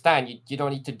I understand you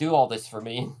don't need to do all this for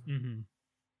me. Mm-hmm.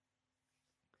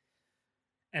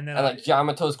 And then like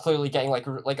Yamato's clearly getting like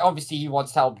obviously he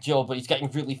wants to help Joe, but he's getting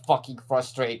really fucking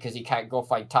frustrated because he can't go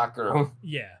find Takuro.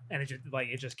 Yeah, and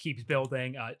it just keeps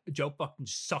building. Joe fucking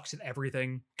sucks at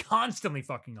everything, constantly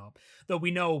fucking up. Though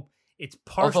we know it's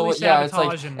partially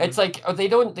sabotage. It's like they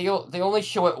only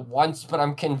show it once, but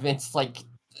I'm convinced like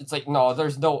it's like no,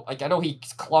 there's no like I know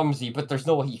he's clumsy, but there's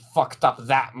no way he fucked up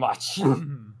that much.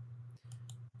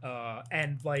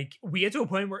 And like we get to a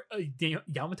point where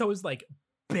Yamato is like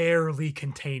barely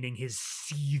containing his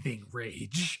seething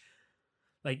rage.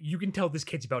 Like you can tell this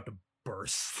kid's about to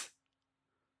burst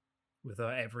with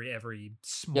every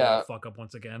small fuck up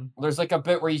once again. There's like a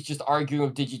bit where he's just arguing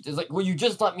with Digi. It's like, will you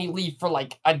just let me leave for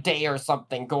like a day or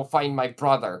something? Go find my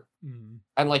brother.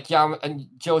 And like and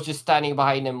Joe's just standing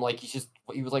behind him like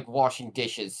he was like washing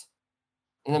dishes.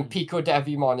 And then Pico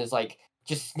Devimon is like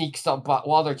just sneaks up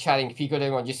while they're chatting. Pico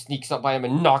Devimon just sneaks up by him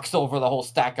and knocks over the whole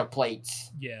stack of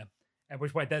plates. Yeah. At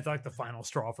which point, that's like the final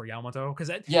straw for Yamato, because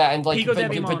and like, but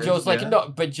Joe's like,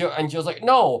 no, Joe's like,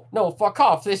 no, fuck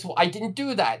off. I didn't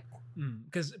do that.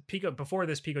 Because before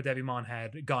this, Pico Devimon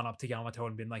had gone up to Yamato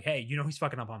and been like, hey, he's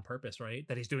fucking up on purpose, right?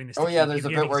 That he's doing this. Oh yeah, there's a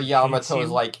bit where Yamato is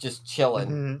like just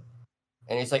chilling,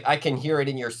 and he's like, I can hear it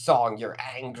in your song. You're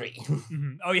angry.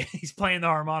 Oh yeah, he's playing the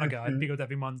harmonica, and Pico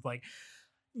Devimon's like,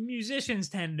 musicians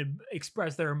tend to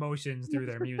express their emotions through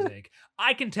their music.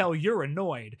 I can tell you're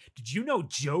annoyed. Did you know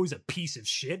Joe's a piece of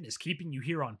shit and is keeping you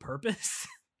here on purpose?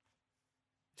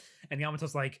 And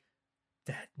Yamato's like,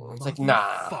 that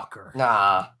motherfucker.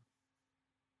 Nah.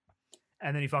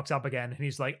 And then he fucks up again, and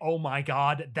he's like, oh my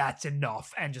god, that's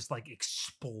enough, and just like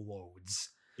explodes.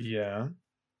 Yeah.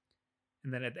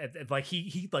 And then like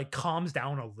he like calms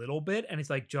down a little bit, and he's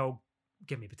like, Joe,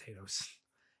 give me potatoes.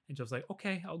 And Joe's like,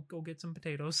 okay, I'll go get some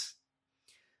potatoes.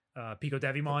 Pico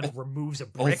Devimon removes a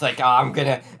brick. It's like,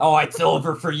 it's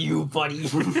over for you, buddy.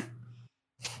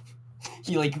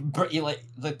 he like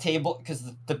the table, because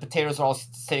the potatoes are all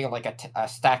sitting on like a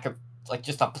stack of like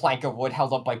just a plank of wood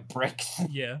held up by bricks.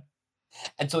 Yeah.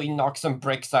 And so he knocks some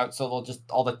bricks out, so they'll just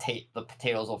the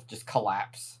potatoes will just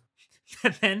collapse.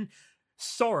 And then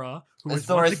Sora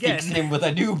sticks him with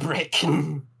a new brick.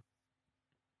 And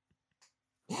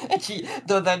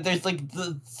there's like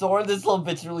Sora. This little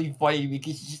bit's really funny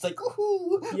because she's like,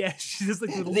 ooh. Yeah, she's just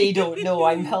like little... They don't know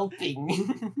I'm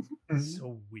helping.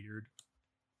 So weird.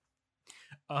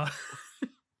 I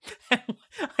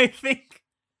think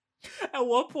at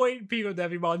one point Pico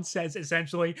Devimon says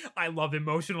essentially, I love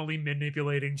emotionally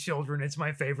manipulating children. It's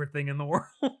my favorite thing in the world.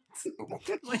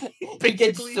 Like, he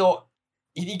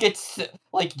gets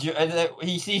like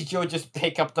he sees Joe just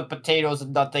pick up the potatoes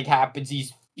and nothing happens.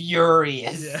 He's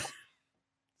furious. Yeah.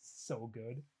 So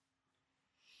good.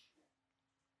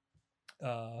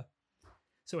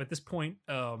 So at this point,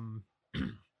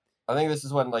 I think this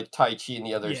is when like Taichi and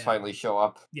the others finally show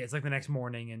up. Yeah, it's like the next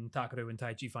morning, and Takuro and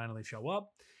Taichi finally show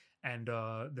up, and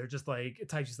they're just like,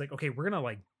 Taichi's like, okay, we're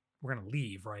gonna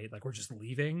leave, right? Like we're just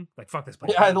leaving. Like fuck this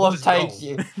place. Yeah, I love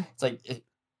Taichi.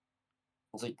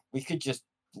 It's like we could just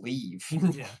leave.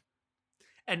 Yeah,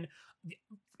 and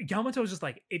Yamato's just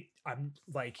like, I'm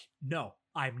like, no,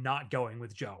 I'm not going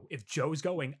with Joe. If Joe's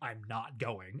going, I'm not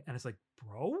going. And it's like,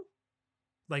 bro,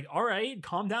 like, all right,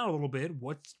 calm down a little bit.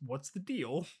 What's the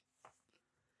deal?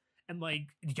 And like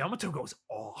Yamato goes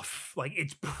off. Like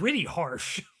it's pretty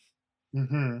harsh.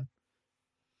 And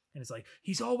it's like,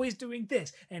 he's always doing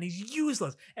this, and he's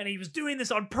useless, and he was doing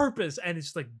this on purpose. And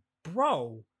it's like,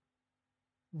 bro,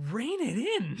 rein it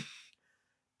in.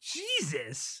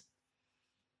 Jesus.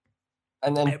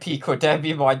 And then Pico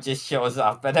Devimon just shows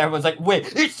up, and everyone's like,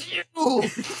 wait, it's you!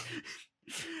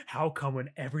 How come when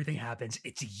everything happens,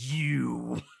 it's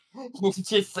you?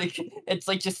 It's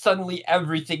like just suddenly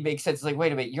everything makes sense. It's like,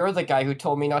 wait a minute, you're the guy who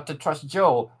told me not to trust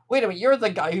Joe. Wait a minute, you're the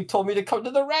guy who told me to come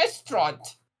to the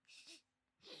restaurant.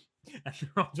 And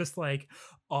they're all just like,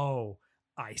 oh,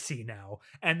 I see now.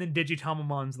 And then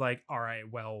Digitamomon's like, all right,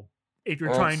 well, if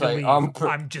you're trying to leave,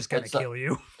 I'm just gonna kill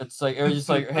you. It was just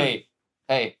like, hey,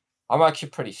 I'm actually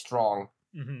pretty strong.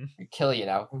 kill you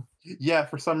now. Yeah,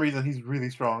 for some reason he's really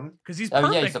strong. Because he's Oh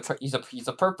perfect. yeah, he's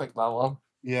a perfect level.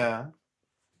 Yeah.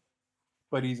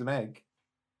 But he's an egg.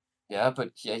 Yeah,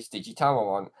 but yeah, he's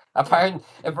Digitamamon. Apparently,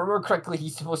 if I remember correctly,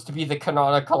 he's supposed to be the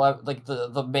canonical, like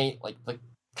the main, like the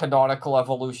canonical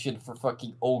evolution for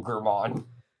fucking Ogremon.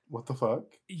 What the fuck?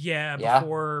 Yeah, Yeah.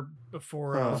 before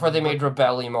Before they made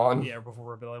Rebellion. Yeah,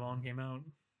 before Rebellion came out.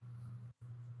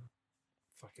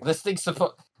 Fucking This thing's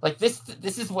supposed like this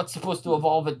is what's supposed to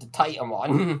evolve into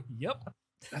Titamon. Yep.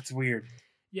 That's weird.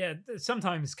 Yeah,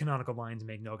 sometimes canonical lines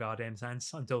make no goddamn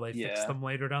sense until they fix Yeah. them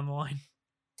later down the line.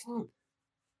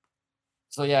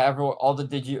 So yeah, all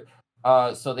the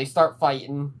so they start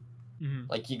fighting. Mhm.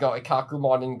 Like you got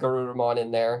Ikakumon and Garurumon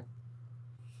in there.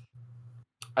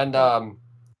 And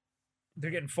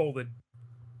They're getting folded.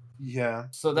 Yeah.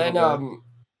 so then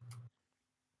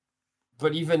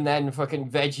but even then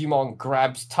fucking Vegemon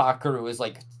grabs Takaru as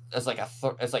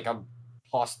a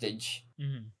hostage.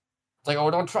 Mhm. It's like,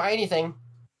 oh, don't try anything.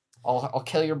 I'll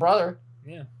kill your brother.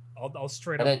 Yeah, I'll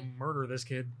straight And up then- murder this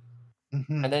kid.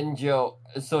 Mhm. And then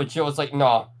Joe's like,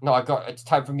 no, it's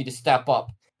time for me to step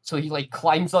up. So he like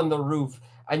climbs on the roof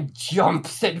and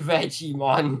jumps at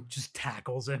Vegemon, Just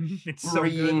tackles him. It's so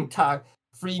freeing good.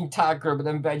 freeing Takaru, but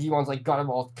then Vegemon's like got him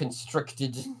all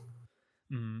constricted.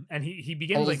 And he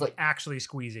begins And he's like like- actually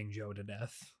squeezing Joe to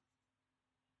death.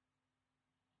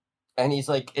 And he's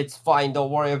like, it's fine, don't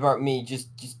worry about me. Just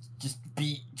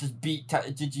beat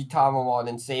Digitamamon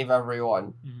and save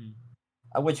everyone. Mhm.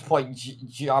 At which point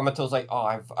Yamato's like,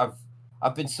 oh,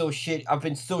 I've been so shit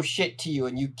to you,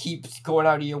 and you keep going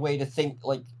out of your way to think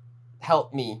like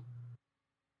help me.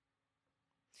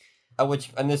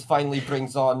 And this finally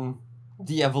brings on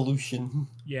the evolution.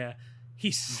 Yeah,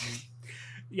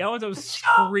 Yamato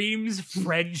screams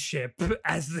friendship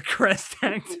as the crest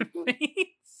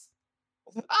activates.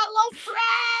 I love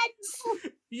friends.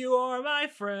 You are my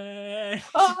friend.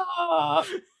 Ah!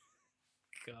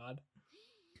 God.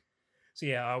 So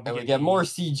yeah, And we get more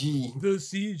CG. The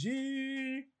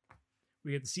CG.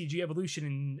 We get the CG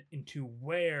evolution into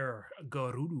where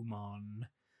Garurumon,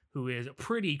 who is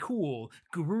pretty cool.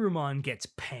 Garurumon gets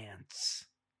pants.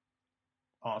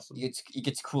 Awesome. He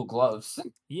gets cool gloves.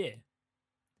 Yeah.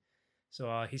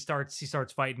 So he starts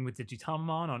fighting with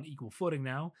Digitamamon on equal footing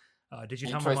now. He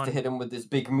Digitamamon tries to hit him with this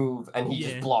big move, and he Yeah.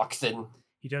 just blocks it.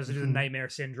 He does do the nightmare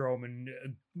syndrome, and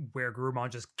where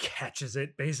Garurumon just catches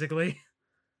it basically,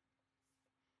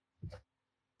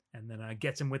 and then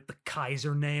gets him with the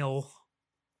Kaiser nail.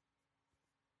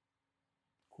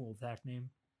 Cool attack name.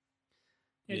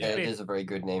 Yeah, it is a very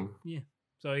good name.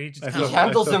 So he just I He still- kinda-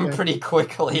 handles him think- pretty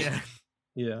quickly. yeah.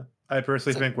 Yeah, I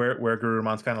personally think where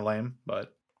Gurumon's kind of lame,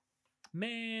 but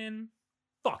Man,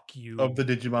 fuck you. of the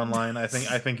Digimon line, I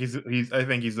think he's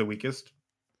the weakest.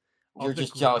 You're Of the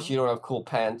just jealous. Garurumon? You don't have cool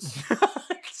pants.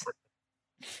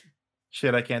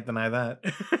 Shit, I can't deny that.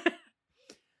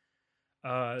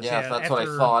 Yeah, so that's what I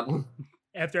thought.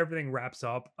 After everything wraps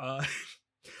up, I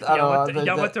don't know,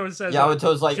 Yamato says,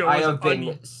 Yamato's like, Joe I is have been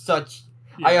un- such.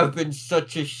 Yeah. I have been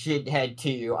such a shithead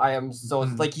to you. I am so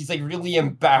Mhm. like he's like really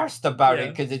embarrassed about it Yeah.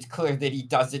 because it's clear that he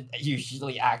doesn't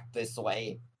usually act this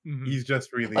way. Mhm. He's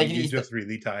just really Like, he's he's just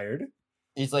really tired.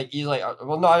 He's like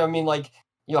well no I mean like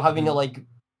having to Mhm.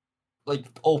 like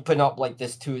open up like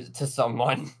this to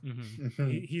someone. Mhm.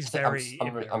 Mhm. He's It's like, very I'm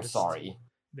embarrassed, sorry.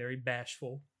 very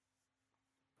bashful.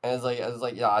 And I was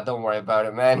like yeah, don't worry about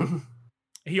it, man.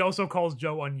 He also calls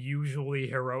Joe unusually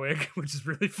heroic, which is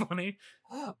really funny.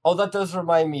 Oh, that does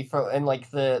remind me from in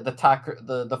like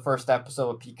the first episode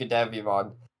of Pika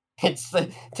Devimon.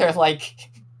 They're like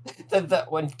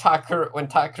when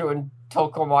Takaru and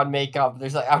Tokomon make up,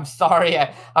 there's like I'm sorry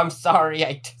I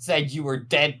said you were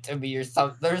dead to me or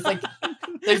something.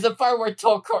 There's a part where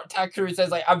Takaru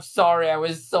says like I'm sorry I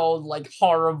was so like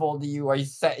horrible to you. I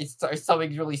said it's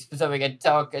something really specific and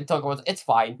Tokomon's it's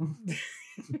fine.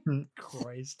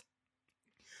 Christ.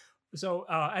 So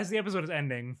as the episode is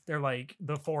ending, they're like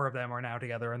the four of them are now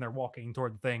together and they're walking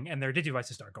toward the thing, and their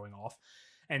digivices start going off.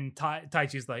 And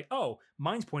Taichi's like, "Oh,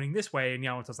 mine's pointing this way," and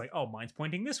Yamato's like, "Oh, mine's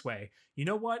pointing this way. You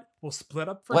know what? We'll split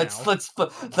up for now." It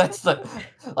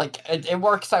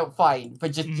works out fine,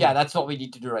 but just Mhm. that's what we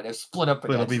need to do right now. Split up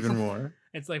Split again. up even more.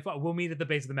 It's like, we'll meet at the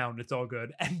base of the mountain. It's all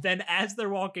good. And then as they're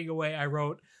walking away, I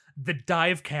wrote, the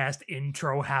Divecast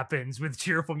intro happens with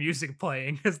cheerful music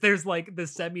playing, because there's like the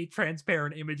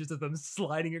semi-transparent images of them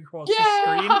sliding across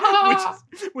the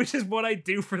screen, which is what I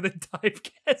do for the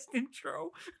Divecast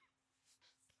intro.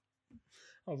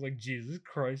 I was like, Jesus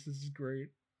Christ, this is great.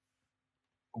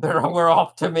 We're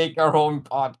off to make our own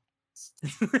pod.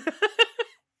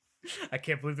 I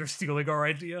can't believe they're stealing our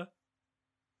idea.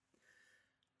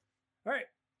 All right,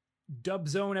 Dub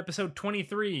Zone episode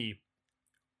 23.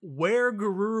 Where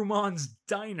Garurumon's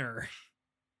diner?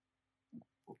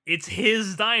 It's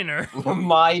his diner.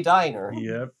 My diner.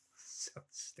 Yep. So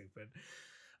stupid.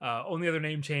 Only other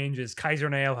name change is Kaiser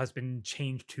Nail has been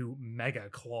changed to Mega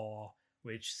Claw,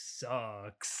 which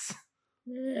sucks.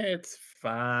 It's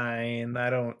fine. I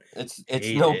don't. It's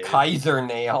hate no it. Kaiser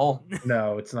nail.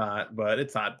 No, it's not, but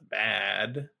it's not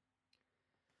bad.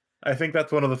 I think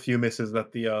that's one of the few misses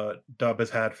that the dub has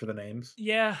had for the names.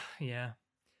 Yeah.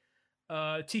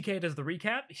 TK does the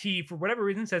recap. He, for whatever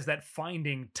reason, says that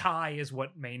finding Tai is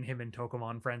what made him and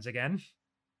Tokomon friends again.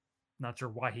 Not sure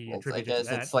why he attributed to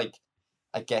that. It's like,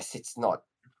 I guess it's not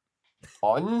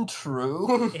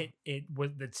untrue. It was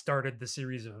that started the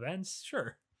series of events.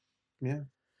 Sure. Yeah.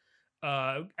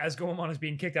 As Goemon is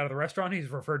being kicked out of the restaurant, he's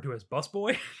referred to as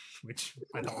busboy, which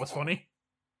I thought was funny.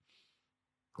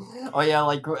 Oh yeah,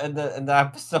 like in the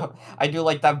episode, I do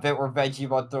like that bit where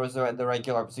Vegemon throws her in the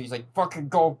regular episode. He's like, "Fucking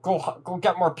go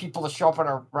get more people to shop at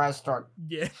our restaurant."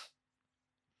 Yeah.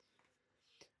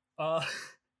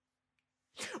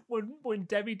 When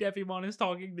Devimon is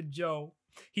talking to Joe,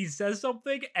 he says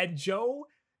something, and Joe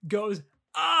goes,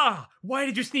 "Ah, why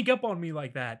did you sneak up on me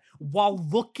like that?" while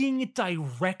looking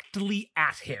directly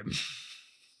at him.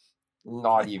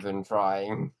 Not even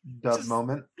trying. Dub Just-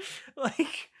 moment.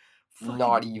 Like, fucking-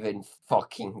 Not even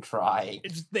fucking trying.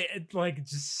 it's like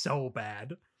just so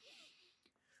bad.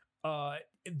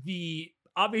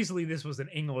 Obviously this was an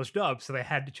English dub, so they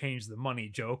had to change the money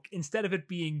joke. Instead of it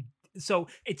being, so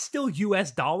it's still US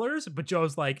dollars, but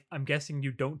Joe's like, I'm guessing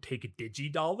you don't take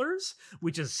digi dollars,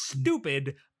 which is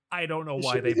stupid. I don't know It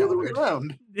why should they be the other way bothered.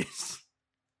 around. It's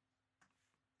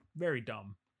very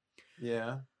dumb.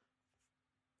 Yeah.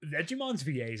 Vegemon's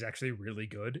VA is actually really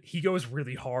good. He goes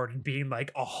really hard in being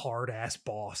like a hard ass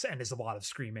boss and is a lot of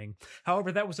screaming.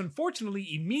 However, that was unfortunately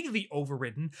immediately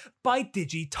overridden by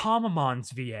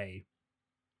Digitamamon's VA.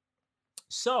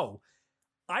 So,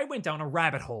 I went down a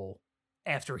rabbit hole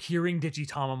after hearing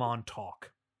Digitamamon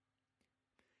talk.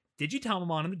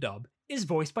 Digitamamon in the dub is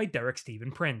voiced by Derek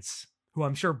Stephen Prince, who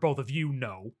I'm sure both of you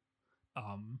know.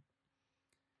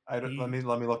 Let me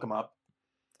look him up.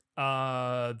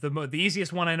 The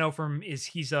easiest one I know from is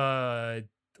he's why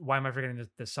am I forgetting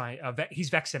the sign? He's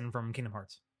Vexen from Kingdom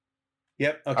Hearts.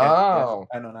 Yep. Okay. Oh.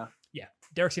 Yeah, I know now. Yeah,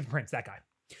 Derek Stephen Prince, that guy.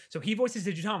 So he voices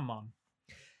Digitamamon,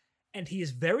 and he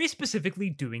is very specifically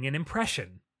doing an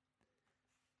impression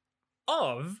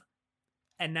of.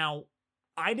 And now,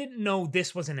 I didn't know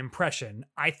this was an impression.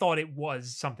 I thought it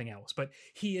was something else, but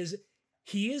he is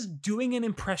doing an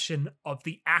impression of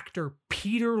the actor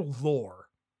Peter Lorre.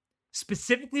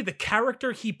 Specifically, the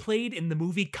character he played in the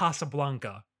movie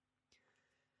Casablanca.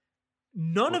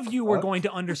 None What of the you are fuck? going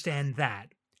to understand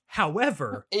that.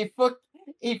 However, A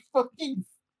fucking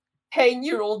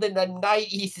 10-year-old in the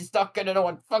 90s is not gonna know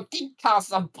what fucking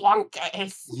Casablanca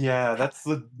is. Yeah, that's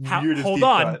the weirdest hold deep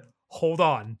on. cut. Hold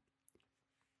on.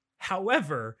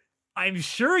 However, I'm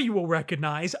sure you will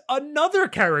recognize another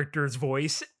character's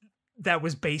voice that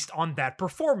was based on that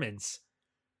performance.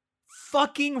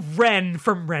 Fucking Ren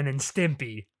from Ren and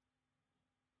Stimpy.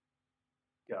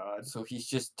 God. So he's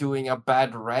just doing a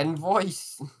bad Ren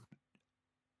voice.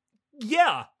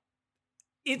 Yeah.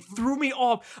 It threw me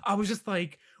off. I was just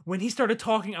like, when he started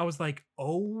talking, I was like,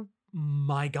 oh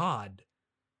my God.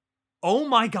 Oh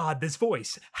my God, this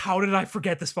voice. How did I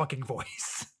forget this fucking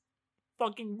voice?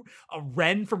 Fucking a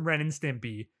Ren from Ren and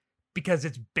Stimpy. Because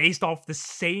it's based off the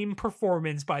same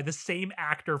performance by the same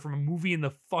actor from a movie in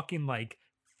the fucking,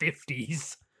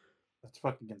 50s. That's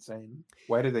fucking insane.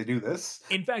 Why did they do this?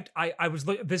 In fact, I was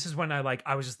this is when I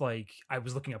was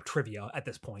looking up trivia at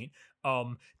this point.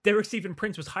 Derek Stephen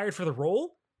Prince was hired for the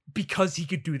role because he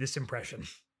could do this impression.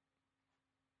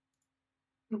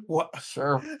 What?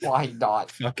 Sure, why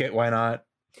not? Fuck it, why not?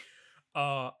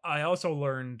 I also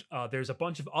learned there's a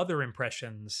bunch of other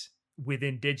impressions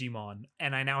within Digimon,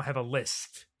 and I now have a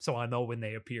list, so I know when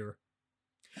they appear.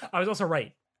 I was also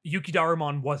right.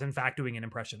 Yukidarumon was in fact doing an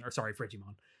impression, or sorry,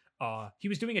 Frigimon. He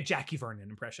was doing a Jackie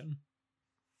Vernon impression,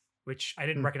 which I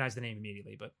didn't recognize the name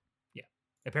immediately, but yeah,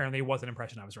 apparently it was an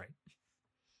impression. I was right.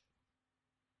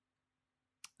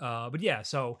 But yeah,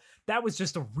 so that was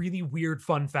just a really weird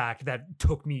fun fact that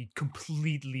took me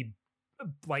completely,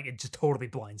 it just totally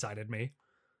blindsided me.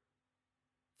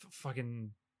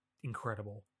 Fucking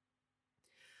incredible.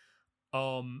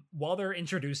 While they're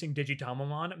introducing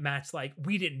Digitamamon, Matt's like,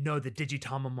 we didn't know that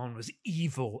Digitamamon was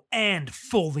evil and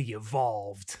fully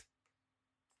evolved.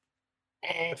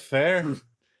 Fair.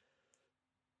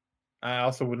 I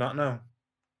also would not know.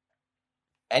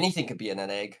 Anything could be in an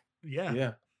egg. Yeah.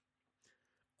 Yeah.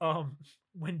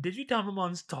 When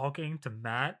Digitamamon's talking to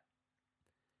Matt,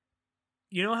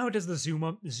 You know how it does the zoom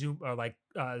on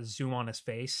his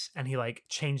face, and he like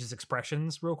changes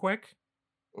expressions real quick.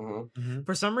 Mhm.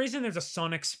 For some reason, there's a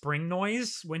sonic spring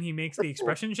noise when he makes the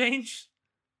expression change.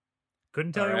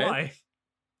 Couldn't tell you Alright. why.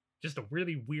 Just a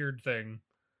really weird thing.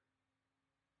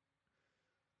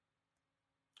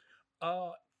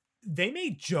 They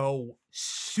made Joe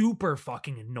super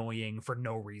fucking annoying for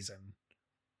no reason.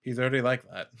 He's already like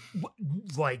that.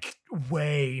 Like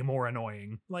way more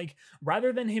annoying. Like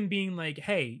rather than him being like,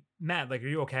 "Hey, Matt, like, are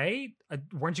you okay?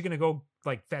 Weren't you gonna go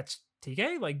like fetch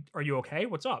TK? Like, are you okay?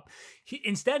 What's up?"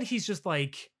 Instead, he's just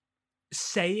like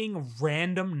saying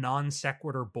random non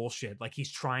sequitur bullshit. Like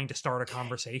he's trying to start a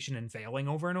conversation and failing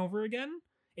over and over again.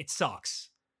 It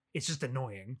sucks. It's just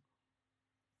annoying.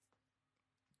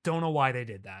 Don't know why they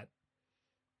did that.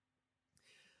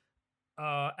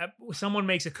 Someone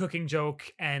makes a cooking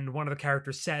joke and one of the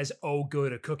characters says, "Oh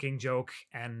good, a cooking joke,"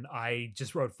 and I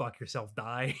just wrote "fuck yourself,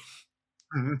 die."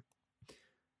 Mhm.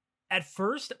 At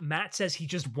first Matt says he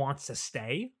just wants to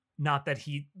stay, not that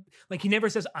he never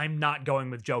says "I'm not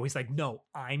going with Joe." He's like, "No,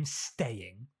 I'm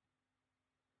staying."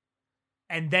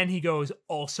 And then he goes,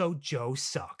 "Also Joe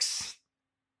sucks."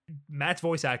 Matt's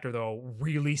voice actor though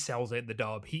really sells it in the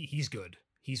dub. He's good.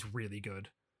 He's really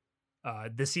good.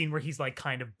 The scene where he's like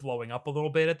kind of blowing up a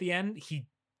little bit at the end,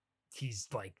 he's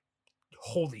like,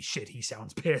 holy shit, he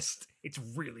sounds pissed. It's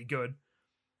really good.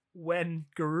 When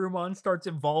Garurumon starts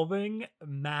evolving,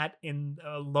 Matt in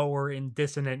lower in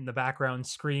dissonant in the background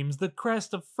screams, "The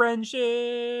crest of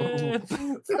friendship!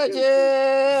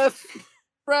 Friendship!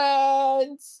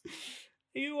 Friends!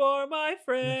 You are my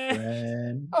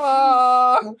friend!"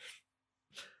 Ah!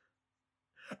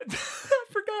 I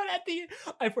forgot at the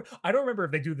I don't remember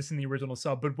if they do this in the original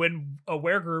sub, but when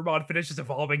where Garurumon finishes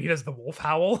evolving, he does the wolf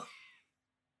howl.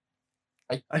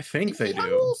 I think they do.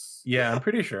 Howls? Yeah, I'm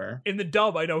pretty sure. In the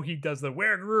dub, I know he does the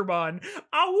where Garurumon.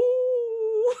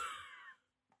 Ow!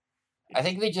 I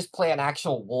think they just play an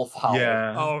actual wolf howl.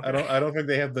 Yeah. Oh, okay. I don't think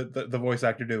they have the voice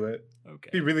actor do it. Okay.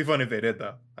 It'd be really fun if they did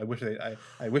though. I wish they No,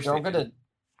 I'm did. gonna.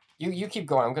 You keep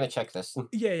going. I'm gonna check this.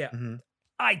 Yeah. Mhm.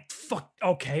 I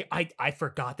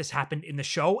forgot this happened in the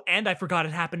show, and I forgot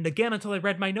it happened again until I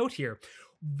read my note here.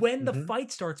 When the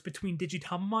fight starts between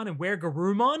Digitamamon and Where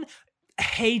Garurumon,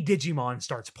 Hey Digimon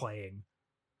starts playing.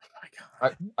 Oh my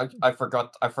god.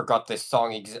 I forgot this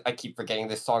song. I keep forgetting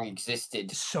this song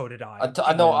existed. So did I.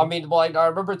 I know. I mean, well, I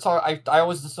remember it's. I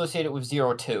always associate it with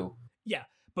 02. Yeah,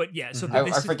 but yeah. So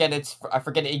Mhm. I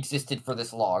forget it existed for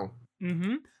this long.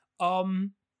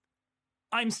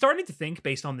 I'm starting to think,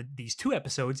 based on these two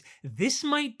episodes, this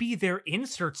might be their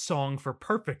insert song for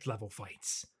perfect level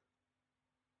fights.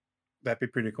 That'd be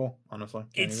pretty cool, honestly.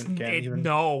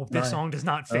 No, this No. song does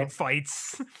not fit Oh.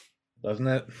 fights. Doesn't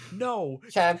it? No.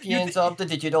 Champions of the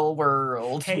digital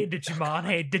world. Hey Digimon,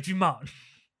 hey Digimon.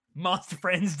 Monster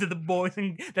friends to the boys,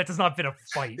 and that does not fit a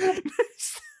fight.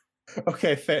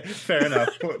 Okay, fair enough.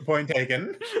 Point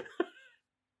taken.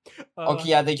 Okay,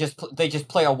 yeah, they just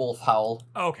play a wolf howl.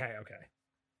 Okay.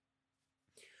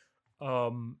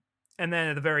 And then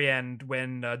at the very end,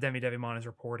 when Devimon is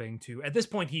reporting to, at this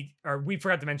point, we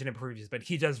forgot to mention it previous, but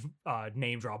he does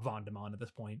name drop Vondamon at this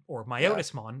point, or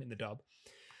Myotismon in the dub.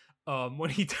 When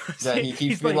he does, Yeah, he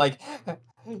keeps being like,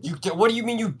 "What do you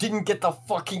mean you didn't get the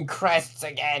fucking crests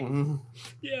again?"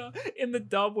 Yeah, in the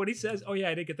dub, when he says, "Oh yeah,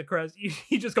 I didn't get the crest,"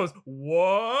 he just goes,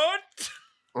 "What?"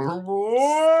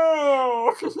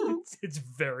 Whoa! It's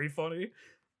very funny.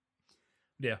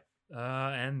 Yeah.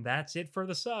 And that's it for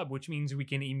the sub, which means we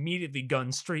can immediately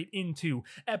gun straight into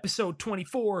episode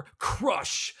 24,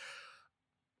 Crush.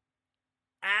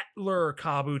 Atler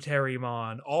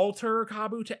Kabuterimon. Alter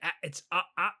Kabute. It's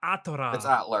Atora. It's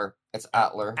Atler. It's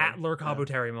Atler. Atler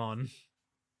Kabuterimon.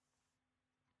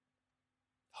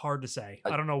 Hard to say.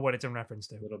 I don't know what it's in reference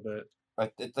to. A little bit. I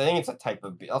think it's a type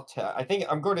of. I think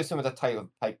I'm going to assume it's a type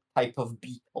of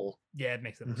beetle. Yeah, it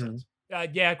makes that sense.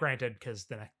 Yeah, granted, because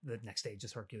the next stage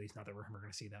is Hercules. Not that we're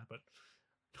going to see that, but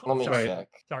Let me Sorry. check.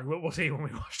 sorry, we'll see when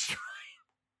we watch.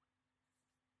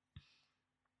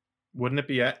 Wouldn't it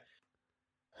be at?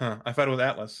 Huh? I thought it was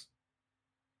Atlas.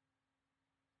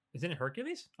 Isn't it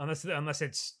Hercules? Unless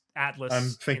it's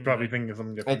Atlas. I'm probably thinking of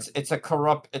something different. It's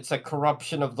a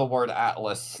corruption of the word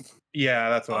Atlas. Yeah,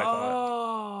 that's what I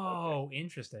thought. Oh,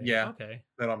 interesting. Yeah. Okay.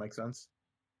 That all makes sense.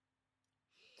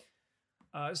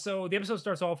 So the episode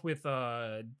starts off with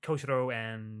Koshiro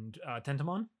and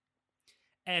Tentamon.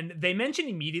 And they mention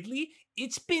immediately,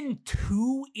 it's been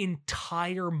 2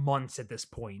 entire months at this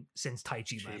point since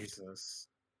Taichi left. Jesus.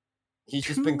 He's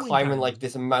just been Two climbing entire like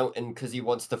this mountain because he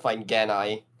wants to find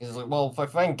Genai. He's like, well, if I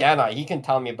find Genai, he can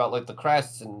tell me about like the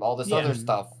crests and all this Yeah. other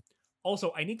stuff.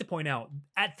 Also, I need to point out,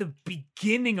 at the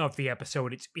beginning of the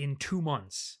episode, it's been 2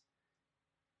 months.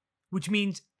 Which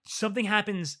means something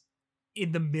happens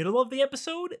in the middle of the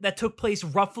episode that took place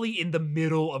roughly in the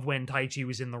middle of when Taichi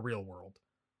was in the real world.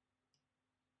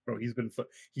 Bro, he's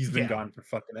been gone for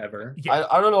fucking ever. Yeah.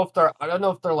 I don't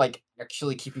know if they're like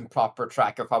actually keeping proper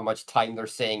track of how much time they're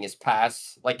saying is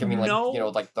past. Like, I mean, like, No. you know,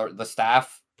 like the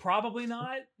staff. Probably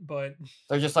not, but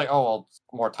They're just like, oh well,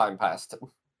 more time passed.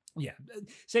 yeah.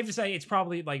 Safe to say, it's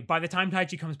probably, like, by the time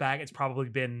Taichi comes back, it's probably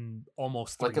been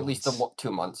almost 3 Like at least months.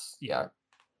 2 months. Yeah.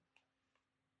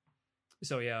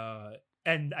 So, yeah.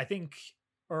 And I think,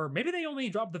 or maybe they only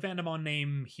dropped the Vandemon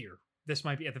name here. This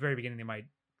might be, at the very beginning, they might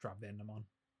drop Vandemon.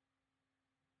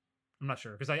 I'm not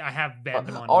sure, because I have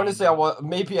Vandemon. Honestly,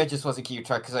 maybe I just wasn't keeping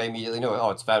track because I immediately know,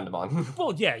 oh, it's Vandemon.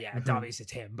 Well, yeah, obviously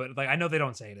it's him, but like I know they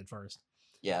don't say it at first.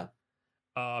 Yeah.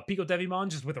 Pico Devimon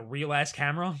just with a real ass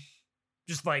camera,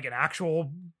 just like an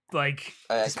actual like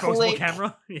disposable click.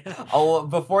 camera. Yeah. Oh,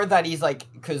 before that, he's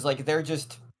like, because like they're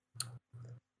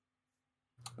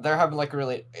having like a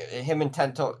really him and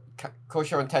Tento,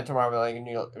 Kosho and Tento are having like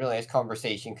a really nice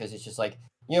conversation because it's just like,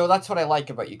 you know, that's what I like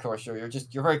about you, Kosho.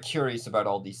 You're very curious about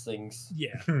all these things.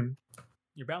 Yeah.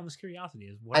 Your boundless curiosity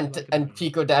is what. And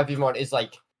Pico Devimon is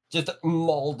like just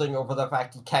molding over the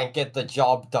fact he can't get the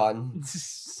job done.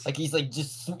 Like he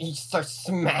starts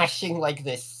smashing like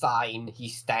this sign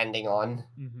he's standing on.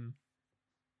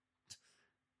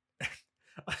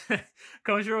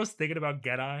 Koshiro's thinking about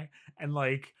Genai, and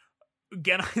like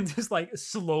Genai just like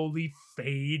slowly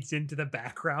fades into the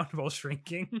background while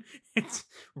shrinking. It's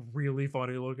really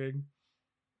funny looking.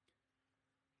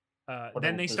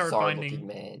 Then they start finding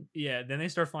then they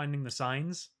start finding the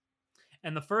signs.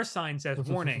 And the first sign says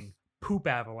warning, poop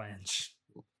avalanche.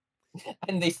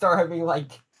 And they start having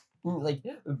like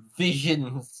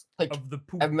visions like of the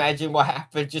poop. Imagine what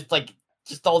happened,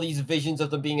 just all these visions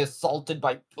of them being assaulted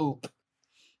by poop.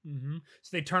 So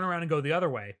they turn around and go the other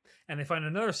way, and they find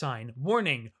another sign,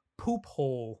 warning, poop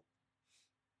hole.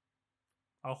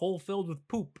 A hole filled with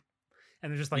poop.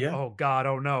 And they're just like, oh god,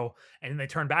 oh no. And then they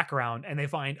turn back around and they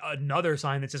find another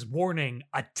sign that says warning,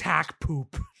 attack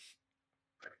poop.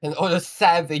 And the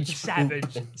savage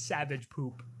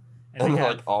poop. And they're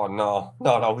like, oh no,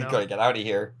 we gotta get out of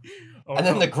here. Oh, and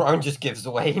then the ground just gives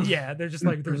away. Yeah, they're just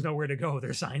like, there's nowhere to go.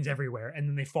 There's signs everywhere. And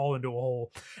then they fall into a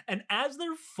hole. And as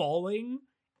they're falling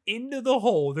into the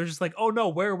hole, they're just like, oh no,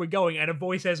 where are we going? And a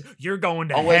voice says, you're going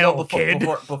to hell, kid.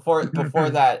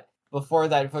 Before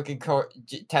that fucking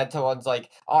Tento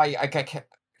like, oh, I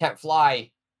can't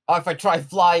fly. Oh, if I try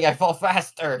flying, I fall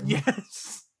faster.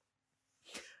 Yes.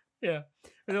 Yeah.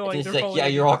 And like, he's like, yeah,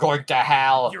 you're all going to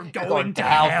hell. You're going to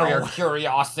hell for your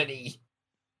curiosity.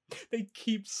 They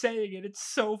keep saying it. It's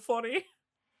so funny.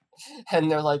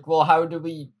 And they're like, well, how do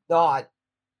we not?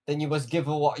 Then you must give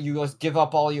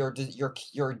up all your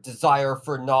desire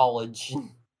for knowledge.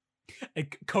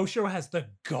 And Kosho has the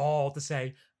gall to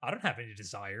say, I don't have any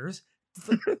desires.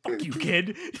 Like, fuck you,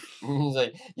 kid. He's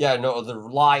like, yeah, no, the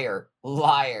liar.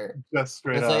 Just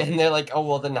straight up. Like, and they're like, oh,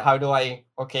 well, then how do I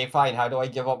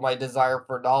give up my desire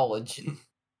for knowledge?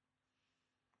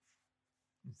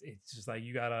 It's just like,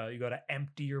 you gotta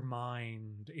empty your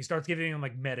mind. He starts giving them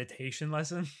like meditation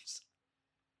lessons.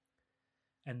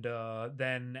 And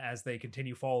then as they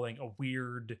continue falling, a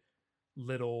weird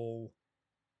little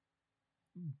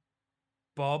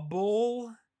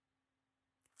bubble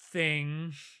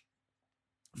thing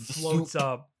floats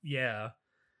up. Yeah.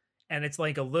 And it's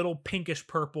like a little pinkish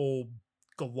purple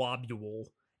globule.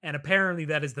 And apparently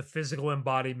that is the physical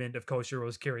embodiment of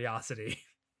Koshiro's curiosity.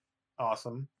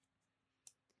 Awesome.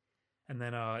 And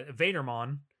then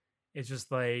Vadermon is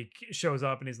just like, shows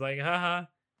up and he's like, haha,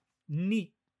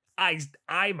 neat.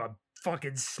 I'm a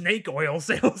fucking snake oil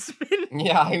salesman.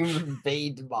 Yeah, I'm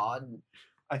Vadermon.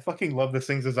 I fucking love this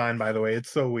thing's design, by the way.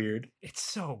 It's so weird. It's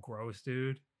so gross,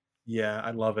 dude. Yeah,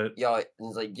 I love it. Yo,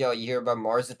 he's like, yo, you hear about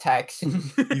Mars attacks?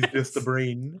 He's just the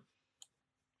brain.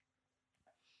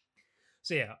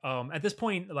 So yeah, at this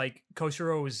point, like,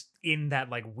 Koshiro is in that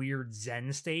like weird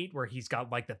Zen state where he's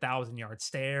got like the 1,000-yard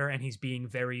stare, and he's being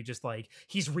very just like,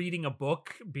 he's reading a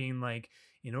book, being like,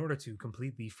 in order to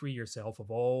completely free yourself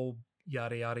of all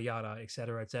yada yada yada,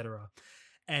 etc. etc.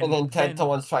 And then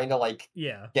Tento's trying to like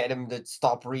get him to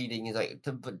stop reading. He's like,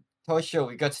 but Toshio,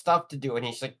 we got stuff to do, and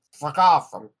he's like, fuck off,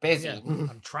 I'm busy. Yeah,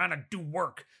 I'm trying to do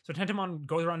work. So Tentomon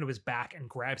goes around to his back and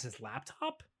grabs his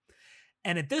laptop.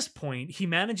 And at this point, he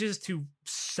manages to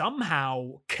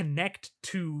somehow connect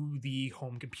to the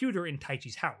home computer in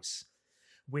Taichi's house.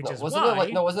 Wasn't it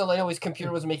like his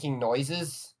computer was making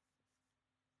noises?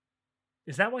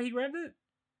 Is that why he grabbed it?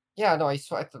 Yeah, no, I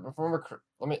swear. If I remember,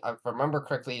 if I remember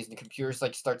correctly, is the computer's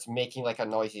like starts making like a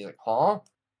noise. He's like, "Huh?"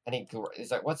 And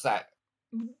he's like, "What's that?"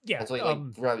 Yeah, And so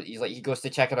he goes to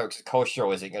check it out because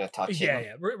Koshiro isn't gonna touch yeah, it.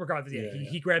 yeah. Regardless, yeah, Yeah.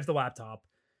 he grabs the laptop,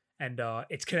 and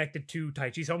it's connected to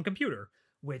Taichi's home computer,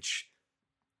 which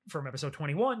from episode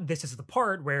 21, this is the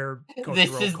part where This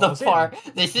Koshiro is the calls in. part.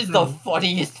 This is the Mhm.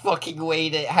 funniest fucking way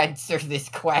to answer this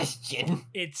question.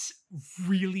 It's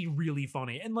really, really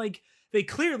funny. And like they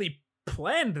clearly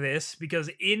planned this because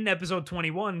in episode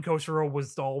 21, Koshiro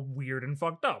was all weird and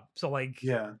fucked up. So like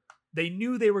Yeah. they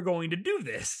knew they were going to do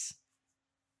this.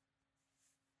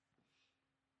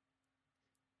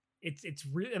 It's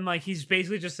real, and like he's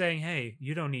basically just saying, "Hey,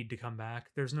 you don't need to come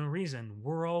back. There's no reason.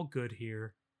 We're all good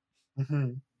here."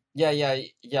 Hmm. Yeah.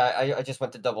 I just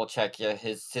went to double check. Yeah,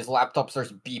 his laptop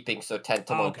starts beeping, so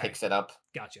Tentomon Okay. picks it up.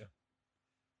 Gotcha.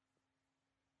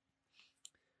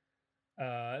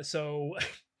 So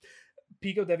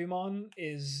Pico Devimon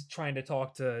is trying to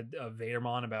talk to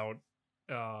Vadermon about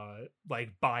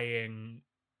like buying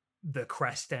the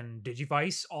crest and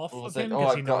Digivice off And of he's like, him "Oh,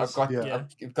 because he knows.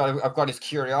 Yeah. I've got his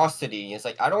curiosity." He's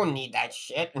like, "I don't need that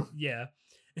shit." Yeah.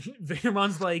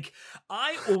 Vadermon's like,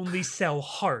 I only sell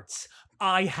hearts.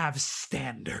 I have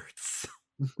standards.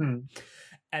 Mhm.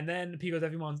 And then Pico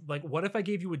Devimon's like, what if I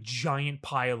gave you a giant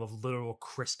pile of literal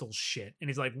crystal shit? And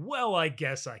he's like, well, I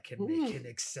guess I can make an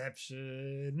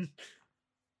exception.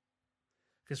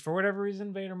 Because for whatever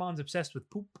reason, Vadermon's obsessed with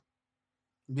poop.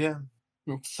 Yeah.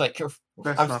 It's like That's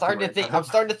I'm not the starting to right think. kind. I'm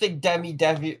starting to think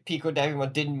Pico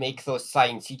Devimon didn't make those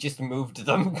signs. He just moved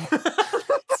them.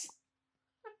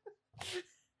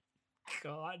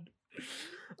 God.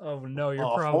 Oh no, you're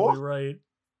Awful. probably right.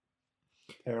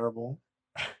 Terrible.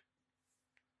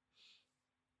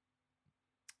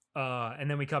 And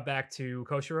then we cut back to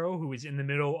Koshiro, who is in the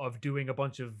middle of doing a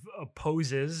bunch of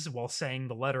poses while saying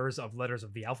the letters of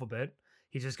the alphabet.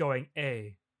 He's just going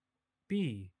A,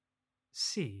 B,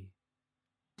 C,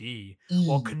 D,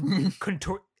 while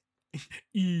contour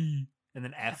E, and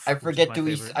then F. I which is forget. my Do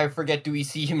we? favorite. I forget. Do we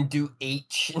see him do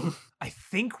H? I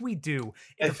think we do.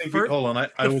 I The think. fir- Hold on.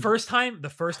 I the was. first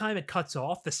time it cuts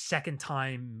off. The second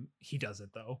time he does it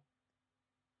though.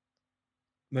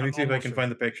 Let me I'm see if I almost can sure.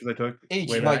 find the pictures I took. H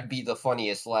way might back. be the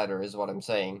funniest letter, is what I'm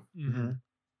saying. Mhm.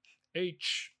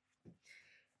 H.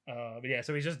 But yeah,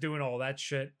 so he's just doing all that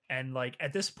shit, and like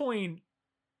at this point,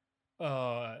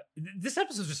 this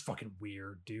episode's just fucking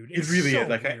weird, dude. It really so is.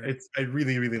 Like weird. I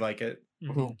really really like it.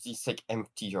 Mhm. He's like,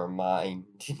 empty your mind.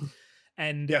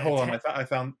 And Yeah, hold on. Te- I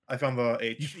found the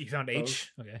H. you found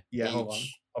H. Okay. Yeah, hold on.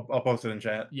 H. I'll post it in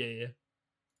chat. Yeah.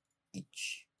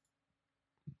 H.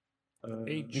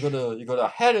 H. You got a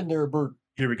head in there, bird.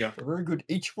 Here we go. A very good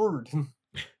H word.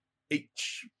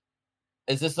 H.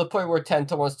 Is this the point where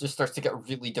Tentomon just starts to get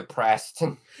really depressed?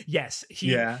 Yes.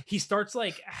 Yeah. He starts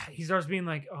being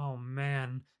like, oh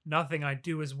man, nothing I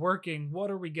do is working. What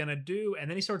are we gonna do? And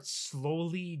then he starts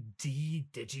slowly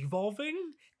digivolving,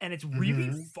 and it's really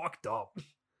Mhm. fucked up.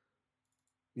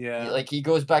 Yeah. Like he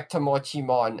goes back to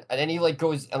Mochimon, and then he like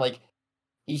goes and like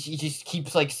he just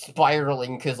keeps like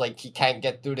spiraling because like he can't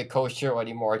get through the Koshiro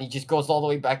anymore, and he just goes all the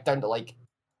way back down to like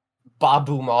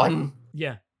Babumon.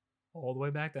 Yeah. All the way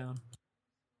back down.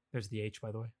 There's the H,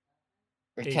 by the way.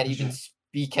 He can't H. even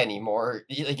speak anymore.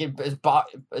 As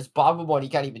Babumon, he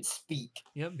can't even speak.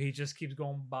 Yep, he just keeps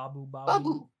going babu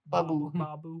Babu, babu babu.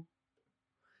 babu.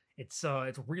 It's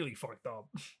really fucked up.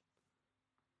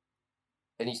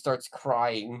 And he starts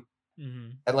crying, Mm-hmm.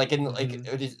 and like in like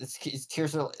his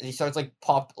tears are. He starts like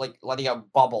letting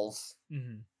out bubbles,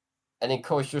 Mm-hmm. and then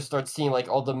Koshiro starts seeing like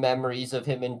all the memories of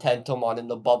him and Tentomon in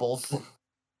the bubbles,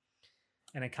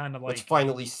 And it kind of which like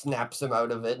finally snaps him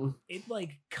out of it. it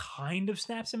like kind of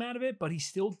snaps him out of it, but he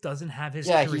still doesn't have his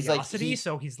Yeah, he's like- curiosity,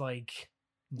 so he's like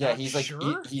Yeah, not he's like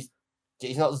sure. he's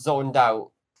not zoned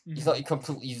out. He's Mhm. not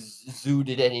completely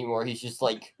zooted anymore. He's just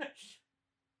like,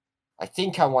 I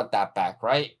think I want that back,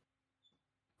 right?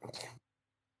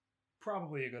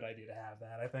 Probably a good idea to have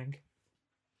that, I think.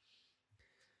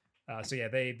 So yeah,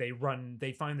 they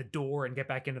find the door and get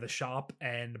back into the shop,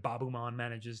 and Babumon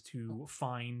manages to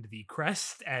find the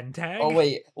crest and tag. Oh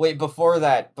wait, before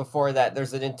that,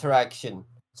 there's an interaction.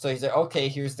 So he's like, okay,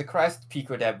 here's the crest,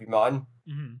 Pico Devimon.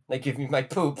 Mhm. Like, give me my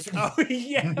poop. Oh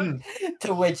yeah.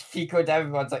 To which Pico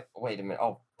Devimon's like, wait a minute,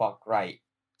 oh fuck, right.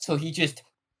 So he just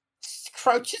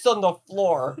crouches on the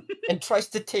floor and tries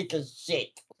to take a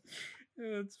shit.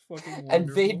 That's fucking And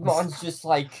wonderful. Vademon's just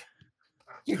like,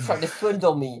 you're trying to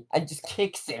swindle me, and just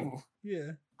kicks him.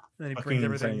 Yeah. Then he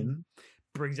Fucking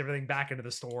brings everything back into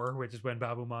the store, which is when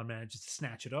Babumon manages to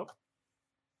snatch it up.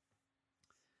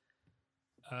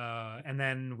 And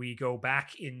then we go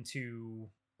back into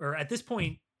or at this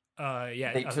point,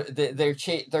 They're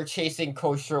chasing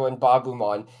Koshiro and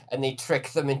Babumon, and they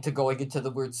trick them into going into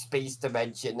the weird space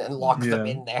dimension and lock them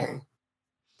in there.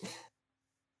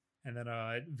 And then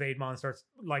Veidmon starts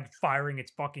like firing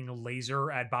its fucking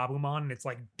laser at Babumon, and it's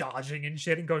like dodging and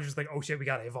shit, and Koshiro's like, oh shit, we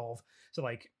gotta evolve. So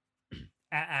like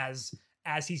as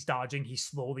he's dodging, he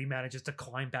slowly manages to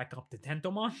climb back up to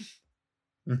Tentomon.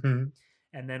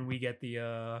 And then we get the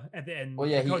and well,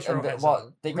 yeah, he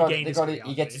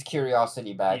gets his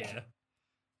curiosity back. Yeah.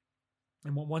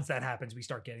 And once that happens, we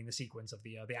start getting the sequence of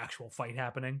the actual fight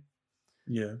happening.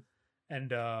 Yeah.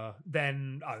 And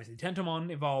then obviously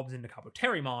Tentomon evolves into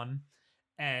Kabuterimon,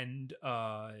 and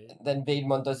then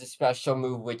Veidmon does a special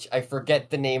move which I forget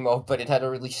the name of, but it had a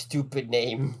really stupid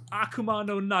name. Akuma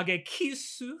no Nage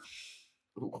Kisu.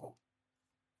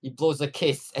 He blows a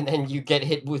kiss, and then you get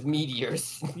hit with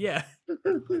meteors. Yeah.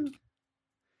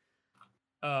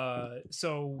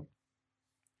 So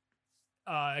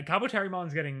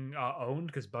Kabuterimon's getting owned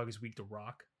because Bug is weak to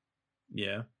rock.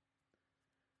 Yeah.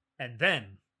 And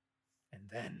then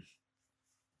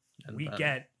we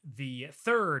get the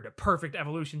third perfect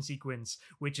evolution sequence,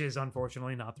 which is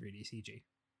unfortunately not 3D CG.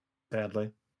 Sadly.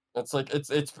 It's like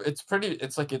it's pretty.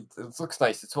 It's like it looks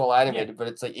nice. It's well animated, but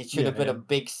it's like it should have been a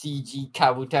big CG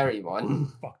Kabuterimon.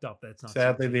 Fucked up. That's not.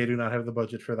 Sadly, CG. they do not have the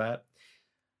budget for that.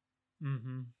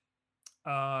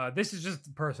 This is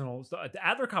just personal. The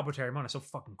Adler Kabuterimon is so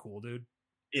fucking cool, dude.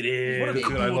 It is. What a dude,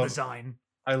 cool design.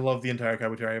 I love the entire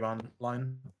Kabuterimon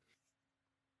line.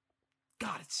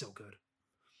 God, it's so good.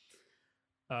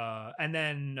 And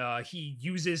then he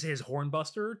uses his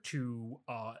Hornbuster to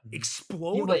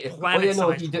explode a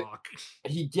planet-sized rock.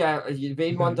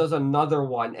 Veidmon does another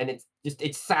one, and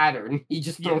it's Saturn. He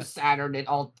just throws Saturn at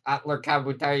all Atler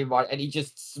Kabuterimon, and he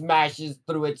just smashes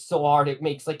through it so hard it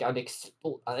makes like an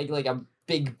like a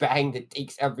big bang that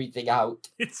takes everything out.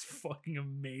 It's fucking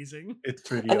amazing. It's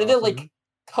pretty. And then it like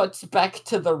cuts back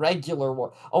to the regular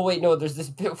one. Oh wait, no, there's this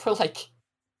bit where like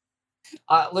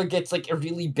Atler gets like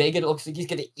really big and it looks like he's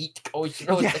gonna eat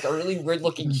Koshiro. It's like a really weird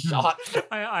looking shot.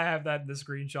 I have that in the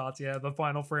screenshots, the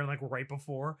final frame like right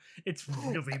before. It's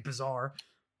really bizarre.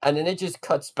 And then it just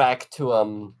cuts back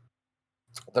to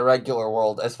the regular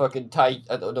world as fucking I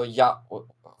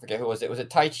forget who was it? Was it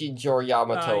Taichi, Jor,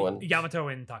 Yamato and Yamato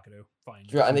and Takaru. Fine.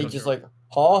 Yeah, and they just like,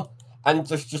 huh? And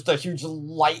there's just a huge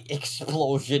light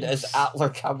explosion as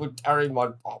Atler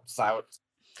Kabuterimon pops out.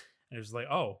 And it was like,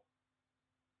 oh.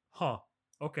 Huh.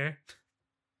 Okay.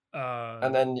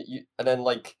 And then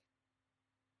like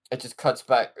it just cuts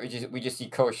back. We just see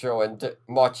Koshiro and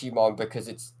Machimon because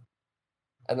it's,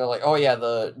 and they're like, oh yeah,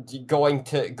 the going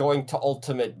to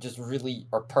ultimate just really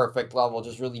or perfect level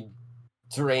just really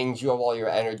drains you of all your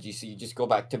energy, so you just go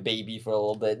back to baby for a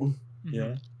little bit.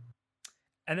 Yeah.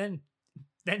 And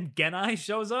then Genai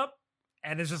shows up.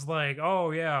 And it's just like,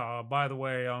 oh yeah, by the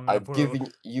way, I've given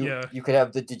you. You could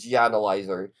have the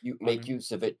Digianalyzer. You make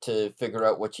use of it to figure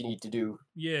out what you need to do.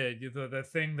 Yeah, the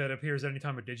thing that appears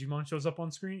anytime a Digimon shows up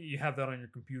on screen. You have that on your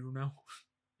computer now.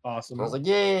 Awesome. I was like,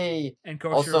 yay! And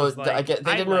Koshiro also, was like,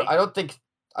 they didn't. I don't think.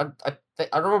 I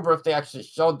don't remember if they actually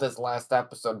showed this last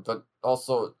episode, but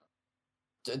also,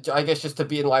 I guess just to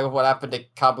be in line with what happened to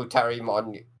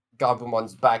Kabuterimon.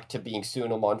 Gabumon's back to being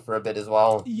Sunamon for a bit as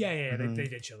well. Yeah, they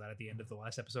did show that at the end of the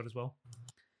last episode as well.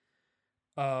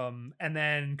 And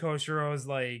then Koshiro's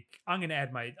like, I'm gonna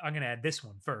add this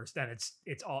one first, and it's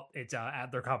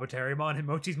Adler Kabuterimon, and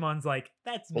Mochimon's like,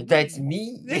 that's me. That's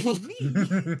me. That's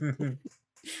me.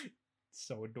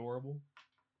 So adorable.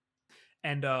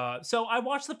 And so I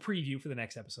watched the preview for the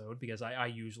next episode because I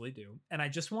usually do, and I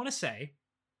just want to say,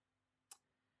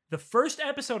 the first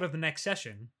episode of the next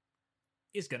session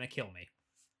is gonna kill me.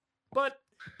 But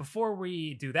before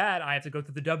we do that, I have to go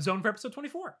through the dub zone for episode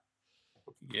 24.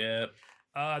 Yep.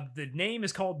 The name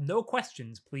is called No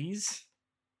Questions, Please.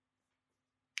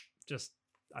 Just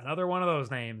another one of those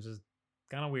names. Is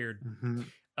kind of weird.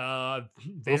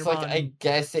 It's like, I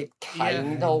guess it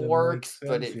kind of works,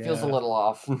 but it feels a little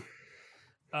off.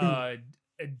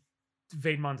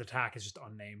 Veidmon's attack is just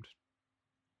unnamed.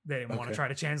 They didn't want to try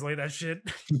to translate that shit.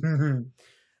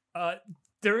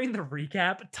 During the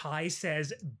recap, Ty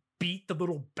says, beat the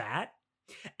little bat.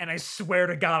 And I swear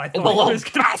to God, I thought he was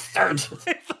gonna bastard.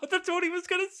 I thought that's what he was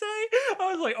gonna say.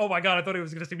 I was like, oh my God, I thought he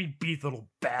was gonna say me beat the little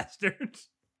bastard.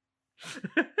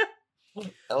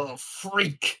 Oh,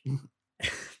 freak.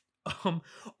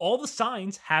 All the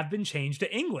signs have been changed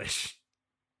to English.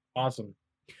 Awesome.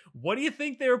 What do you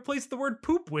think they replaced the word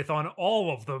poop with on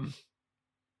all of them?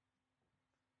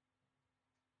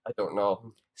 I don't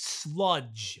know.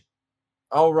 Sludge.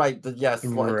 Oh, right. Yes.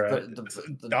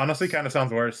 Honestly, kind of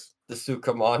sounds worse. The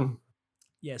Sukamon.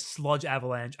 Yes, Sludge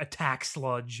Avalanche, Attack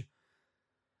Sludge.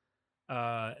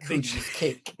 They Cooties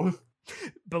cake.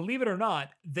 believe it or not,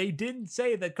 they didn't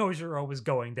say that Koshiro was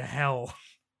going to hell.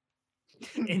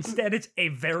 Instead, it's a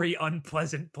very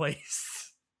unpleasant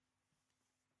place.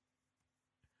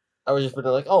 I was just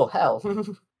like, oh hell.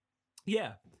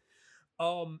 Yeah.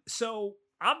 So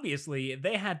obviously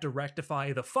they had to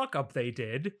rectify the fuck up they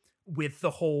did with the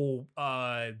whole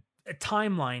timeline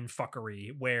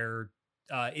fuckery where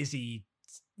Izzy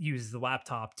uses the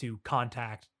laptop to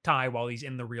contact Tai while he's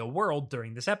in the real world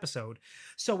during this episode.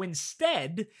 So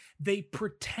instead, they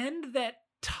pretend that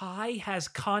Tai has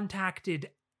contacted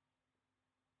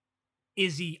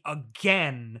Izzy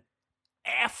again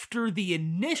after the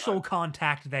initial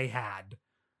contact they had.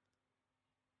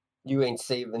 You ain't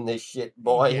saving this shit,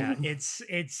 boy. Yeah, it's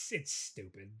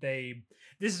stupid.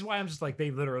 This is why I'm just like,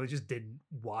 they literally just didn't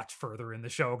watch further in the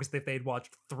show, because if they'd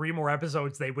watched 3 more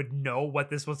episodes, they would know what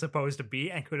this was supposed to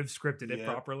be and could have scripted it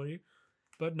properly.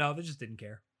 But no, they just didn't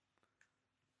care.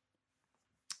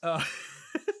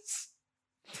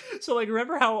 So like,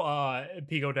 remember how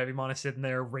Pico Devimon is sitting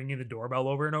there ringing the doorbell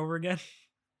over and over again?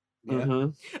 Yeah.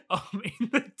 In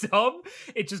the dub,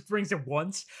 it just rings it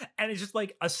once, and it's just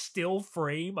like a still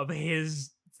frame of his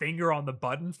finger on the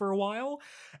button for a while,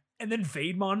 and then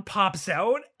Vademon pops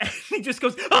out, and he just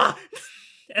goes, ah!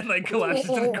 And like collapses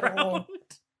to the ground.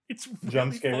 It's really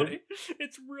Jump scared. funny.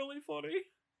 It's really funny.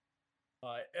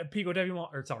 Pico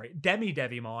Devimon, or sorry, Demi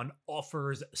Devimon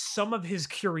offers some of his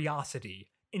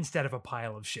curiosity instead of a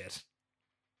pile of shit.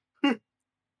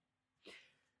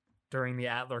 During the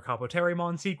Atler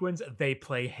Kapoterimon sequence, they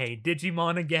play Hey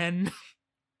Digimon again.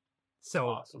 So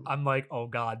Awesome. I'm like, oh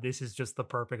god, this is just the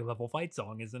perfect level fight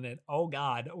song, isn't it? Oh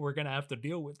god, we're gonna have to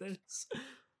deal with this.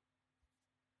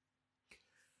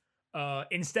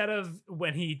 Instead of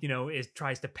when he,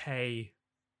 tries to pay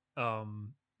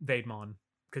Vademon,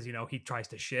 because, he tries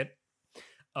to shit,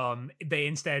 they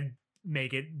instead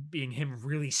make it being him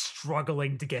really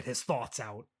struggling to get his thoughts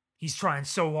out. He's trying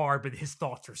so hard, but his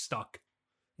thoughts are stuck,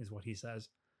 is what he says.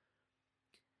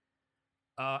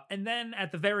 And then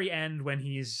at the very end, when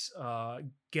he's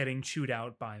getting chewed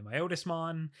out by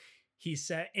Myotismon, he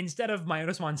said, instead of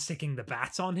Myotismon sicking the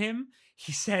bats on him,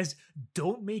 he says,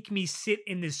 "Don't make me sit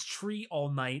in this tree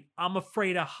all night. I'm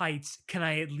afraid of heights. Can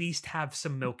I at least have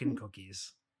some milk and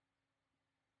cookies?"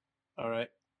 All right.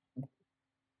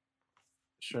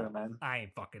 Sure, man. I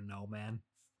ain't fucking know, man.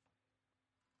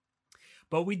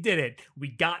 But we did it. We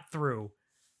got through.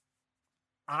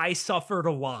 I suffered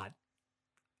a lot.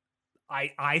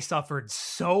 I suffered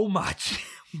so much,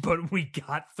 but we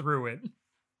got through it.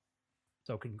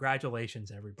 So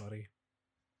congratulations, everybody.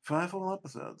 5 whole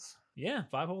episodes. Yeah,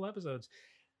 5 whole episodes.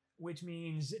 Which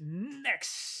means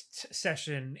next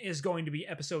session is going to be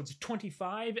episodes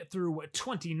 25 through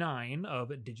 29 of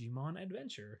Digimon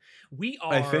Adventure. We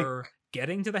are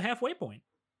getting to the halfway point.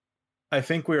 I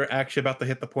think we're actually about to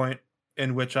hit the point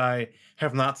in which I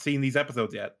have not seen these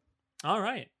episodes yet. All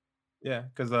right. Yeah,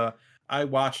 because I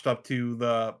watched up to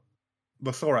the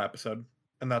Sora episode,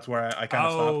 and that's where I kind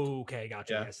of stopped. Okay,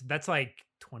 gotcha. Yeah. Yes, that's like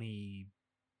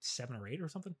 27 or 8 or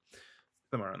something.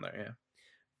 Somewhere in there, yeah.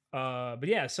 But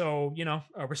yeah, so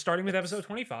we're starting with episode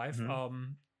 25.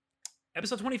 Mhm.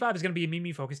 Episode 25 is going to be a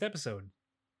Mimi focused episode.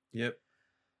 Yep.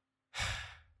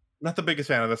 Not the biggest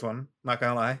fan of this one, not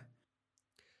gonna lie.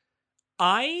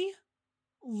 I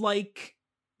like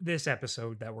this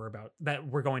episode that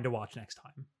we're going to watch next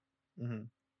time. Mm-hmm.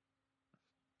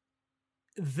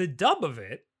 The dub of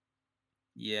it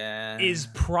is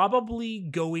probably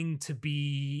going to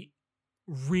be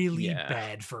really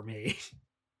bad for me.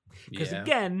 Because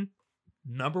again,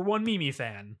 number 1 Mimi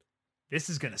fan, this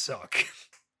is gonna suck.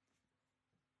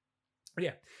 But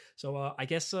yeah, so I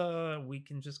guess we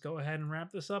can just go ahead and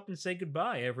wrap this up and say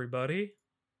goodbye, everybody.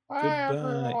 Bye,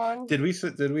 everyone. Did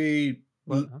we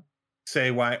What? Huh?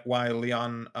 say why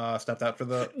Leon stepped out for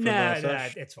the Nah,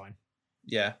 sesh? it's fine.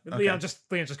 Yeah, okay. Leon just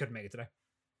couldn't make it today.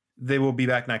 They will be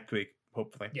back next week,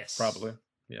 hopefully. Yes, probably.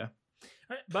 Yeah.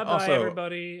 All right, bye, Also,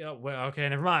 everybody. Oh, well, okay,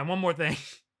 never mind. One more thing.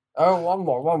 Oh,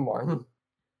 one more.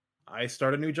 I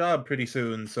start a new job pretty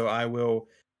soon, so I will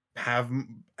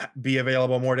be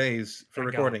available more days for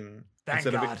Thank recording Thank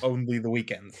instead God. of only the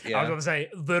weekends. I was Yeah. going to say,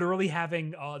 literally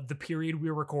having the period we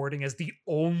were recording as the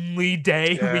only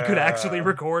day we could actually Yeah.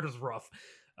 record is rough.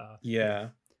 Yeah.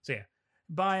 So yeah,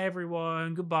 bye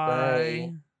everyone.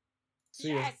 Goodbye. Bye.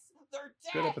 See ya. They're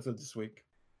Good episode this week.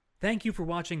 Thank you for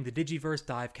watching the Digiverse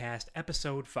Divecast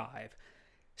Episode 5.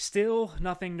 Still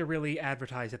nothing to really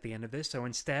advertise at the end of this, so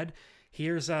instead,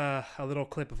 here's a little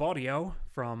clip of audio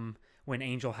from when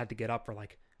Angel had to get up for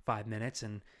like 5 minutes,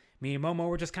 and me and Momo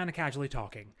were just kind of casually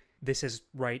talking. this is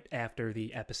right after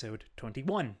the episode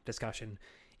 21 discussion,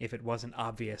 if it wasn't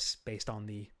obvious based on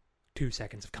the 2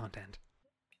 seconds of content.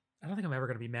 I don't think I'm ever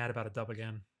going to be mad about a dub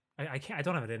again. I can't. I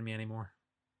don't have it in me anymore.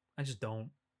 I just don't.